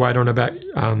board, no weight on her back.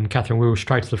 Catherine Wheel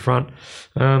straight to the front.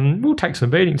 We'll take some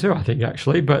beating too, I think,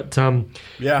 actually. But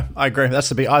yeah, I agree.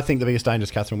 I think the biggest danger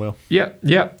is Catherine Wheel. Yeah.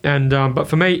 And but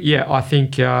for me, I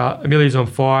think Amelia's on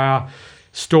Fire,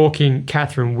 stalking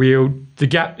Catherine Wheel.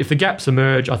 If the gaps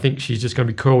emerge, I think she's just going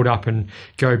to be curled up and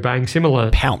go bang. Similar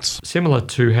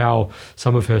to how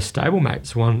some of her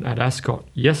stablemate won at Ascot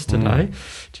yesterday.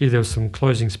 Gee, there was some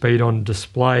closing speed on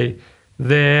display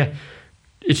there.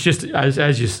 It's just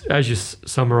as you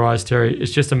summarised, Terry.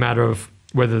 It's just a matter of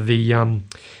whether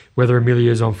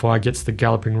Amelia's on Fire gets the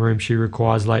galloping room she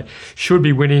requires late. Should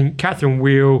be winning. Catherine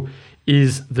Wheel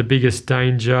is the biggest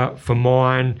danger for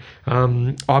mine.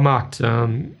 I marked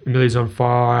Amelia's on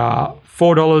Fire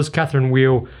 $4, Catherine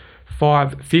Wheel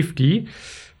 $5.50.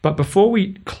 But before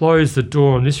we close the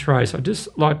door on this race, I'd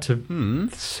just like to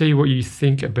see what you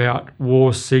think about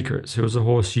War Secrets, who was a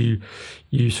horse you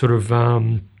sort of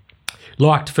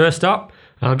liked first up.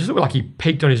 Just looked like he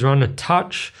peaked on his run a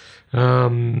touch.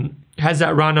 Has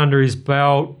that run under his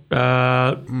belt,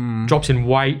 drops in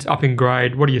weight, up in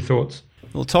grade. What are your thoughts?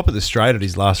 Well, top of the straight at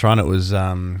his last run, it was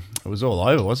all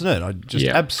over, wasn't it? I just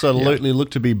absolutely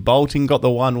looked to be bolting, got the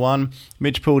 1-1.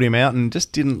 Mitch pulled him out and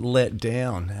just didn't let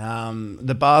down.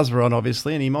 The bars were on,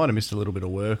 obviously, and he might have missed a little bit of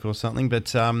work or something.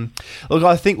 But, look,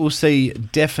 I think we'll see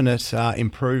definite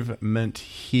improvement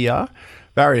here.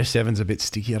 Barrier 7's a bit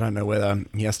sticky. I don't know whether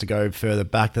he has to go further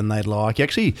back than they'd like. He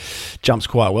actually jumps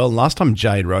quite well. Last time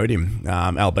Jade rode him,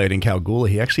 albeit in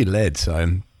Kalgoorlie, he actually led. So I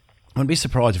wouldn't be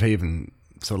surprised if he even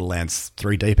sort of lands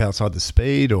 3 deep outside the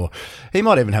speed, or he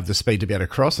might even have the speed to be able to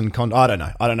cross. And I don't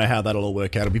know. I don't know how that'll all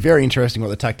work out. It'll be very interesting what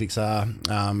the tactics are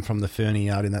from the Fernie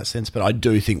yard in that sense. But I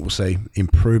do think we'll see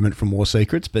improvement from War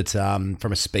Secrets. But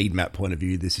from a speed map point of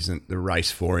view, this isn't the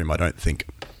race for him, I don't think.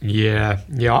 Yeah.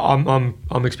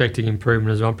 I'm expecting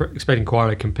improvement as well. I'm expecting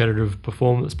quite a competitive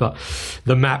performance, but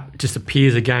the map just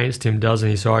appears against him, doesn't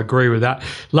he? So I agree with that.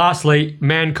 Lastly,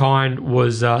 Mankind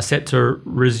was set to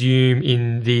resume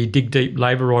in the Dig Deep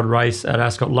Labour Rod race at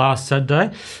Ascot last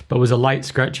Saturday, but was a late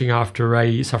scratching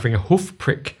after suffering a hoof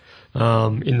prick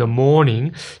in the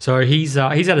morning. So he's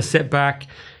had a setback.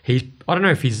 I don't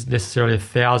know if he's necessarily a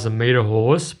 1,000-metre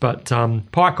horse, but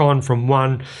Pike On from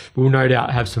 1 will no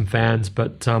doubt have some fans.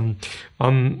 But I'm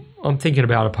thinking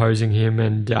about opposing him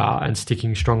and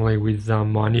sticking strongly with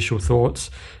my initial thoughts.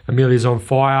 Amelia's On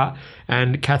Fire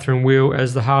and Catherine Wheel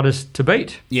as the hardest to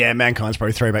beat. Yeah, Mankind's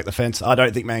probably throwing back the fence. I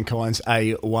don't think Mankind's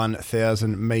a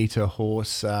 1,000-metre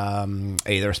horse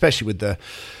either, especially with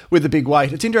the big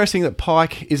weight. It's interesting that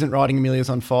Pike isn't riding Amelia's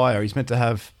On Fire. He's meant to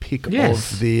have pick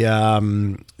of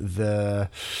the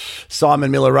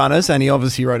Simon Miller runners, and he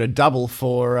obviously rode a double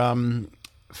for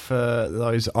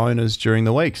those owners during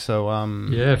the week. So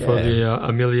for the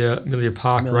Amelia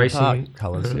Park Racing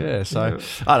colours. So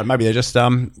I don't know, maybe they're just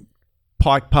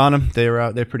Pike Parnham.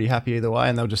 They're pretty happy either way,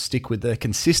 and they'll just stick with the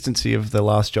consistency of the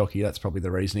last jockey. That's probably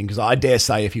the reasoning, because I dare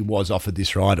say if he was offered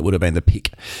this ride, it would have been the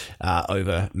pick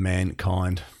over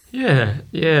Mankind. Yeah,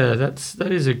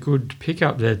 that is a good pick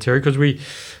up there, Terry, because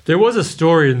there was a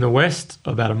story in the West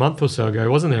about a month or so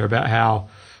ago, wasn't there, about how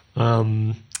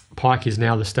Pike is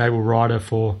now the stable rider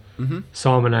for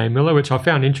Simon A. Miller, which I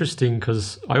found interesting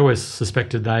because I always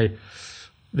suspected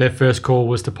their first call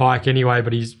was to Pike anyway,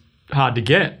 but he's hard to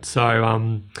get.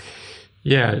 So,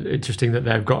 interesting that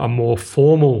they've got a more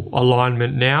formal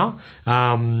alignment now,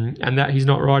 and that he's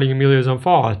not riding Amelia's On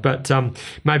Fire. But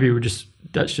maybe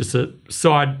that's just a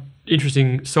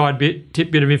interesting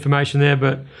tidbit of information there.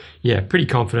 But yeah, pretty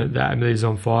confident that Amelia's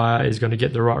On Fire is going to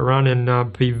get the right run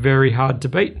and be very hard to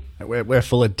beat. We're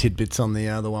full of tidbits on the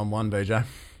 1-1, BJ.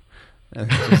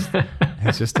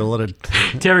 It's just a lot of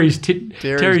Terry's tidbits.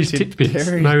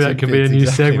 Maybe that can be a new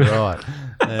segment. Right.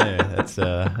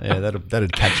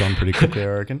 That'd catch on pretty quickly, I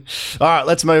reckon. All right,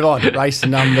 let's move on. Race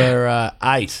number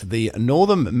 8, the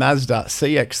Northam Mazda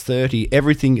CX-30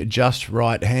 Everything Just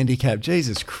Right handicap.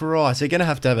 Jesus Christ, they're going to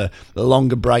have a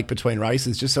longer break between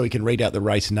races just so we can read out the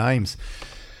race names.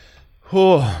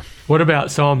 Oh. What about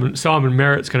Simon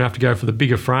Merritt's going to have to go for the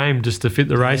bigger frame just to fit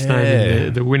the race name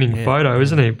in the winning photo,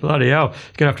 isn't he? Bloody hell.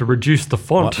 He's going to have to reduce the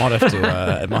font. Might have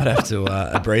to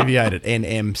abbreviate it.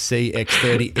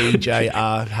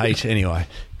 NMCX30EJRH. Anyway,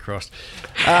 crossed.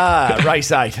 Race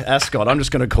 8, Ascot. I'm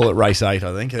just going to call it Race 8,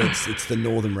 I think. It's the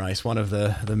Northam race, one of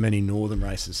the many Northam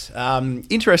races.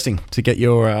 Interesting to get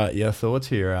your thoughts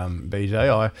here,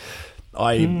 BJ.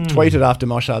 I tweeted after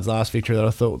Moshard's last victory that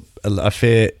I thought a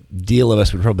fair deal of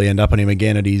us would probably end up on him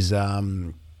again at his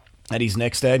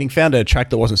next outing. Found a track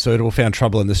that wasn't suitable, found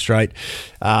trouble in the straight,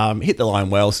 hit the line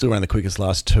well, still ran the quickest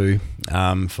last 2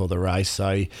 for the race.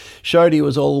 So he showed he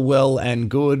was all well and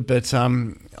good, but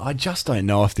I just don't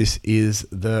know if this is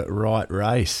the right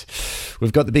race.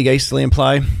 We've got the big Easterly in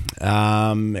play.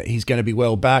 He's going to be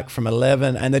well back from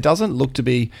 11, and there doesn't look to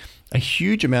be a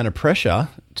huge amount of pressure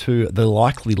to the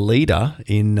likely leader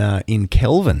in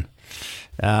Kelvin.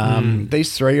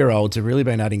 These 3-year-olds have really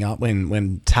been adding up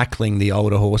when tackling the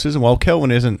older horses. And while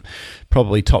Kelvin isn't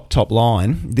probably top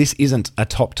line, this isn't a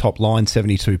top line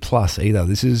 72 plus either.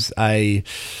 This is a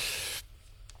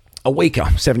weaker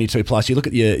 72 plus. You look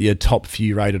at your top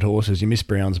few rated horses, your Miss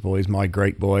Brown's boys, My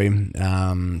Greek Boy,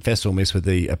 Festival Miss with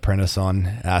the apprentice on,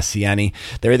 Siani.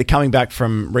 They're either coming back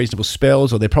from reasonable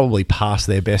spells or they're probably past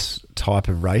their best type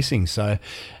of racing. So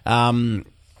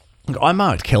I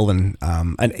marked Kelvin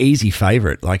an easy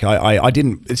favourite. Like I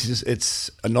didn't.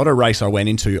 It's not a race I went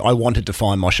into. I wanted to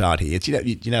find Moshard here. It's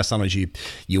you know sometimes you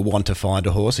want to find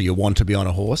a horse or you want to be on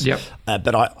a horse. Yep.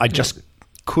 But I just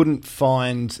couldn't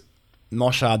find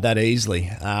Moshard that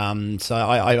easily. So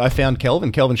I found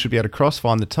Kelvin. Kelvin should be able to cross,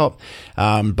 find the top.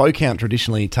 Beaucount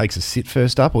traditionally takes a sit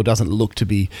first up or doesn't look to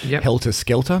be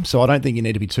helter-skelter. So I don't think you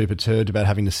need to be too perturbed about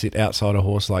having to sit outside a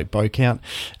horse like Beaucount.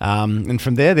 And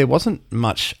from there wasn't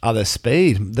much other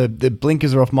speed. The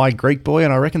blinkers are off My Greek Boy,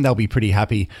 and I reckon they'll be pretty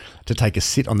happy to take a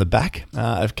sit on the back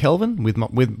of Kelvin with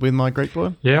My Greek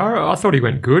Boy. Yeah, I thought he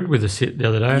went good with a sit the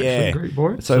other day. Yeah, Greek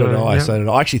Boy. So did I.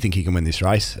 I actually think he can win this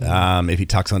race if he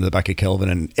tucks under the back of Kelvin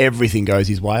and everything goes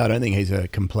his way, I don't think he's a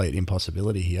complete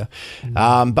impossibility here.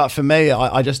 But for me,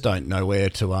 I just don't know where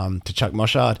to chuck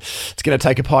Moshard. It's going to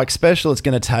take a Pike special. It's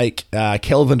going to take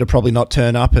Kelvin to probably not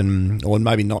turn up or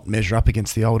maybe not measure up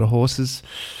against the older horses.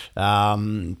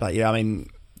 But yeah, I mean,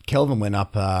 Kelvin went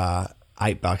up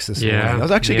 $8 this morning. I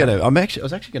was actually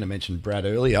going to mention Brad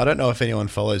earlier. I don't know if anyone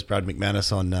follows Brad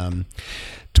McManus on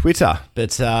Twitter,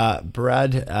 but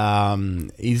Brad,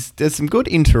 there's some good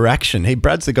interaction.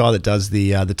 Brad's the guy that does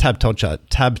the tab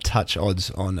touch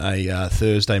odds on a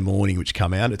Thursday morning, which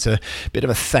come out. It's a bit of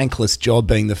a thankless job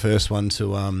being the first one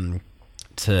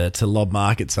to lob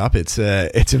markets up. It's a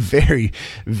very,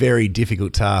 very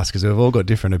difficult task because we've all got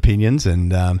different opinions,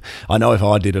 and I know if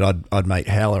I did it, I'd make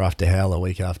howler after howler,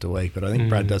 week after week. But I think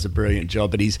Brad does a brilliant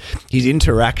job. But his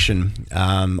interaction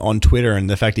on Twitter and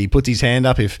the fact he puts his hand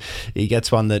up if he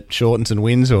gets one that shortens and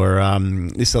wins or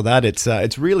this or that,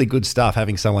 it's really good stuff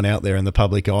having someone out there in the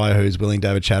public eye who's willing to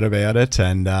have a chat about it.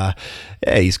 And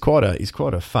he's quite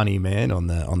a funny man on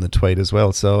the tweet as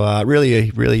well. So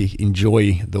really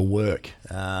enjoy the work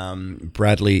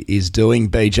Bradley is doing.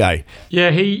 BJ.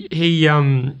 Yeah,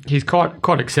 he's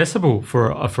quite accessible for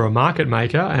a market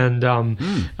maker, and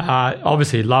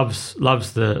obviously loves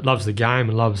the game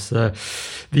and loves the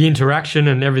interaction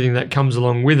and everything that comes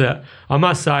along with it. I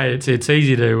must say it's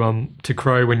easy to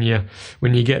crow when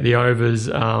you get the overs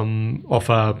off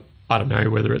I don't know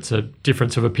whether it's a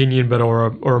difference of opinion, but or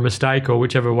a mistake, or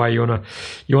whichever way you wanna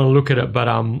look at it. But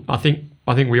I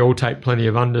think we all take plenty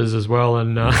of unders as well,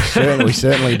 and we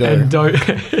certainly do, and don't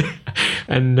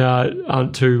and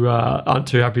aren't too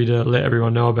happy to let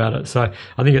everyone know about it. So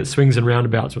I think it swings and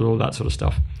roundabouts with all that sort of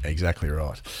stuff. Exactly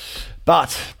right.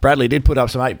 But Bradley did put up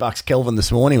some $8 Kelvin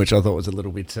this morning, which I thought was a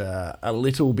little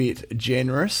bit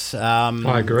generous.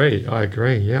 I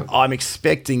agree. Yeah. I'm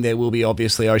expecting there will be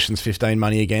obviously Oceans 15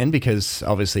 money again, because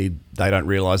obviously they don't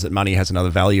realise that money has another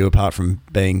value apart from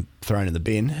being thrown in the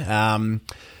bin.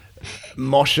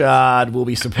 Moshard will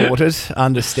be supported,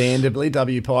 understandably.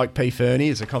 W Pike, P Fernie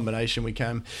is a combination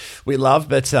we love.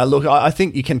 But look, I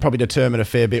think you can probably determine a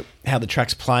fair bit how the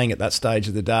track's playing at that stage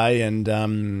of the day,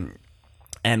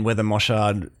 and whether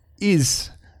Moshard is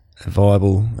a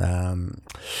viable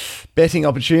betting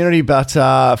opportunity. But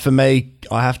for me,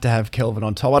 I have to have Kelvin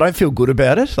on top. I don't feel good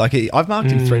about it. I've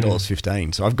marked him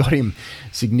 $3.15, so I've got him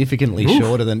significantly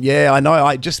shorter than. Yeah, I know.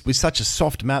 I just with such a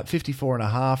soft map, 54.5,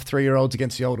 3-year-olds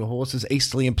against the older horses,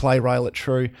 Easterly and Play Rail at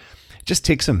True, just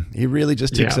ticks them. He really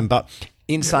just ticks them. But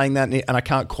in saying that, and I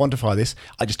can't quantify this,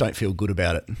 I just don't feel good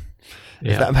about it.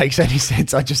 If that makes any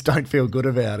sense, I just don't feel good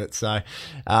about it. So,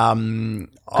 I'm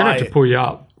gonna have to pull you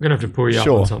up. I'm gonna have to pull you up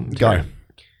on something. Go.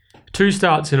 2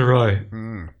 starts in a row.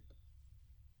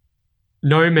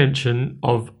 No mention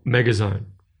of Megazone.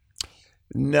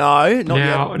 No, not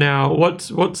yet. Now,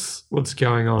 what's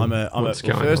going on?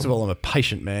 First of all, I'm a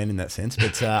patient man in that sense,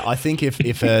 but I think if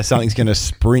something's going to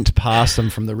sprint past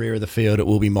them from the rear of the field, it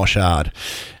will be Moshard.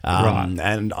 Right.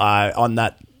 And on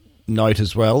that note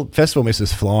as well, Festival Miss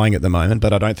is flying at the moment,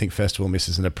 but I don't think Festival Miss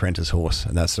is an apprentice horse,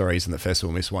 and that's the reason that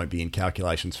Festival Miss won't be in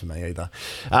calculations for me either.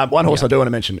 One horse I do want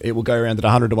to mention, it will go around at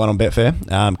 100 to 1 on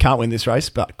Betfair. Can't win this race,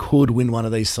 but could win one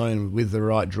of these soon with the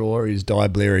right draw, is Die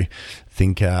Bleary.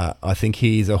 I think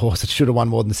he's a horse that should have won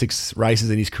more than 6 races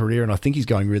in his career, and I think he's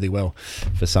going really well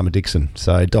for Summer Dixon.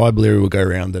 So Die Bleary will go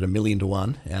around at 1,000,000 to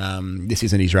 1. This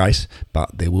isn't his race,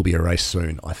 but there will be a race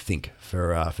soon, I think,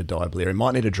 for Die Bleary.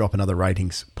 Might need to drop another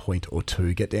ratings point or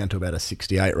two, get down to about a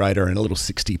 68 rater and a little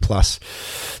 60 plus.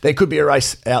 There could be a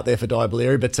race out there for Die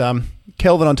Bleary, but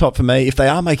Kelvin on top for me. If they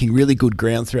are making really good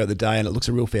ground throughout the day and it looks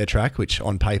a real fair track, which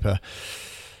on paper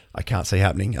I can't see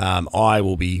happening, I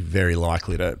will be very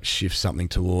likely to shift something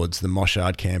towards the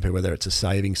Moshard camper, whether it's a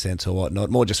saving sense or whatnot,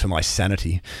 more just for my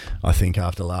sanity, I think,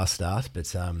 after last start.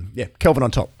 But Kelvin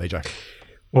on top, BJ.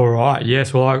 All right,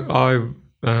 yes. Well, I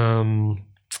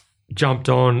jumped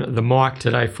on the mic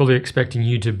today fully expecting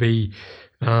you to be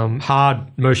hard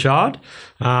Moshard,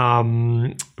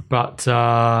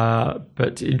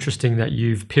 but interesting that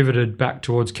you've pivoted back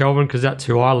towards Kelvin, because that's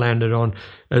who I landed on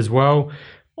as well.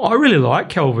 I really like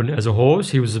Kelvin as a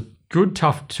horse. He was a good,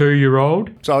 tough 2-year-old.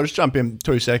 So I'll just jump in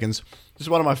 2 seconds. This is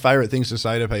one of my favourite things to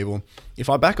say to people. If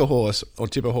I back a horse or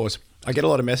tip a horse, I get a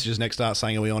lot of messages next start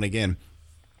saying, are we on again?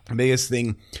 The biggest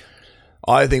thing,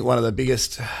 I think one of the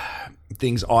biggest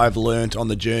things I've learnt on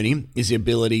the journey is the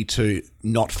ability to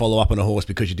not follow up on a horse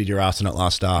because you did your ass on it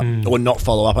last start, or not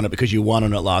follow up on it because you won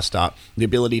on it last start. The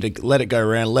ability to let it go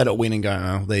around, let it win, and go,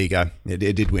 oh, there you go,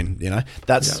 it did win.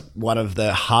 That's one of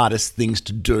the hardest things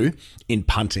to do in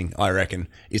punting, I reckon,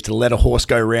 is to let a horse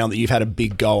go around that you've had a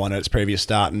big go on at its previous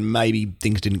start and maybe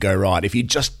things didn't go right. If you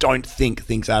just don't think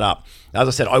things add up. As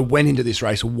I said, I went into this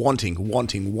race wanting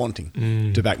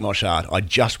to back Moshard. I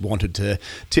just wanted to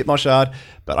tip Moshard,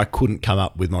 but I couldn't come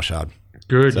up with Moshard.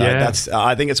 Good, so yeah. That's.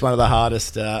 I think it's one of the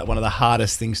hardest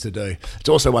things to do. It's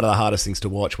also one of the hardest things to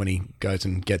watch when he goes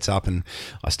and gets up, and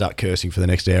I start cursing for the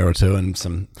next hour or two, and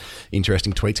some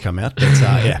interesting tweets come out. But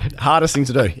hardest thing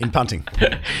to do in punting.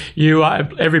 You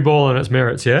every ball on its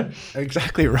merits, yeah.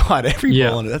 Exactly right. Every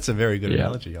ball on it. That's a very good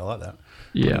analogy. I like that.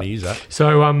 Yeah. I'm gonna use that.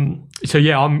 So I'm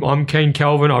keen,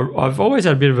 Kelvin. I've always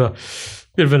had a bit of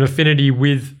an affinity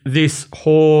with this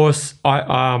horse.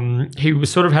 He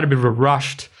was sort of had a bit of a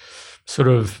rushed sort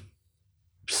of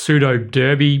pseudo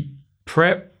derby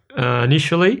prep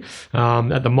initially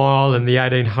at the mile and the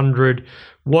 1800.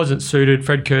 Wasn't suited.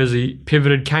 Fred Kersey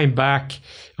pivoted, came back.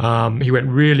 He went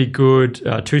really good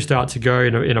 2 starts ago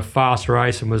in a fast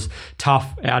race and was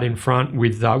tough out in front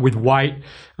with weight.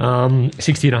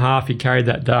 60 and a half he carried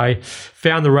that day.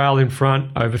 Found the rail in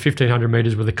front over 1,500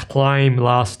 metres with a claim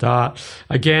last start.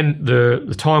 Again,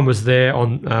 the time was there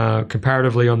on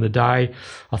comparatively on the day.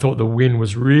 I thought the win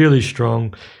was really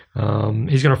strong.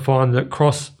 He's going to find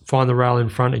the rail in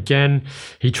front again.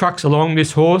 He trucks along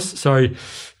this horse, so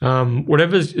it's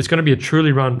going to be a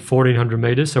truly run 1,400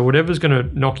 metres. So whatever's going to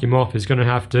knock him off is going to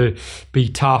have to be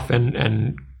tough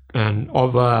and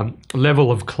of a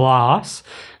level of class.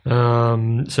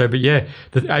 As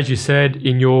you said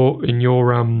in your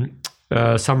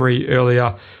summary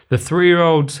earlier, the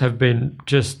 3-year-olds have been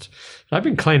they've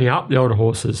been cleaning up the older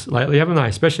horses lately, haven't they?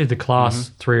 Especially the class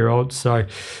 3-year-olds. So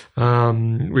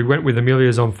we went with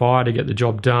Amelia's on fire to get the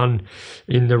job done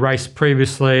in the race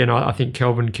previously, and I think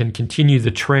Kelvin can continue the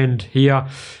trend here.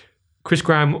 Chris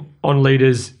Graham on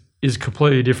leaders is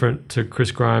completely different to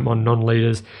Chris Graham on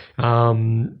non-leaders.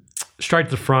 Straight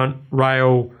to the front,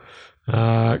 rail,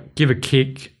 give a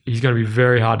kick. He's going to be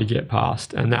very hard to get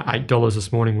past, and that $8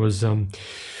 this morning was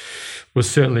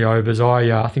certainly overs.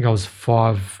 I think I was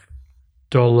 $5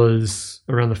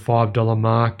 around the $5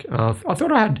 mark. I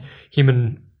thought I had him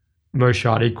and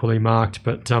Moshard equally marked,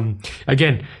 but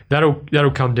again,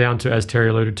 that'll come down to, as Terry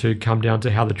alluded to, come down to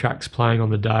how the track's playing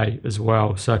on the day as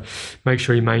well. So make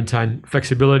sure you maintain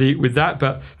flexibility with that.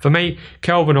 But for me,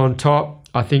 Kelvin on top.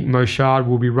 I think Moshard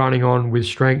will be running on with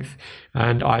strength,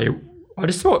 and I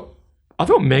thought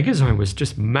Megazone was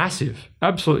just massive,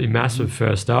 absolutely massive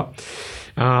first up.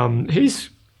 He's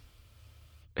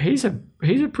a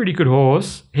pretty good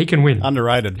horse. He can win.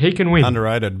 Underrated. He can win.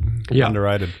 Underrated. Yeah.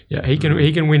 Underrated. Yeah, he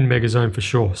can win Megazone for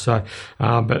sure. So,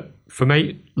 but for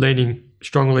me, leaning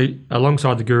strongly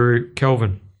alongside the Guru,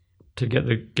 Kelvin, to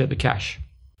get the cash.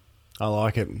 I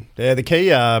like it. Yeah, the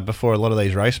key before a lot of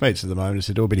these race meets at the moment is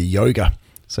to do a bit of yoga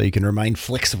so you can remain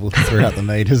flexible throughout the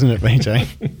meet, isn't it, BJ?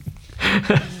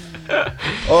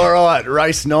 All right,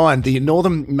 race 9, the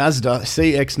Northam Mazda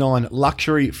CX-9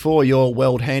 Luxury for your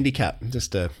World Handicap.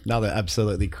 Just another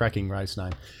absolutely cracking race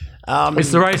name.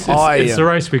 It's the race. It's the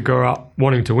race we grew up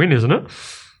wanting to win, isn't it?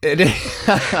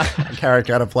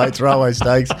 Caracara Plates, Railway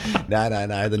Stakes.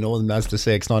 No. The Northern Mazda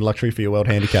CX-9 Luxury for your World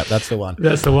Handicap. That's the one.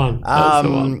 That's the one.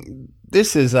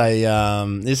 This is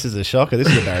a shocker. This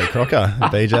is a Barry Crocker,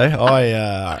 BJ.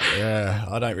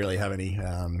 I don't really have any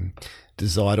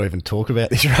desire to even talk about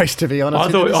this race, to be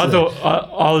honest.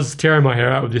 I was tearing my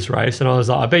hair out with this race, and I was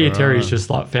like, I bet you Terry's just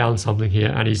like found something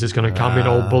here, and he's just going to come in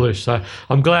all bullish. So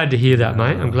I'm glad to hear that,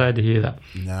 mate. I'm glad to hear that.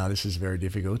 No, this is very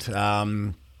difficult.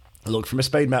 Look, from a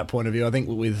speed map point of view, I think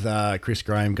with Chris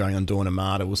Graham going on Dawn and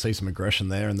Marta, we'll see some aggression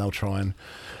there, and they'll try and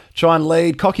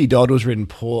lead. Cocky Dodd was ridden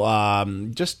poor,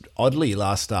 just oddly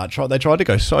last start. They tried to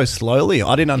go so slowly.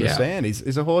 I didn't understand.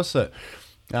 He's a horse that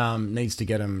needs to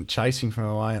get him chasing from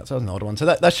away. So that was an odd one. So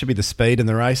that should be the speed in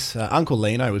the race. Uncle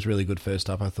Lino was really good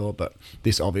first up, I thought, but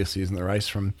this obviously isn't the race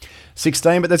from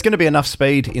 16. But there's going to be enough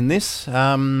speed in this. You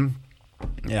can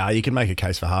make a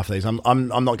case for half of these. I'm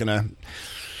not going to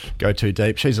go too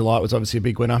deep. She's a Light was obviously a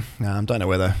big winner. Don't know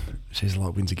whether She's a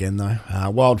Light wins again though.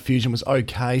 Wild Fusion was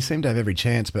okay. Seemed to have every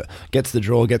chance, but gets the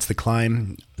draw, gets the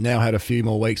claim. Now had a few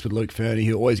more weeks with Luke Fernie,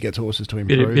 who always gets horses to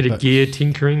improve. Bit of gear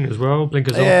tinkering as well.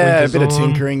 Blinkers off, blinkers on. Of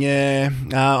tinkering, yeah.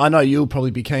 I know you'll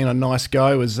probably be keen on Nice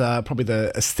Go as probably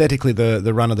aesthetically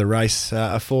the run of the race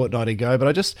a fortnight ago,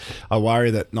 but I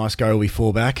worry that Nice Go will be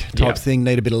fall back type thing,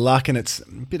 need a bit of luck, and it's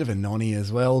a bit of a nonny as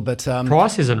well. But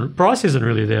price isn't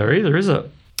really there either, is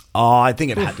it? I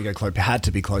think it had to go close. Had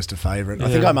to be close to favourite. Yeah. I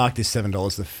think I marked this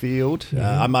 $7 the field.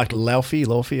 I marked Laufey,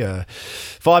 a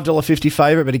 $5.50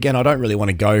 favourite. But again, I don't really want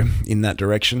to go in that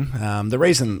direction. The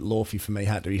reason Laufey for me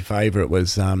had to be favourite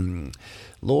was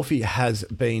Laufey has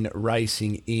been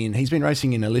racing in. He's been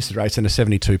racing in a listed race and a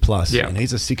 72 plus, and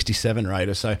he's a 67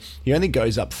 rater. So he only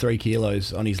goes up 3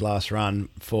 kilos on his last run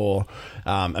for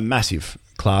a massive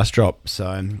class drop.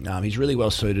 So he's really well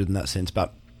suited in that sense,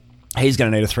 but. He's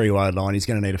going to need a 3-wide line. He's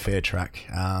going to need a fair track.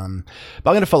 But I'm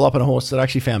going to follow up on a horse that I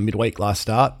actually found midweek last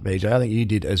start, BJ. I think you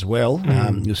did as well.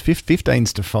 It was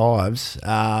 15s to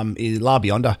 5s. Is La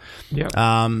Bionda.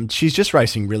 Yep. She's just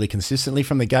racing really consistently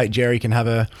from the gate. Jerry can have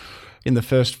her in the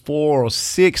first 4 or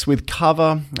 6 with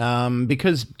cover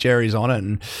because Jerry's on it.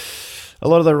 And a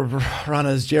lot of the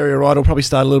runners, Jerry or Wright, will probably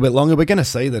start a little bit longer. We're going to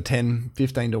see the 10,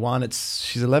 15 to 1.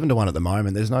 She's 11 to 1 at the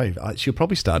moment. She'll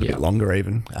probably start a bit longer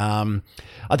even.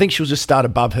 I think she'll just start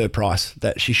above her price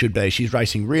that she should be. She's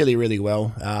racing really, really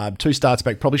well. 2 starts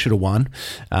back, probably should have won.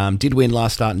 Did win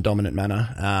last start in dominant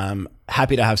manner.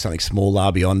 Happy to have something small,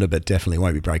 La Bionda, but definitely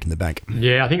won't be breaking the bank.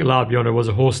 Yeah, I think La Bionda was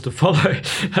a horse to follow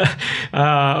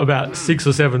about 6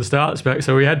 or 7 starts back.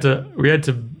 So we had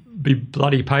to be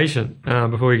bloody patient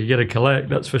before we could get a collect.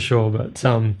 That's for sure. But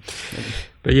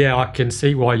yeah, I can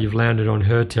see why you've landed on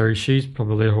her, Terry. She's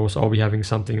probably a horse I'll be having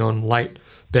something on late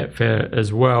Betfair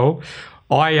as well.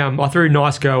 I threw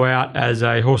Nice Go out as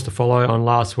a horse to follow on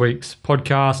last week's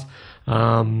podcast.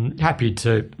 Happy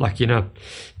to,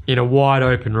 in a wide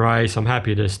open race, I'm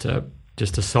happy just to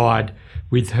side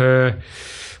with her.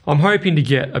 I'm hoping to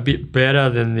get a bit better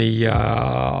than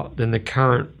the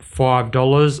current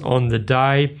 $5 on the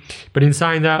day. But in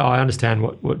saying that, I understand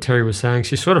what Terry was saying.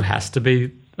 She sort of has to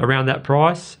be around that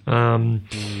price.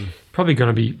 Probably going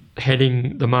to be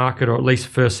heading the market, or at least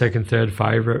first, second, third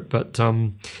favourite. But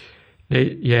I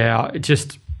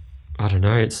don't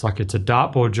know. It's like it's a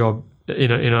dartboard job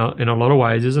in a lot of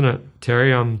ways, isn't it,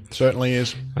 Terry? Certainly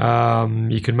is.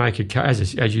 You can make a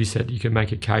case, as you said, you can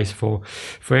make a case for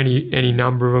any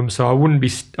number of them. So I wouldn't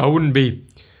be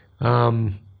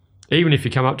even if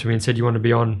you come up to me and said you want to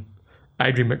be on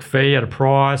Adrian McPhee at a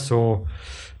price or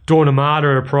Dawn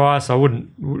Armada at a price, you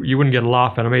wouldn't get a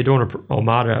laugh out of me. Dawn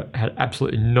Armada had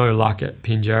absolutely no luck at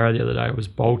Pinjarra the other day. It was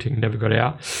bolting, never got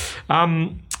out.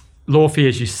 Laufey,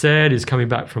 as you said, is coming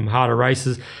back from harder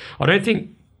races. I don't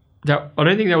think that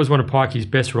was one of Pikey's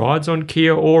best rides on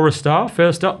Kia or a Star.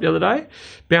 First up the other day,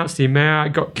 bounced him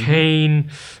out, got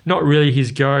keen. Not really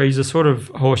his go. He's a sort of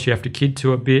horse you have to kid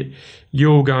to a bit.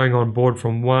 You're going on board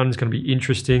from 1 is going to be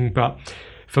interesting. But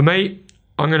for me,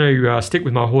 I'm going to stick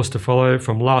with my horse to follow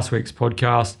from last week's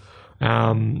podcast.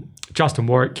 Justin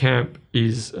Warwick Camp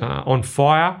is on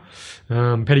fire.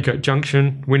 Petticoat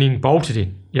Junction winning, bolted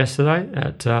in yesterday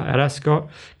at Ascot,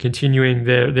 continuing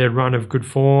their run of good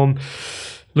form.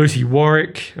 Lucy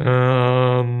Warwick,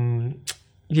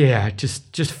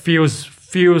 just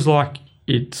feels like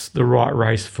it's the right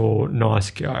race for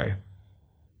Nice Go.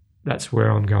 That's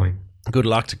where I'm going. Good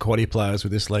luck to quaddie players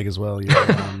with this leg as well.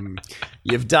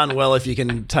 You've done well if you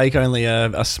can take only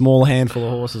a small handful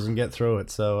of horses and get through it.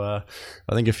 So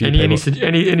I think a few any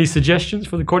suggestions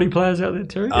for the quaddie players out there,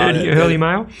 Terry? Any early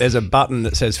mail? There's a button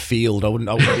that says field. I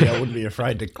wouldn't be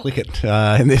afraid to click it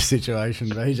in this situation,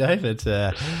 BJ. But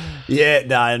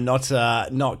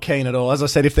not keen at all. As I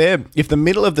said, if the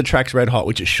middle of the track's red hot,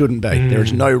 which it shouldn't be, there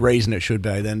is no reason it should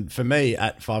be. Then for me,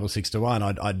 at 5 or 6 to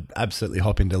 1, I'd absolutely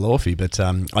hop into Laufey. But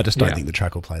I just don't think the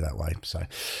track will play that way. So.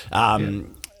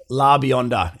 La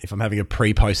Bionda, if I'm having a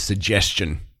pre-post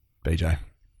suggestion, BJ.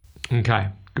 Okay,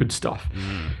 good stuff.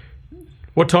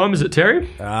 What time is it, Terry?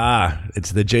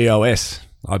 It's the GOS,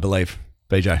 I believe,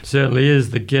 BJ. Certainly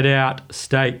is the Get Out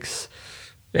Stakes,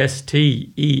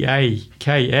 STEAKS,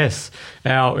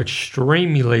 our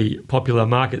extremely popular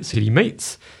Market City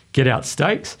Meets Get Out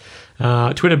Stakes.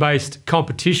 Twitter-based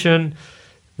competition,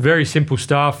 very simple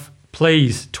stuff.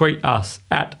 Please tweet us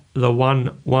at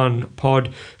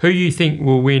the11pod who you think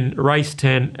will win race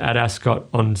 10 at Ascot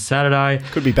on Saturday.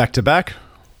 Could be back-to-back.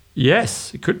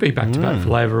 Yes, it could be back-to-back for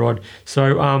Labour Rod.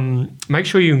 So make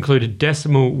sure you include a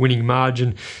decimal winning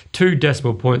margin. 2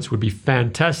 decimal points would be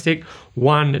fantastic.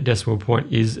 1 decimal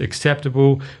point is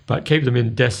acceptable, but keep them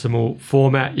in decimal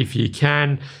format if you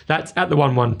can. That's at the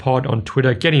 11pod on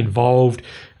Twitter. Get involved.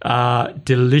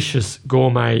 Delicious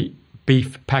gourmet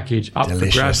beef package up for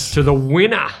grabs to the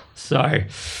winner. So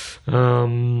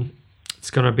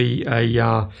it's going to be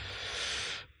a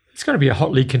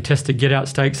hotly contested Get Out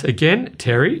Stakes again,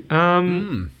 Terry.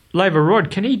 Labour Rod,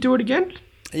 can he do it again?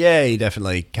 Yeah, he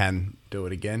definitely can do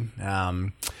it again.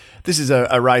 this is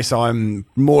a race I'm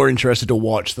more interested to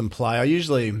watch than play. I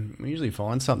usually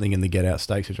find something in the Get Out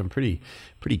Stakes, which I'm pretty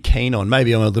keen on.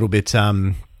 Maybe I'm a little bit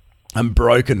I'm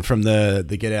broken from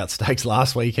the Get Out Stakes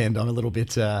last weekend. I'm a little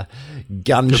bit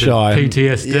gun shy.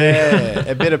 PTSD. Yeah,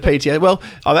 a bit of PTSD. Well,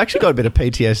 I've actually got a bit of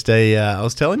PTSD. I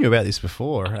was telling you about this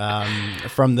before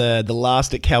from the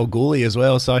last at Kalgoorlie as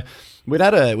well. So we'd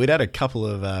had a couple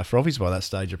of frothies by that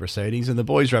stage of proceedings, and the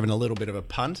boys were having a little bit of a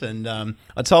punt. And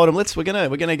I told them, we're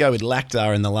gonna go with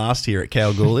Lactar in the last here at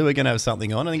Kalgoorlie. We're gonna have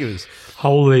something on. I think it was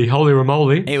Holy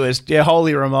Ramoli. It was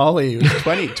Holy Ramoli. It was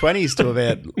 20s to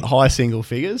about high single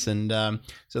figures, and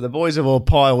so the boys have all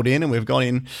piled in, and we've gone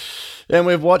in and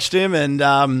we've watched him,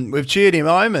 and we've cheered him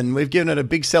home, and we've given it a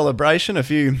big celebration. A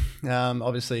few,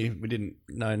 obviously, we didn't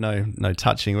no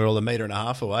touching. We're all 1.5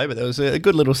 meters away, but there was a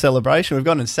good little celebration. We've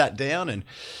gone and sat down and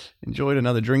enjoyed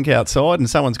another drink outside, and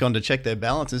someone's gone to check their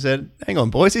balance and said, "Hang on,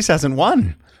 boys, this hasn't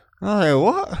won." Oh,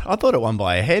 what? I thought it won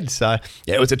by a head. So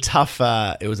yeah, it was a tough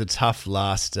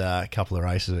last couple of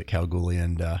races at Kalgoorlie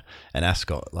and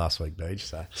Ascot last week, Beach.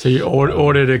 So you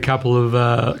ordered a couple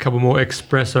more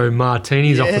espresso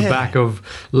martinis off the back of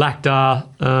Lactar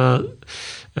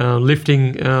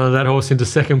lifting that horse into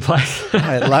second place.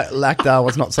 Hey, Lactar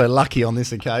was not so lucky on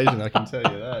this occasion, I can tell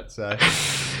you that. So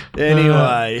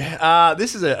anyway,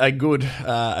 this is a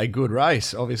good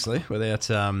race, obviously,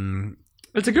 without.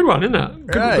 It's a good one, isn't it?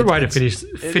 Good way to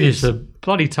finish a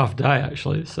bloody tough day,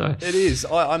 actually. So it is.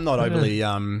 I'm not overly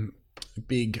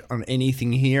big on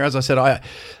anything here. As I said,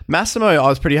 Massimo, I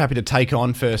was pretty happy to take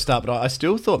on first up, but I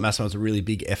still thought Massimo was a really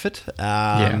big effort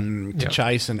to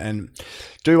chase and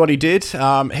do what he did.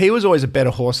 He was always a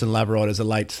better horse than Lavrod as a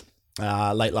late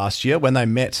last year. When they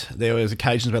met, there was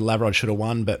occasions where Lavrod should have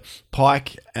won, but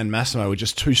Pike and Massimo were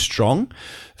just too strong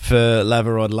for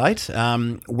Lavrod late.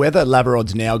 Whether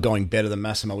Lavrod's now going better than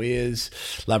Massimo is,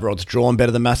 Lavrod's drawn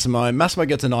better than Massimo. Massimo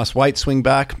gets a nice weight swing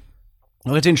back.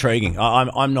 Well, it's intriguing.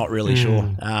 I'm not really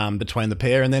sure between the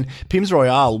pair. And then Pims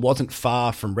Royale wasn't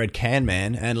far from Red Can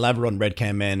Man, and Lavrod and Red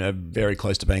Can Man are very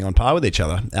close to being on par with each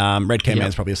other. Red Can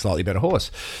Man's probably a slightly better horse.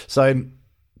 So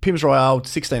Pims Royale,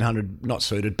 1,600, not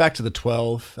suited. Back to the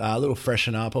 12, a little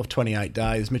freshen up off 28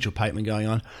 days. Mitchell Pateman going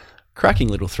on. Cracking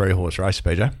little 3-horse race,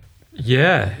 BJ.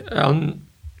 Yeah, and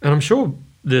I'm sure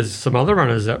there's some other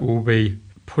runners that will be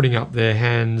putting up their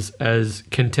hands as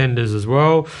contenders as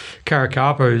well.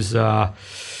 Caracapo's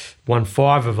won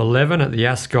 5 of 11 at the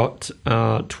Ascot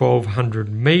 1,200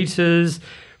 metres.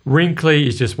 Wrinkly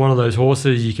is just one of those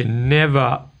horses you can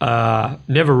never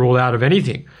rule out of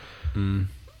anything.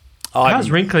 How's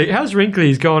Wrinkly?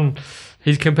 He's gone.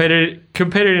 He's competed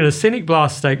in a Scenic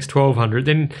Blast Stakes 1,200.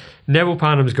 Then Neville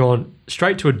Parnham's gone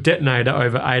straight to a Detonator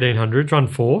over 1,800, run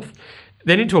 4th.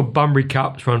 Then into a Bunbury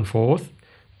Cup, run 4th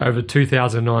over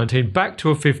 2019. Back to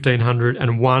a 1,500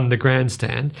 and won the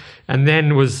grandstand. And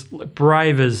then was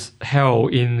brave as hell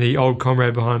in the Old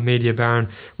Comrade behind Media Baron,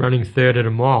 running 3rd at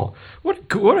a mile. What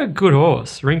a good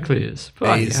horse Wrinkly is.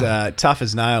 He's tough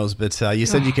as nails, but you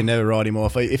said you can never ride him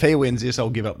off. If he wins this,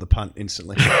 I'll give up the punt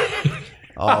instantly.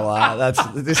 That's a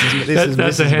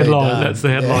headline. That's the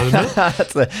headline.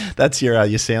 Isn't it? that's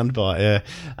your sound bite. Yeah.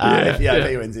 If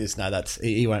he wins this, no,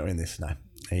 he won't win this. No,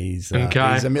 he's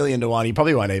 $1 million to 1. He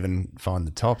probably won't even find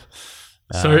the top.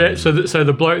 So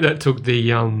the bloke that took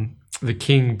the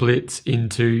King Blitz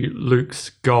into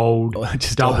Luke's Gold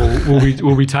double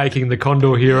will be taking the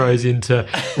Condor Heroes into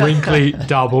Wrinkly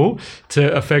double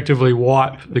to effectively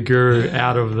wipe the Guru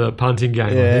out of the punting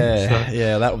game.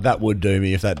 That would do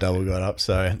me if that double got up.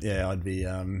 So yeah, I'd be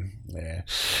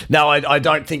No, I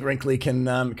don't think Wrinkly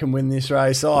can win this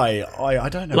race. I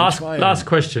don't know. Last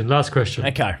question.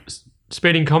 Okay,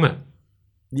 Speeding Comet.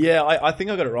 Yeah, I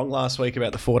think I got it wrong last week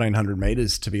about the 1,400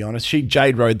 metres, to be honest. She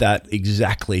Jade rode that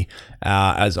exactly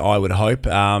as I would hope.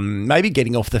 Maybe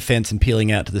getting off the fence and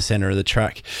peeling out to the centre of the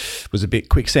track was a bit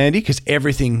quicksandy because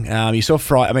everything you saw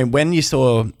when you see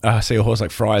a horse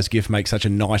like Friar's Gift make such a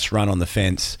nice run on the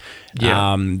fence, you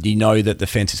know that the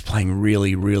fence is playing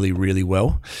really, really, really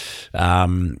well.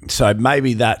 So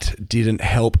maybe that didn't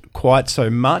help quite so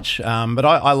much. But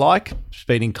I like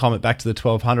Speeding Comet back to the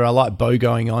 1,200. I like Bo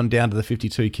going on down to the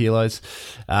 52 kilos.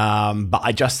 But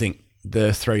I just think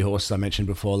the 3 horses I mentioned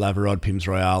before, Lavrod, Pims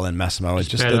Royale and Massimo, are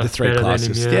just the 3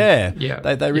 classes.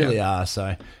 They really are.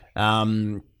 So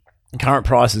current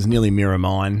price is nearly mirror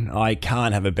mine. I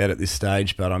can't have a bet at this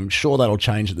stage, but I'm sure that'll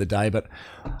change at the day. But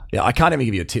yeah, I can't even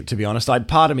give you a tip, to be honest.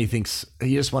 Part of me thinks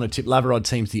you just want to tip. Lavrod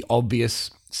seems the obvious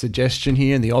suggestion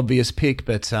here and the obvious pick,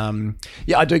 but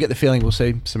I do get the feeling we'll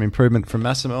see some improvement from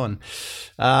Massimo, and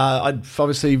I'd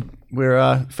obviously we're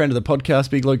a friend of the podcast,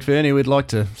 Big Luke Fernie. We'd like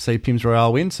to see Pims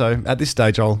Royale win. So at this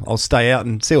stage, I'll stay out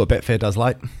and see what Betfair does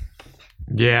late.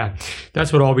 Yeah,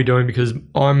 that's what I'll be doing because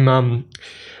I'm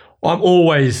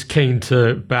always keen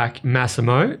to back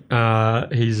Massimo.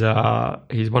 He's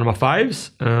one of my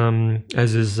faves,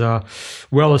 as is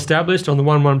well established on the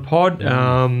 1-1 pod.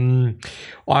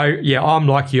 I'm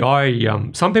like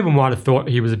you. Some people might have thought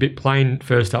he was a bit plain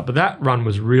first up, but that run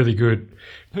was really good.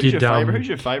 Who's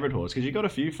your favourite horse? Because you got a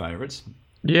few favourites.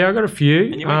 Yeah, I got a few.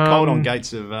 And you went cold on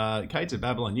Gates of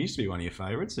Babylon. Used to be one of your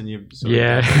favourites, and you've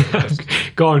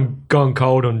gone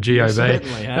cold on GOB. You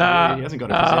certainly have. He hasn't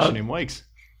got a position in weeks.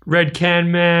 Red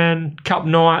Can Man, Cup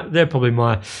Night. They're probably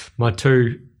my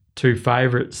two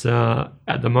favourites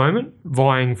at the moment,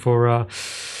 vying for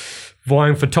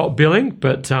top billing.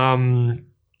 But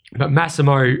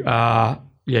Massimo,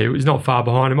 it was not far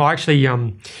behind him. I actually,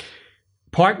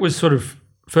 Pike was sort of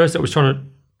first. That was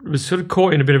sort of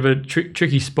caught in a bit of a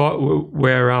tricky spot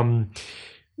where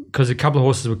because a couple of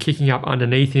horses were kicking up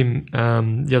underneath him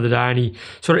the other day, and he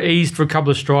sort of eased for a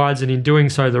couple of strides, and in doing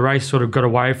so, the race sort of got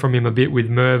away from him a bit with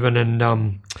Mervyn and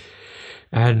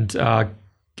Guns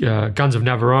of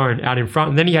Navarone out in front,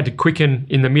 and then he had to quicken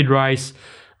in the mid-race.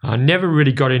 Never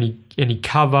really got any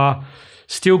cover.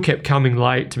 Still kept coming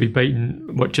late to be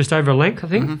beaten, just over a length, I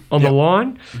think, on the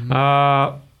line.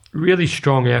 Really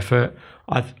strong effort.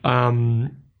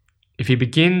 If he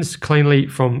begins cleanly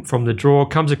from the draw,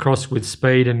 comes across with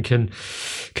speed and can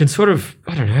sort of,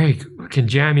 I don't know, can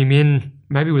jam him in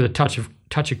maybe with a touch of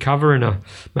cover and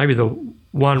maybe the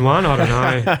 1-1. I don't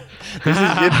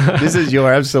know. This is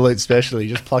your absolute specialty,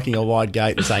 just plucking a wide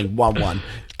gate and saying 1-1.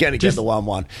 Get the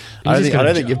 1-1. I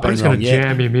don't think you've been wrong yet.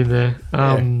 Jam him in there.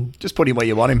 Just put him where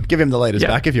you want him. Give him the leaders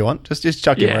back if you want. Just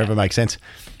chuck him wherever makes sense.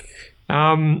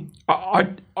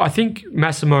 I think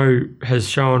Massimo has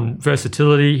shown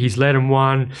versatility. He's led and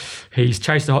won. He's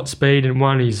chased a hot speed and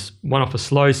won. He's won off a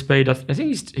slow speed. I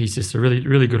think he's just a really,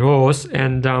 really good horse.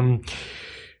 And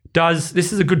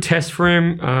this is a good test for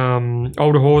him.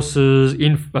 Older horses,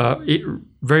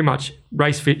 very much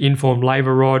race fit, informed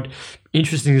labour rod.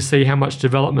 Interesting to see how much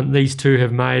development these two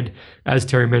have made. As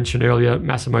Terry mentioned earlier,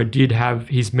 Massimo did have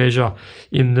his measure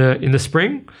in the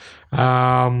spring.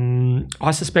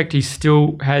 I suspect he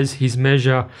still has his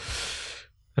measure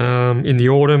in the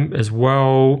autumn as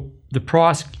well. The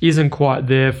price isn't quite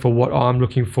there for what I'm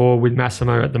looking for with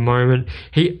Massimo at the moment.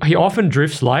 He often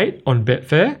drifts late on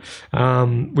Betfair,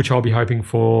 which I'll be hoping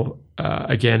for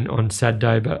again on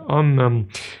Saturday. But I'm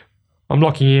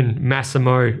locking in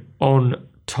Massimo on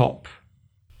top.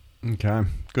 Okay,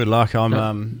 good luck. I'm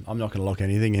not going to lock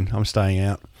anything in. I'm staying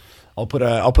out. I'll put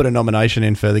a nomination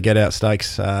in for the Get Out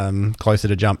Stakes closer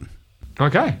to jump.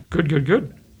 Okay,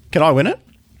 good. Can I win it?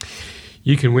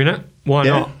 You can win it. Why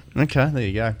not? Okay, there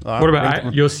you go. What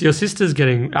about your sister's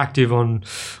getting active on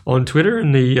Twitter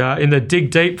in the Dig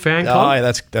Deep fan club? Oh, yeah,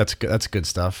 that's good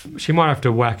stuff. She might have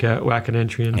to whack an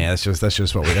entry in. Yeah, that's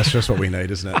just what we need,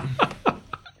 isn't it?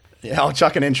 Yeah, I'll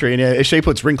chuck an entry in. Yeah, if she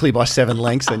puts Wrinkly by 7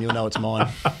 lengths, then you'll know it's mine.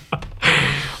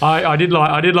 I did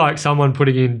like someone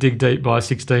putting in Dig Deep by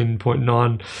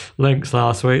 16.9 lengths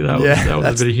last week. That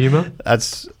was a bit of humour.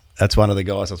 That's one of the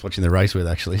guys I was watching the race with,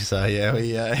 actually. So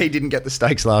yeah, he didn't get the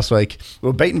stakes last week. We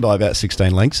were beaten by about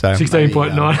 16 lengths. So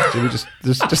 16.9. It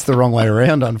was just the wrong way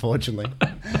around, unfortunately.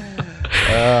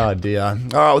 Oh dear. All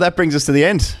right, well that brings us to the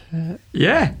end.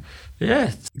 Yeah.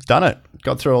 Done it.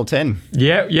 Got through all 10.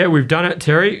 Yeah, we've done it,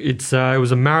 Terry. It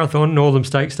was a marathon, Northam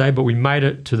Stakes Day, but we made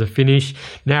it to the finish.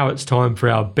 Now it's time for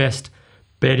our best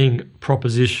betting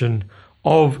proposition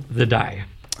of the day.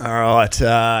 All right.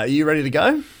 Are you ready to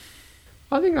go?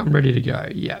 I think I'm ready to go,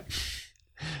 yeah.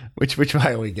 Which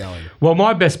way are we going? Well,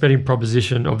 my best betting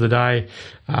proposition of the day,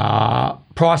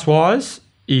 price-wise,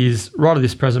 is right at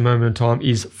this present moment in time,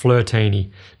 is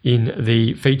Flirtini in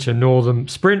the feature Northam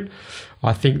Sprint.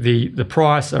 I think the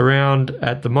price around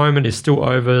at the moment is still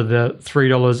over the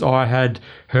 $3 I had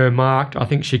her marked. I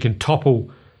think she can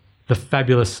topple the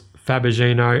fabulous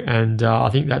Fabergino, and I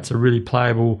think that's a really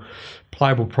playable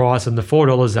price. And the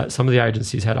 $4 that some of the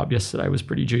agencies had up yesterday was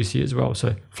pretty juicy as well.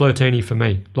 So Flirtini for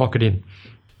me, lock it in.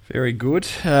 Very good.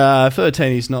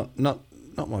 Flirtini's not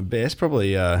my best.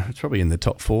 Probably it's probably in the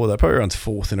top 4 though. Probably runs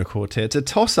 4th in a quartet. It's a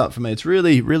toss up for me. It's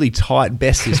really, really tight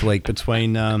best this week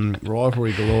between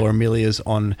Rivalry Galore, Amelia's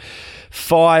on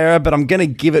fire, but I'm going to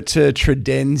give it to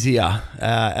Tredenzia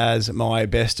as my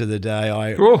best of the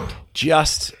day.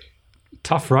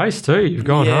 Tough race too. You've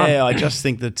gone hard. Yeah, I just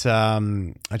think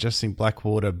that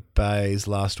Blackwater Bay's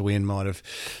last win might have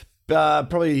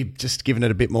Probably just giving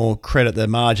it a bit more credit, the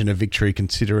margin of victory,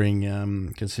 considering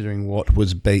what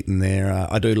was beaten there.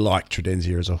 I do like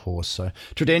Tredenzia as a horse. So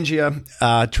Tredenzia,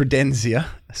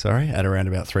 at around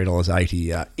about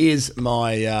 $3.80 is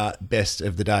my best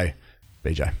of the day,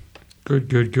 BJ.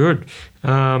 Good.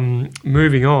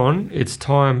 Moving on, it's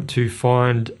time to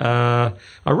find a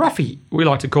roughie. We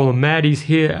like to call them Maddies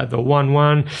here at the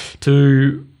 1-1.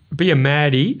 To be a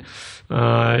Maddie, you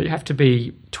have to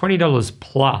be $20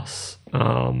 plus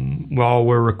while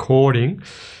we're recording.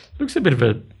 Looks a bit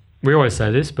of we always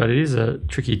say this, but it is a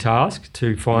tricky task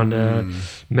to find a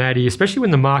Maddie, especially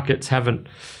when the markets haven't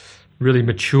really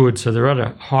matured, so they're at a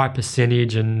high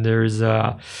percentage, and there is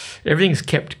everything's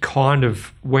kept kind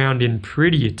of wound in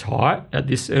pretty tight at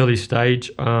this early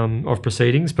stage of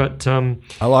proceedings. But I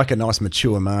like a nice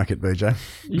mature market, BJ.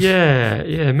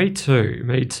 Yeah, me too.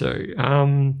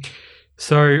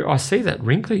 So I see that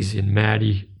Wrinkly's in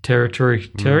Maddie territory,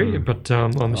 Terry, but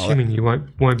I'm assuming you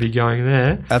won't be going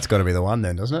there. That's got to be the one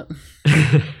then, doesn't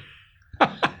it?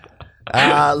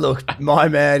 Look, my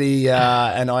Maddie,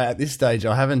 and I at this stage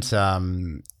I haven't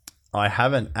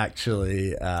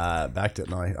actually backed it,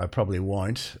 and I probably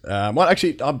won't. Well,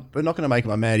 actually, I'm not going to make it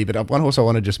my Maddie, but one horse I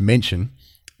want to just mention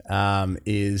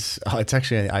is it's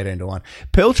actually 18 to 1.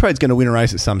 Pearl Trade's going to win a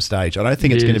race at some stage. I don't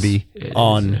think it's going to be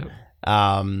on.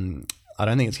 I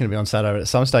don't think it's going to be on Saturday, but at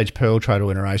some stage, Pearl Trade will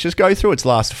win a race. Just go through its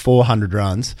last 400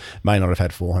 runs. May not have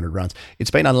had 400 runs. It's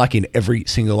been unlucky in every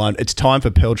single one. It's time for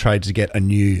Pearl Trade to get a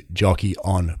new jockey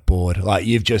on board. Like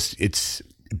it's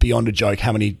beyond a joke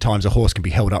how many times a horse can be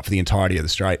held up for the entirety of the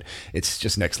straight. It's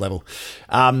just next level.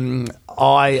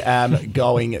 I am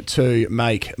going to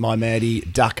make my Maddie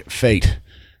Duck Feet.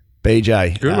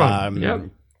 BJ. Good one.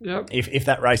 Yep. If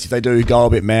that race, if they do go a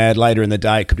bit mad later in the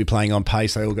day, it could be playing on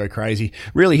pace. They all go crazy.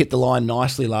 Really hit the line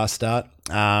nicely last start.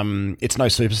 It's no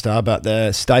superstar, but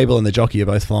the stable and the jockey are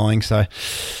both flying. So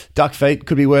Duck Feet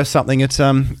could be worth something. It's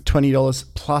 $20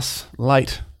 plus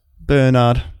late,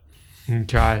 Bernard.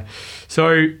 Okay.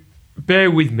 So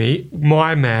bear with me.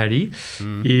 My Maddie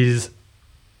is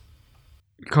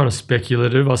kind of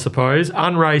speculative, I suppose.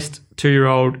 Unraced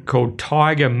 2-year-old called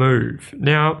Tiger Move.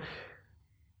 Now,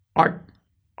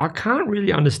 I can't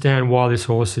really understand why this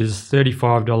horse is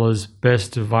 $35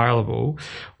 best available.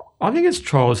 I think its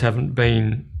trials haven't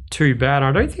been too bad.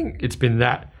 I don't think it's been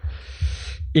that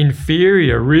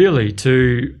inferior, really,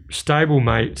 to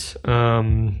stablemates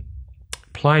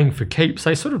playing for keeps.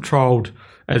 They sort of trialled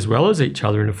as well as each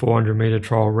other in a 400-metre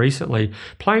trial recently.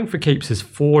 Playing for keeps is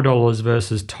 $4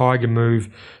 versus Tiger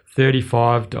Move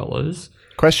 $35.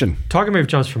 Question. Tiger Move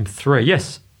jumps from 3.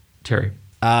 Yes, Terry.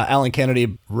 Alan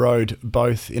Kennedy rode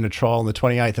both in a trial on the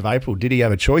 28th of April. Did he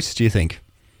have a choice, do you think?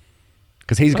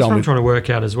 Because That's what I'm trying to work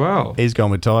out as well. He's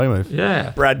gone with Tiger Move.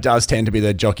 Yeah. Brad does tend to be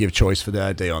the jockey of choice for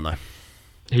the Dion, though.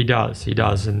 He does,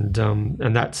 and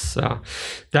that's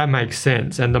that makes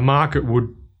sense. And the market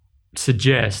would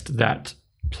suggest that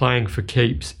playing for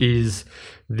keeps is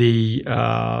the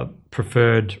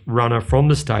preferred runner from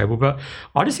the stable. But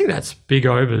I just think that's big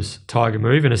overs, Tiger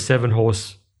Move, in a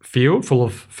 7-horse field full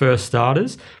of first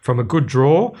starters from a good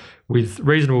draw with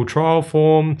reasonable trial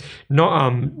form,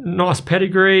 nice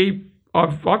pedigree.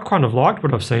 I've kind of liked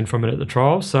what I've seen from it at the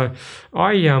trial, so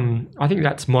I think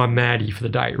that's my Maddie for the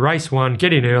day. Race 1,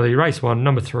 get in early. Race 1,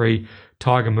 number 3,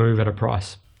 Tiger Move at a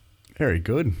price. Very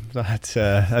good.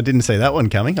 I didn't see that one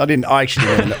coming. I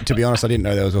actually, to be honest, I didn't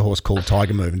know there was a horse called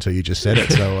Tiger Move until you just said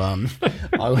it. So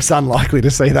I was unlikely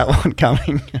to see that one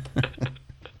coming.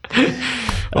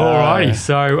 Alrighty,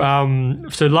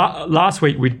 so last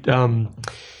week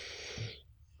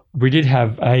we did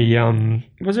have a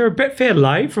was there a Betfair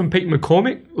lay from Pete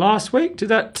McCormick last week? Did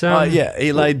that? Yeah,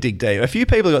 he laid Dig Deep. A few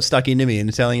people got stuck into me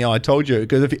and telling, I told you,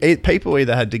 because people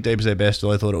either had Dig Deep as their best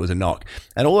or they thought it was a knock.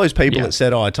 And all those people that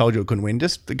said, I told you it couldn't win,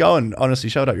 just go and honestly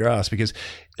shove it up your ass, because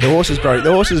the horse is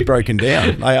broken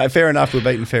down. Fair enough, we're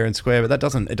beaten fair and square, but it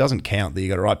doesn't count that you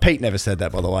got it right. Pete never said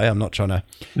that, by the way. I'm not trying to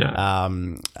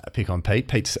pick on Pete.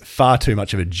 Pete's far too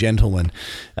much of a gentleman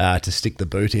to stick the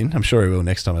boot in. I'm sure he will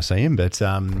next time I see him, but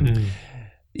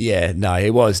yeah, no, he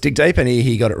was Dig Deep and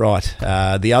he got it right.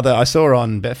 The other I saw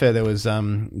on Betfair, there was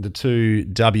the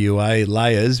 2 WA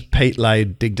layers. Pete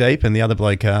laid Dig Deep and the other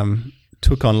bloke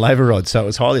took on Labour Rod, so it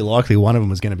was highly likely one of them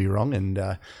was going to be wrong. And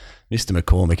Mr.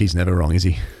 McCormick, he's never wrong, is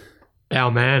he? The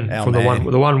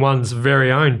 1-1's very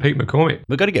own Pete McCormick.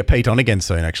 We've got to get Pete on again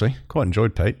soon, actually. Quite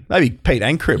enjoyed Pete. Maybe Pete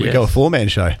and Crip. We go a 4-man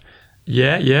show.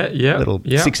 Yeah. Little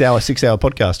 6-hour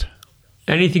podcast.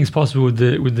 anything's possible with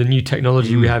the new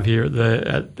technology we have here at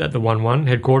the 1-1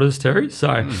 headquarters, Terry.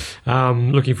 So,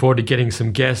 looking forward to getting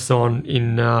some guests on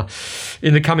in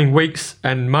the coming weeks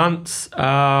and months.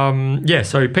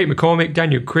 So Pete McCormick,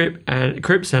 Daniel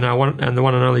Cripps, and the one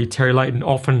and only Terry Layton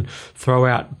often throw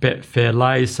out Betfair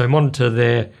lays. So monitor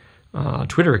their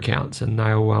Twitter accounts, and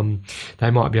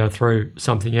they might be able to throw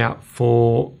something out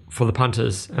for the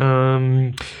punters.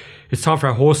 It's time for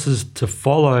our horses to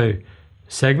follow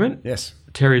segment. Yes.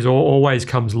 Terry's always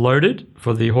comes loaded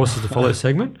for the horses to follow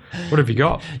segment. What have you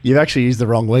got? You've actually used the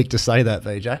wrong week to say that,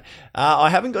 VJ. I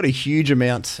haven't got a huge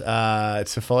amount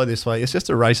to follow this week. It's just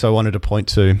a race I wanted to point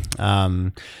to.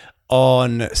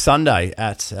 On Sunday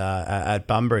at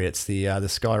Bunbury, it's the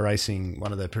Sky Racing,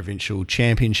 one of the provincial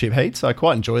championship heats. I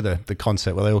quite enjoy the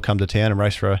concept where they all come to town and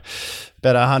race for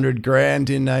about $100,000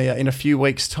 in a few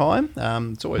weeks' time.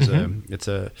 It's always it's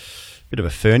a bit of a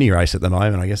Fernie race at the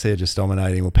moment. I guess they're just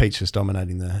dominating, or Pete's just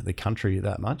dominating the country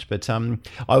that much. But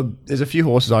there's a few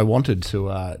horses I wanted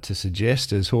to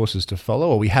suggest as horses to follow,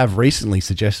 or we have recently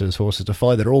suggested as horses to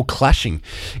follow that are all clashing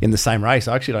in the same race.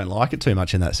 I actually don't like it too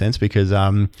much in that sense because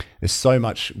there's so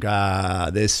much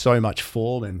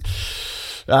form and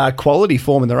quality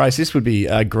form in the race. This would be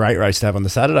a great race to have on the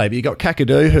Saturday. But you got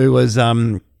Kakadu, who was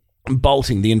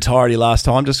bolting the entirety last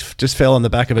time, just fell on the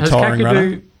back of a tiring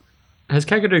runner. Has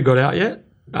Kakadu got out yet?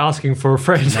 Asking for a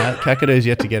friend. No, Kakadu's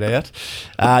yet to get out.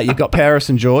 You've got Paris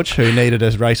and George, who needed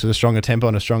a race with a stronger tempo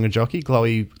and a stronger jockey.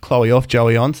 Chloe off,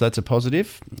 Joey on, so that's a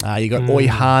positive. You got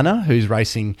Oihana, who's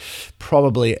racing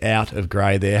probably out of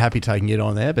grade there. Happy taking it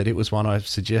on there, but it was one I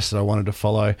suggested I wanted to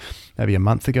follow maybe a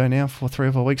month ago now, 3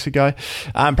 or 4 weeks ago.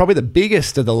 Probably the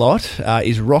biggest of the lot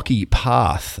is Rocky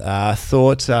Path. How's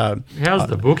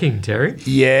the booking, Terry?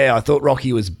 Yeah, I thought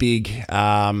Rocky was big.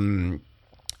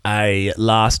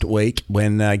 Last week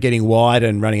when getting wide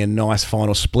and running a nice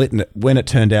final split, and when it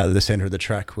turned out that the centre of the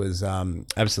track was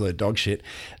absolute dog shit,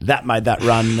 that made that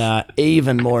run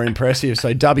even more impressive.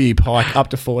 So W Pike up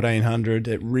to 1400,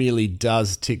 it really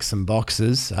does tick some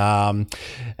boxes, and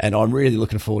I'm really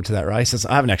looking forward to that race.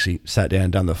 I haven't actually sat down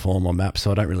and done the form on maps, so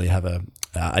I don't really have a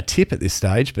tip at this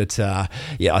stage, but I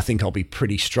think I'll be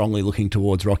pretty strongly looking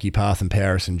towards Rocky Path and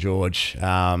Paris and George.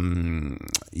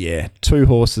 2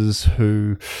 horses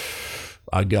who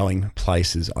are going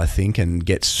places, I think, and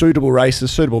get suitable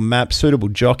races, suitable maps, suitable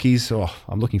jockeys. Oh,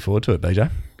 I'm looking forward to it,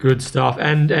 BJ. Good stuff.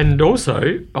 And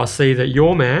also, I see that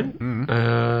your man,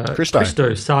 Christo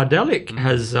Sardelic,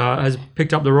 has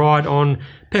picked up the ride on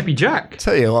Peppy Jack.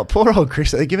 Tell you what, poor old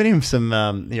Christo. They're giving him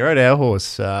some. He rode our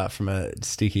horse from a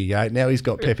sticky gate. Now he's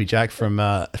got Peppy Jack from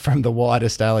the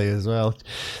widest alley as well.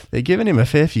 They're giving him a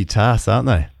fair few tasks, aren't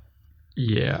they?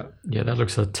 Yeah, that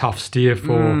looks a tough steer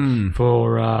for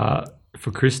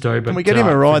Christo. But can we get him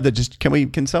a ride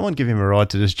can someone give him a ride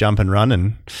to just jump and run,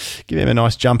 and give him a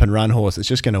nice jump and run horse that's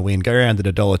just going to win? Go around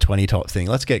at $1.20 type thing.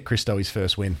 Let's get Christo his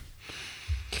first win.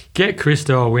 Get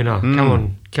Christo a winner.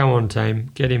 Come on,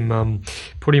 team. Get him.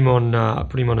 Put him on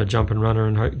a jump and runner,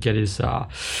 and get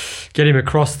him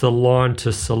across the line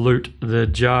to salute the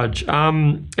judge.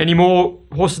 Any more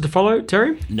horses to follow,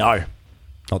 Terry? No,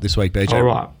 not this week, BJ. All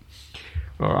right.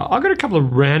 I've got a couple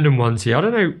of random ones here. I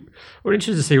don't know. I'm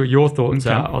interested to see what your thoughts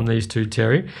are on these two,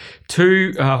 Terry.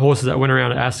 2 horses that went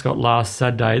around at Ascot last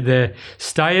Saturday. They're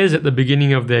stayers at the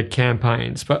beginning of their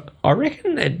campaigns, but I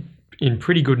reckon they're in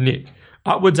pretty good nick.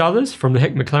 Upwards Others from the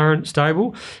Heck McLaren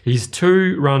stable. His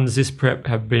 2 runs this prep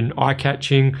have been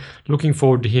eye-catching. Looking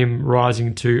forward to him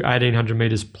rising to 1,800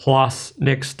 metres plus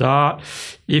next start.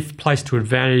 If placed to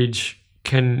advantage,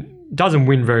 doesn't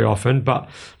win very often, but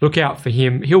look out for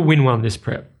him. He'll win one this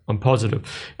prep, I'm positive.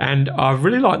 And I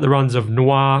really like the runs of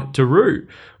Noir Daru.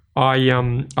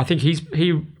 I think he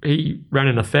ran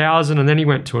in 1,000, and then he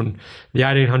went to the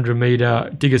 1,800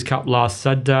 metre Diggers Cup last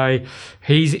Saturday.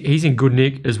 He's in good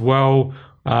nick as well.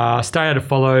 Stay out to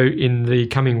follow in the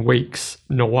coming weeks.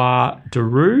 Noir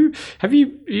Daru. Have you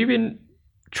been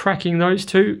tracking those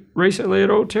 2 recently at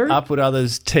all, Terry? Upward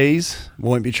Others tease,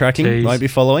 won't be tracking, won't be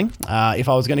following. If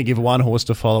I was going to give one horse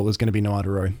to follow, it was going to be Noir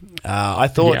Daru. I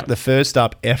thought the first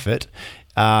up effort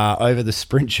over the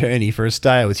sprint journey for a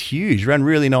stayer was huge. Ran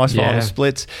really nice final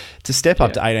splits. To step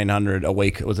up to 1,800 a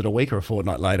week, was it a week or a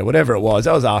fortnight later? Whatever it was,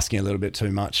 I was asking a little bit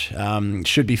too much.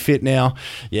 Should be fit now.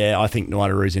 Yeah, I think Noir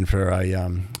Daru's in for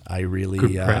a really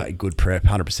good prep,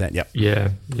 100%. Yep. Yeah.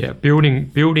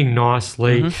 Building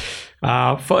nicely.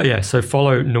 So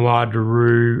follow Noir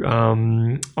Daru.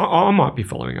 I might be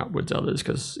following Upwards Others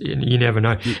because you never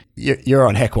know. You're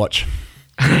on Heck Watch.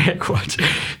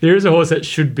 There is a horse that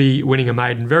should be winning a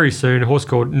maiden very soon, a horse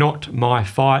called Not My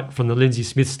Fight from the Lindsay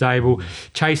Smith stable,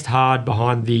 chased hard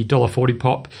behind the $1.40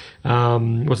 pop.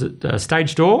 Was it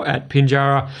Stage Door at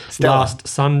Pinjarra last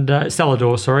Sunday? Stellar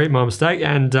Door, sorry, my mistake.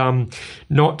 And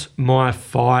Not My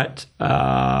Fight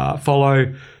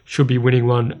follow should be winning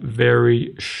one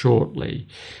very shortly.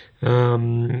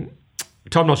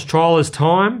 Top-notch trialers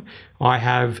time. I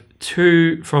have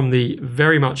two from the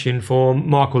very much in form.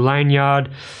 Michael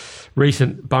Laneyard,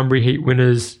 recent Bunbury Heat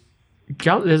winners.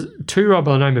 There's two by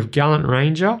the name of Gallant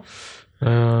Ranger.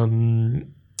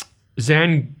 Zan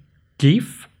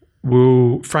Geef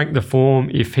will frank the form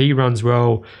if he runs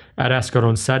well at Ascot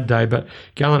on Saturday, but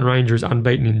Gallant Ranger is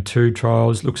unbeaten in 2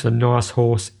 trials. Looks a nice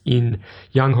horse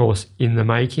young horse in the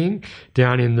making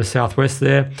down in the southwest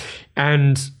there.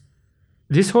 And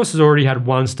this horse has already had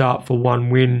 1 start for 1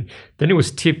 win. Then it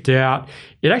was tipped out.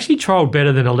 It actually trialled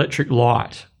better than Electric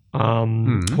Light.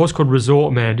 Horse called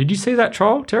Resort Man. Did you see that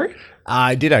trial, Terry?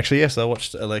 I did actually, yes. I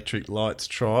watched Electric Light's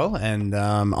trial, and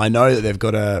I know that they've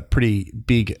got a pretty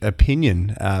big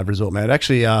opinion, Resort Man.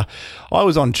 Actually, I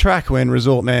was on track when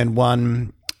Resort Man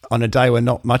won on a day when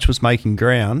not much was making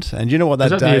ground. And you know what that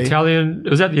day... Was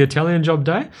that the Italian job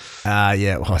day?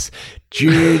 Yeah, it was.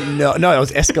 No, it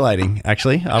was Escalating,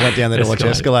 actually. I went down there to watch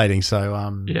Escalating.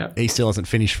 So he still hasn't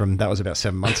finished that was about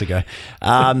 7 months ago.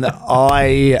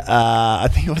 I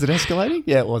think, was it Escalating?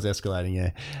 Yeah, it was Escalating, yeah.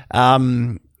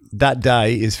 That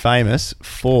day is famous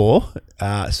for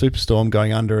Superstorm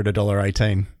going under at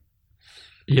 $1.18.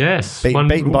 Yes, beaten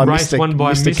by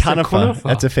Mr. Cunifer.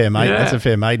 That's a fair That's a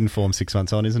fair maiden form 6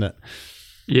 months on, isn't it?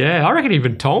 Yeah, I reckon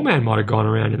even Tollman might have gone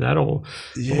around in that, or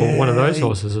one of those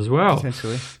horses as well.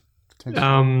 Potentially.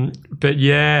 But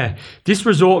yeah, this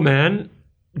Resort Man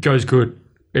goes good.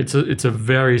 It's a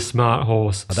very smart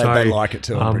horse. They like it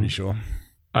too. I'm pretty sure.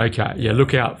 Okay, yeah,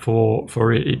 look out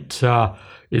for it.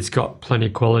 It's got plenty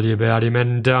of quality about him,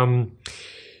 and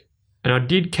I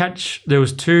did catch, there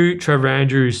was 2 Trevor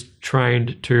Andrews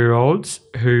trained 2-year-olds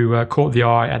who caught the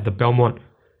eye at the Belmont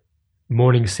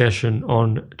morning session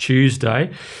on Tuesday.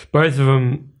 Both of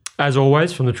them, as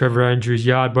always, from the Trevor Andrews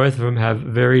yard, both of them have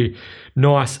very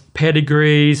nice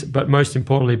pedigrees, but most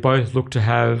importantly, both look to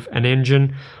have an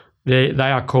engine. They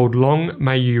are called Long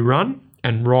May You Run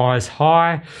and Rise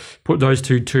High. Put those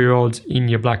 2 2-year-olds in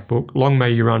your black book, Long May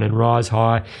You Run and Rise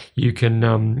High. You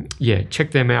can,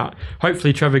 check them out.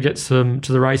 Hopefully Trevor gets them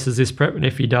to the races this prep, and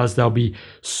if he does, they'll be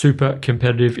super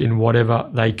competitive in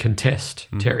whatever they contest,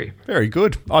 Terry. Very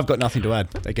good. I've got nothing to add,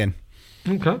 again.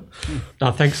 Okay.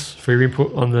 Thanks for your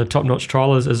input on the top-notch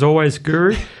trialers, as always,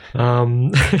 Guru.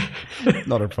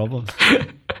 Not a problem.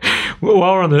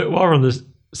 While we're on the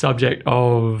subject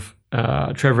of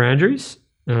Trevor Andrews,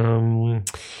 one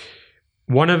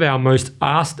of our most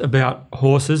asked about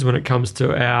horses when it comes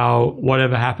to our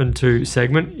whatever happened to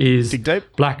segment is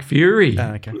Black Fury.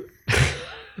 Okay.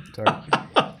 Sorry.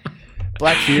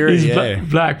 Black Fury, yeah.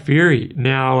 Black Fury.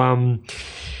 Now,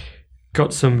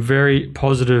 got some very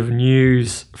positive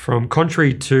news from,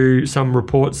 contrary to some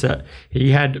reports that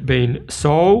he had been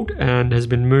sold and has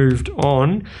been moved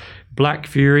on. Black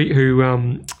Fury,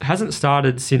 who hasn't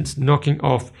started since knocking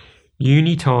off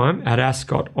uni time at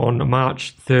Ascot on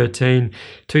March 13,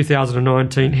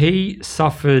 2019. He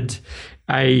suffered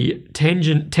a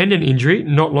tendon injury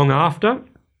not long after.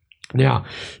 Now,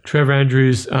 Trevor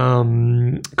Andrews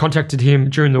contacted him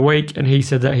during the week, and he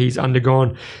said that he's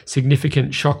undergone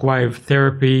significant shockwave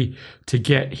therapy to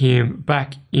get him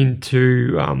back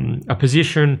into a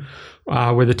position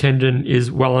where the tendon is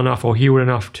well enough or healed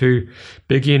enough to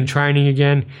begin training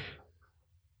again.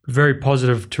 Very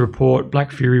positive to report.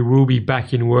 Black Fury will be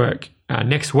back in work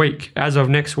next week, as of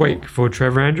next week, for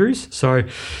Trevor Andrews. So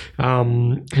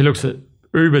he looks at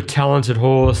uber talented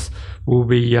horse. Will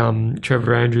be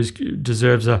Trevor Andrews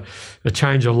deserves a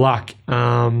change of luck.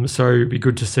 So it'd be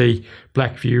good to see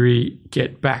Black Fury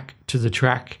get back to the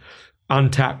track.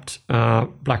 Untapped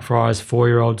Blackfriars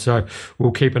 4-year-old. So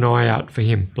we'll keep an eye out for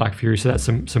him, Black Fury. So that's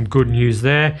some good news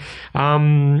there.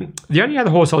 The only other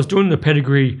horse I was doing the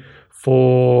pedigree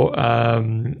for,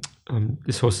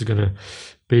 this horse is going to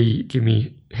give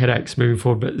me headaches moving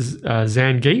forward, but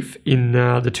Zangief in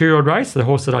the 2-year-old race, the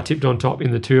horse that I tipped on top in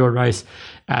the 2-year-old race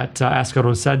at Ascot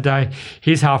on Saturday.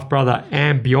 His half-brother,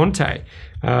 Ambionte,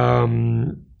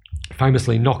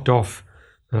 famously knocked off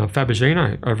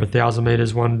Fabergino over 1,000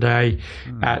 metres one day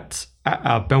at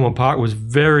Belmont Park, was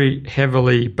very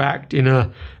heavily backed in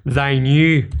a they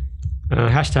knew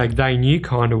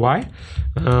kind of way.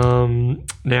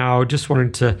 Now, just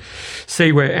wanting to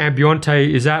see where Ambionte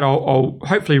is at. I'll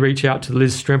hopefully reach out to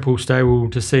Liz Stremple stable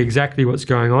to see exactly what's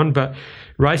going on. But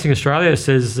Racing Australia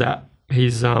says that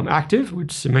he's active,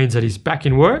 which means that he's back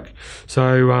in work.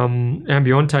 So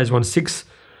Ambionte's won 6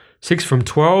 from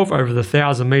 12 over the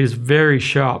 1,000 metres. Very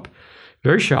sharp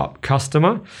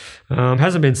customer.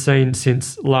 Hasn't been seen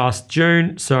since last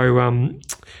June. So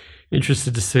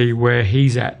interested to see where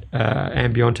he's at.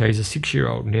 Ambionte is a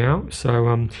 6-year-old now.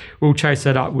 So we'll chase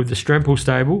that up with the Stremple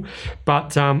stable.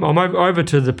 But I'm over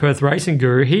to the Perth Racing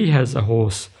Guru. He has a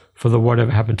horse for the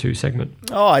Whatever Happened To segment.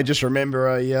 Oh, I just remember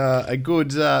a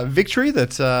good victory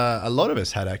that a lot of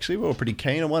us had, actually. We were pretty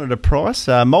keen. I wanted a price.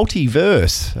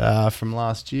 Multiverse from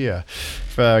last year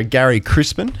for Gary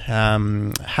Crispin.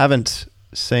 Haven't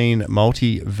seen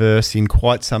Multiverse in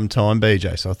quite some time,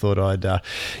 BJ, so I thought I'd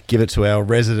give it to our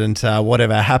resident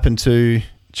Whatever Happened To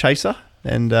chaser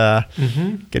and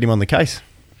get him on the case.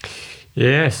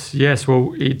 Yes.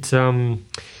 Well,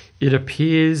 it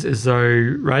appears as though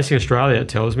Racing Australia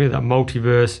tells me that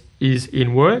Multiverse is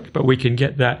in work, but we can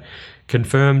get that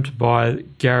confirmed by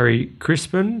Gary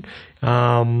Crispin,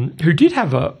 who did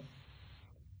have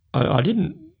I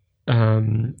didn't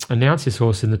announce this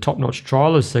horse in the Top Notch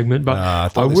Trialers segment, but I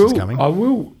thought this was coming. I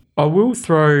will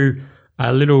throw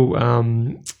a little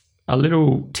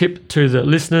tip to the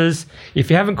listeners.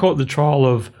 If you haven't caught the trial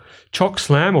of Choke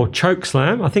Slam or Choke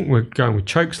Slam, I think we're going with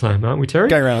Choke Slam, aren't we, Terry?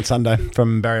 Going around on Sunday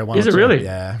from barrier 1. Is it really?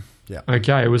 Yeah.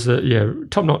 Okay, it was a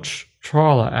top notch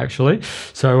trialer actually.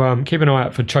 So keep an eye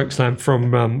out for Choke Slam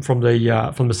from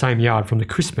the same yard, from the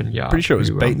Crispin yard. Pretty sure it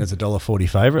was beaten as $1.40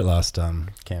 favourite last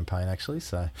campaign actually.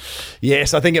 So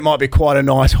yes, I think it might be quite a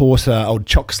nice horse, old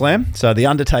Choke Slam. So the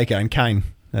Undertaker and Kane,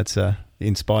 that's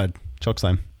inspired Choke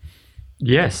Slam.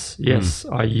 Yes.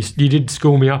 You did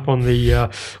school me up on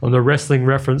the wrestling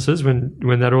references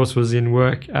when that horse was in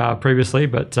work previously,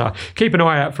 but keep an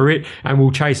eye out for it, and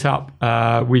we'll chase up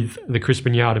with the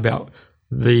Crispin Yard about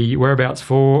the whereabouts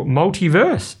for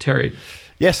Multiverse, Terry.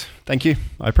 Yes, thank you.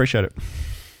 I appreciate it.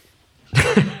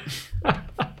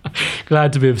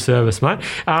 Glad to be of service, mate.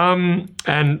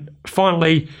 And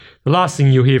finally, the last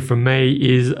thing you'll hear from me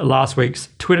is last week's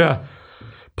Twitter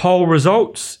poll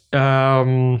results.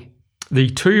 The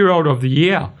 2-year-old of the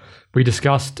year we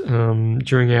discussed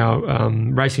during our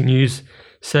racing news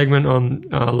segment on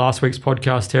last week's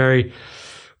podcast, Terry.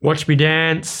 Watch Me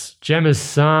Dance, Gemma's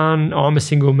Son, I'm a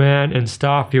Single Man, and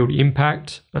Starfield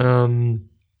Impact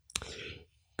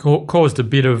caused a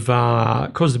bit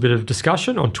of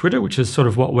discussion on Twitter, which is sort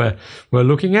of what we're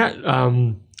looking at.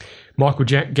 Michael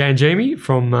Gangemi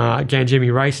from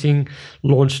Gangemi Racing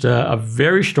launched a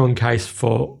very strong case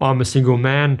for I'm a Single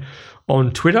Man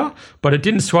on Twitter, but it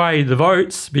didn't sway the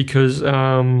votes because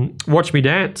Watch Me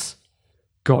Dance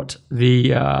got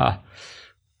the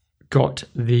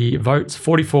votes,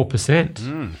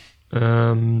 44%.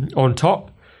 On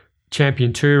top,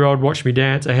 champion 2-year-old Watch Me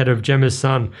Dance ahead of Gemma's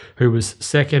Son, who was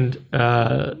second,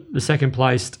 the second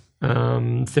placed,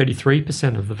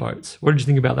 33% of the votes. What did you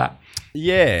think about that?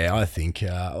 Yeah, I think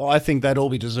they'd all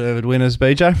be deserved winners,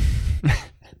 BJ.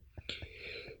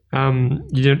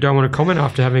 You don't want to comment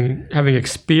after having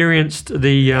experienced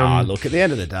the look, at the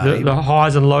end of the day, the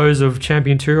highs and lows of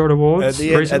Champion 2-Year-Old Awards.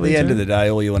 At the end of the day,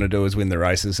 all you want to do is win the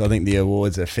races. I think the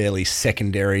awards are fairly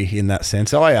secondary in that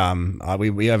sense. We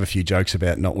have a few jokes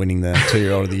about not winning the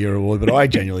 2-Year-Old of the Year award, but I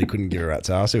genuinely couldn't give a rat's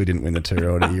ass. We didn't win the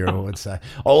 2-Year-Old of the Year award. So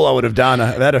all I would have done,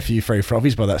 I've had a few free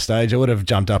frothies by that stage. I would have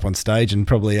jumped up on stage and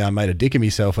probably made a dick of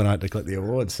myself when I had to collect the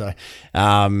award. So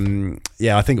I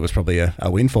think it was probably a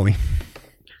win for me.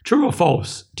 True or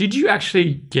false? Did you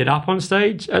actually get up on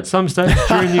stage at some stage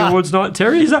during the awards night,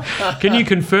 Terry? Can you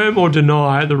confirm or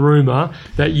deny the rumour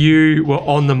that you were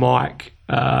on the mic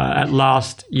at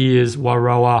last year's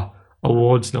Warroa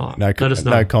Awards night? Let us know.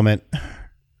 No comment.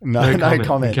 No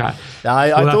comment. Okay.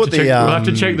 We'll have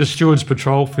to check the Stewards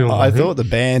Patrol film. I thought the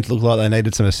band looked like they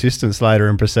needed some assistance later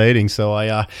in proceedings, so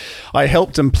I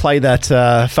helped them play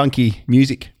that funky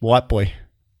music, White Boy.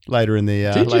 Later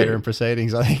in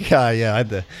proceedings, I think. I had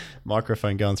the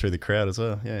microphone going through the crowd as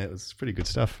well. Yeah, it was pretty good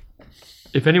stuff.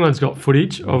 If anyone's got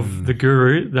footage of the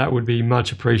Guru, that would be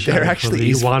much appreciated. There actually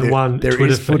is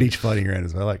footage floating around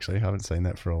as well. Actually, I haven't seen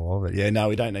that for a while, but yeah, no,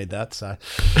 we don't need that. So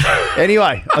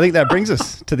anyway, I think that brings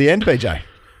us to the end, BJ.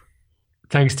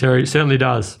 Thanks, Terry. It certainly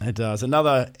does. It does.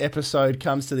 Another episode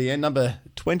comes to the end, number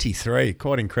 23.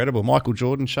 Quite incredible. Michael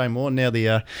Jordan, Shane Warne, now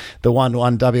the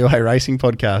 1-1 WA Racing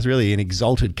Podcast. Really an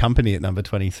exalted company at number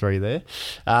 23 there.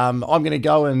 I'm going to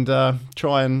go and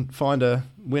try and find a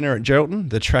winner at Geraldton,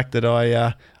 the track that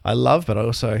I love, but I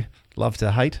also love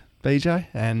to hate. BJ,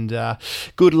 and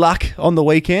good luck on the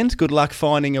weekend. Good luck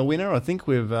finding a winner. I think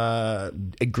we've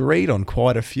agreed on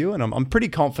quite a few, and I'm pretty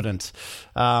confident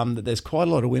that there's quite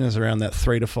a lot of winners around that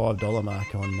 $3 to $5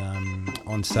 mark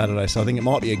on Saturday. So I think it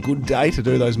might be a good day to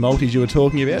do those multis you were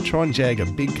talking about. Try and jag a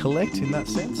big collect in that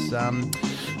sense.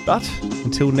 But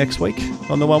until next week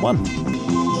on the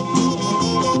 1-1.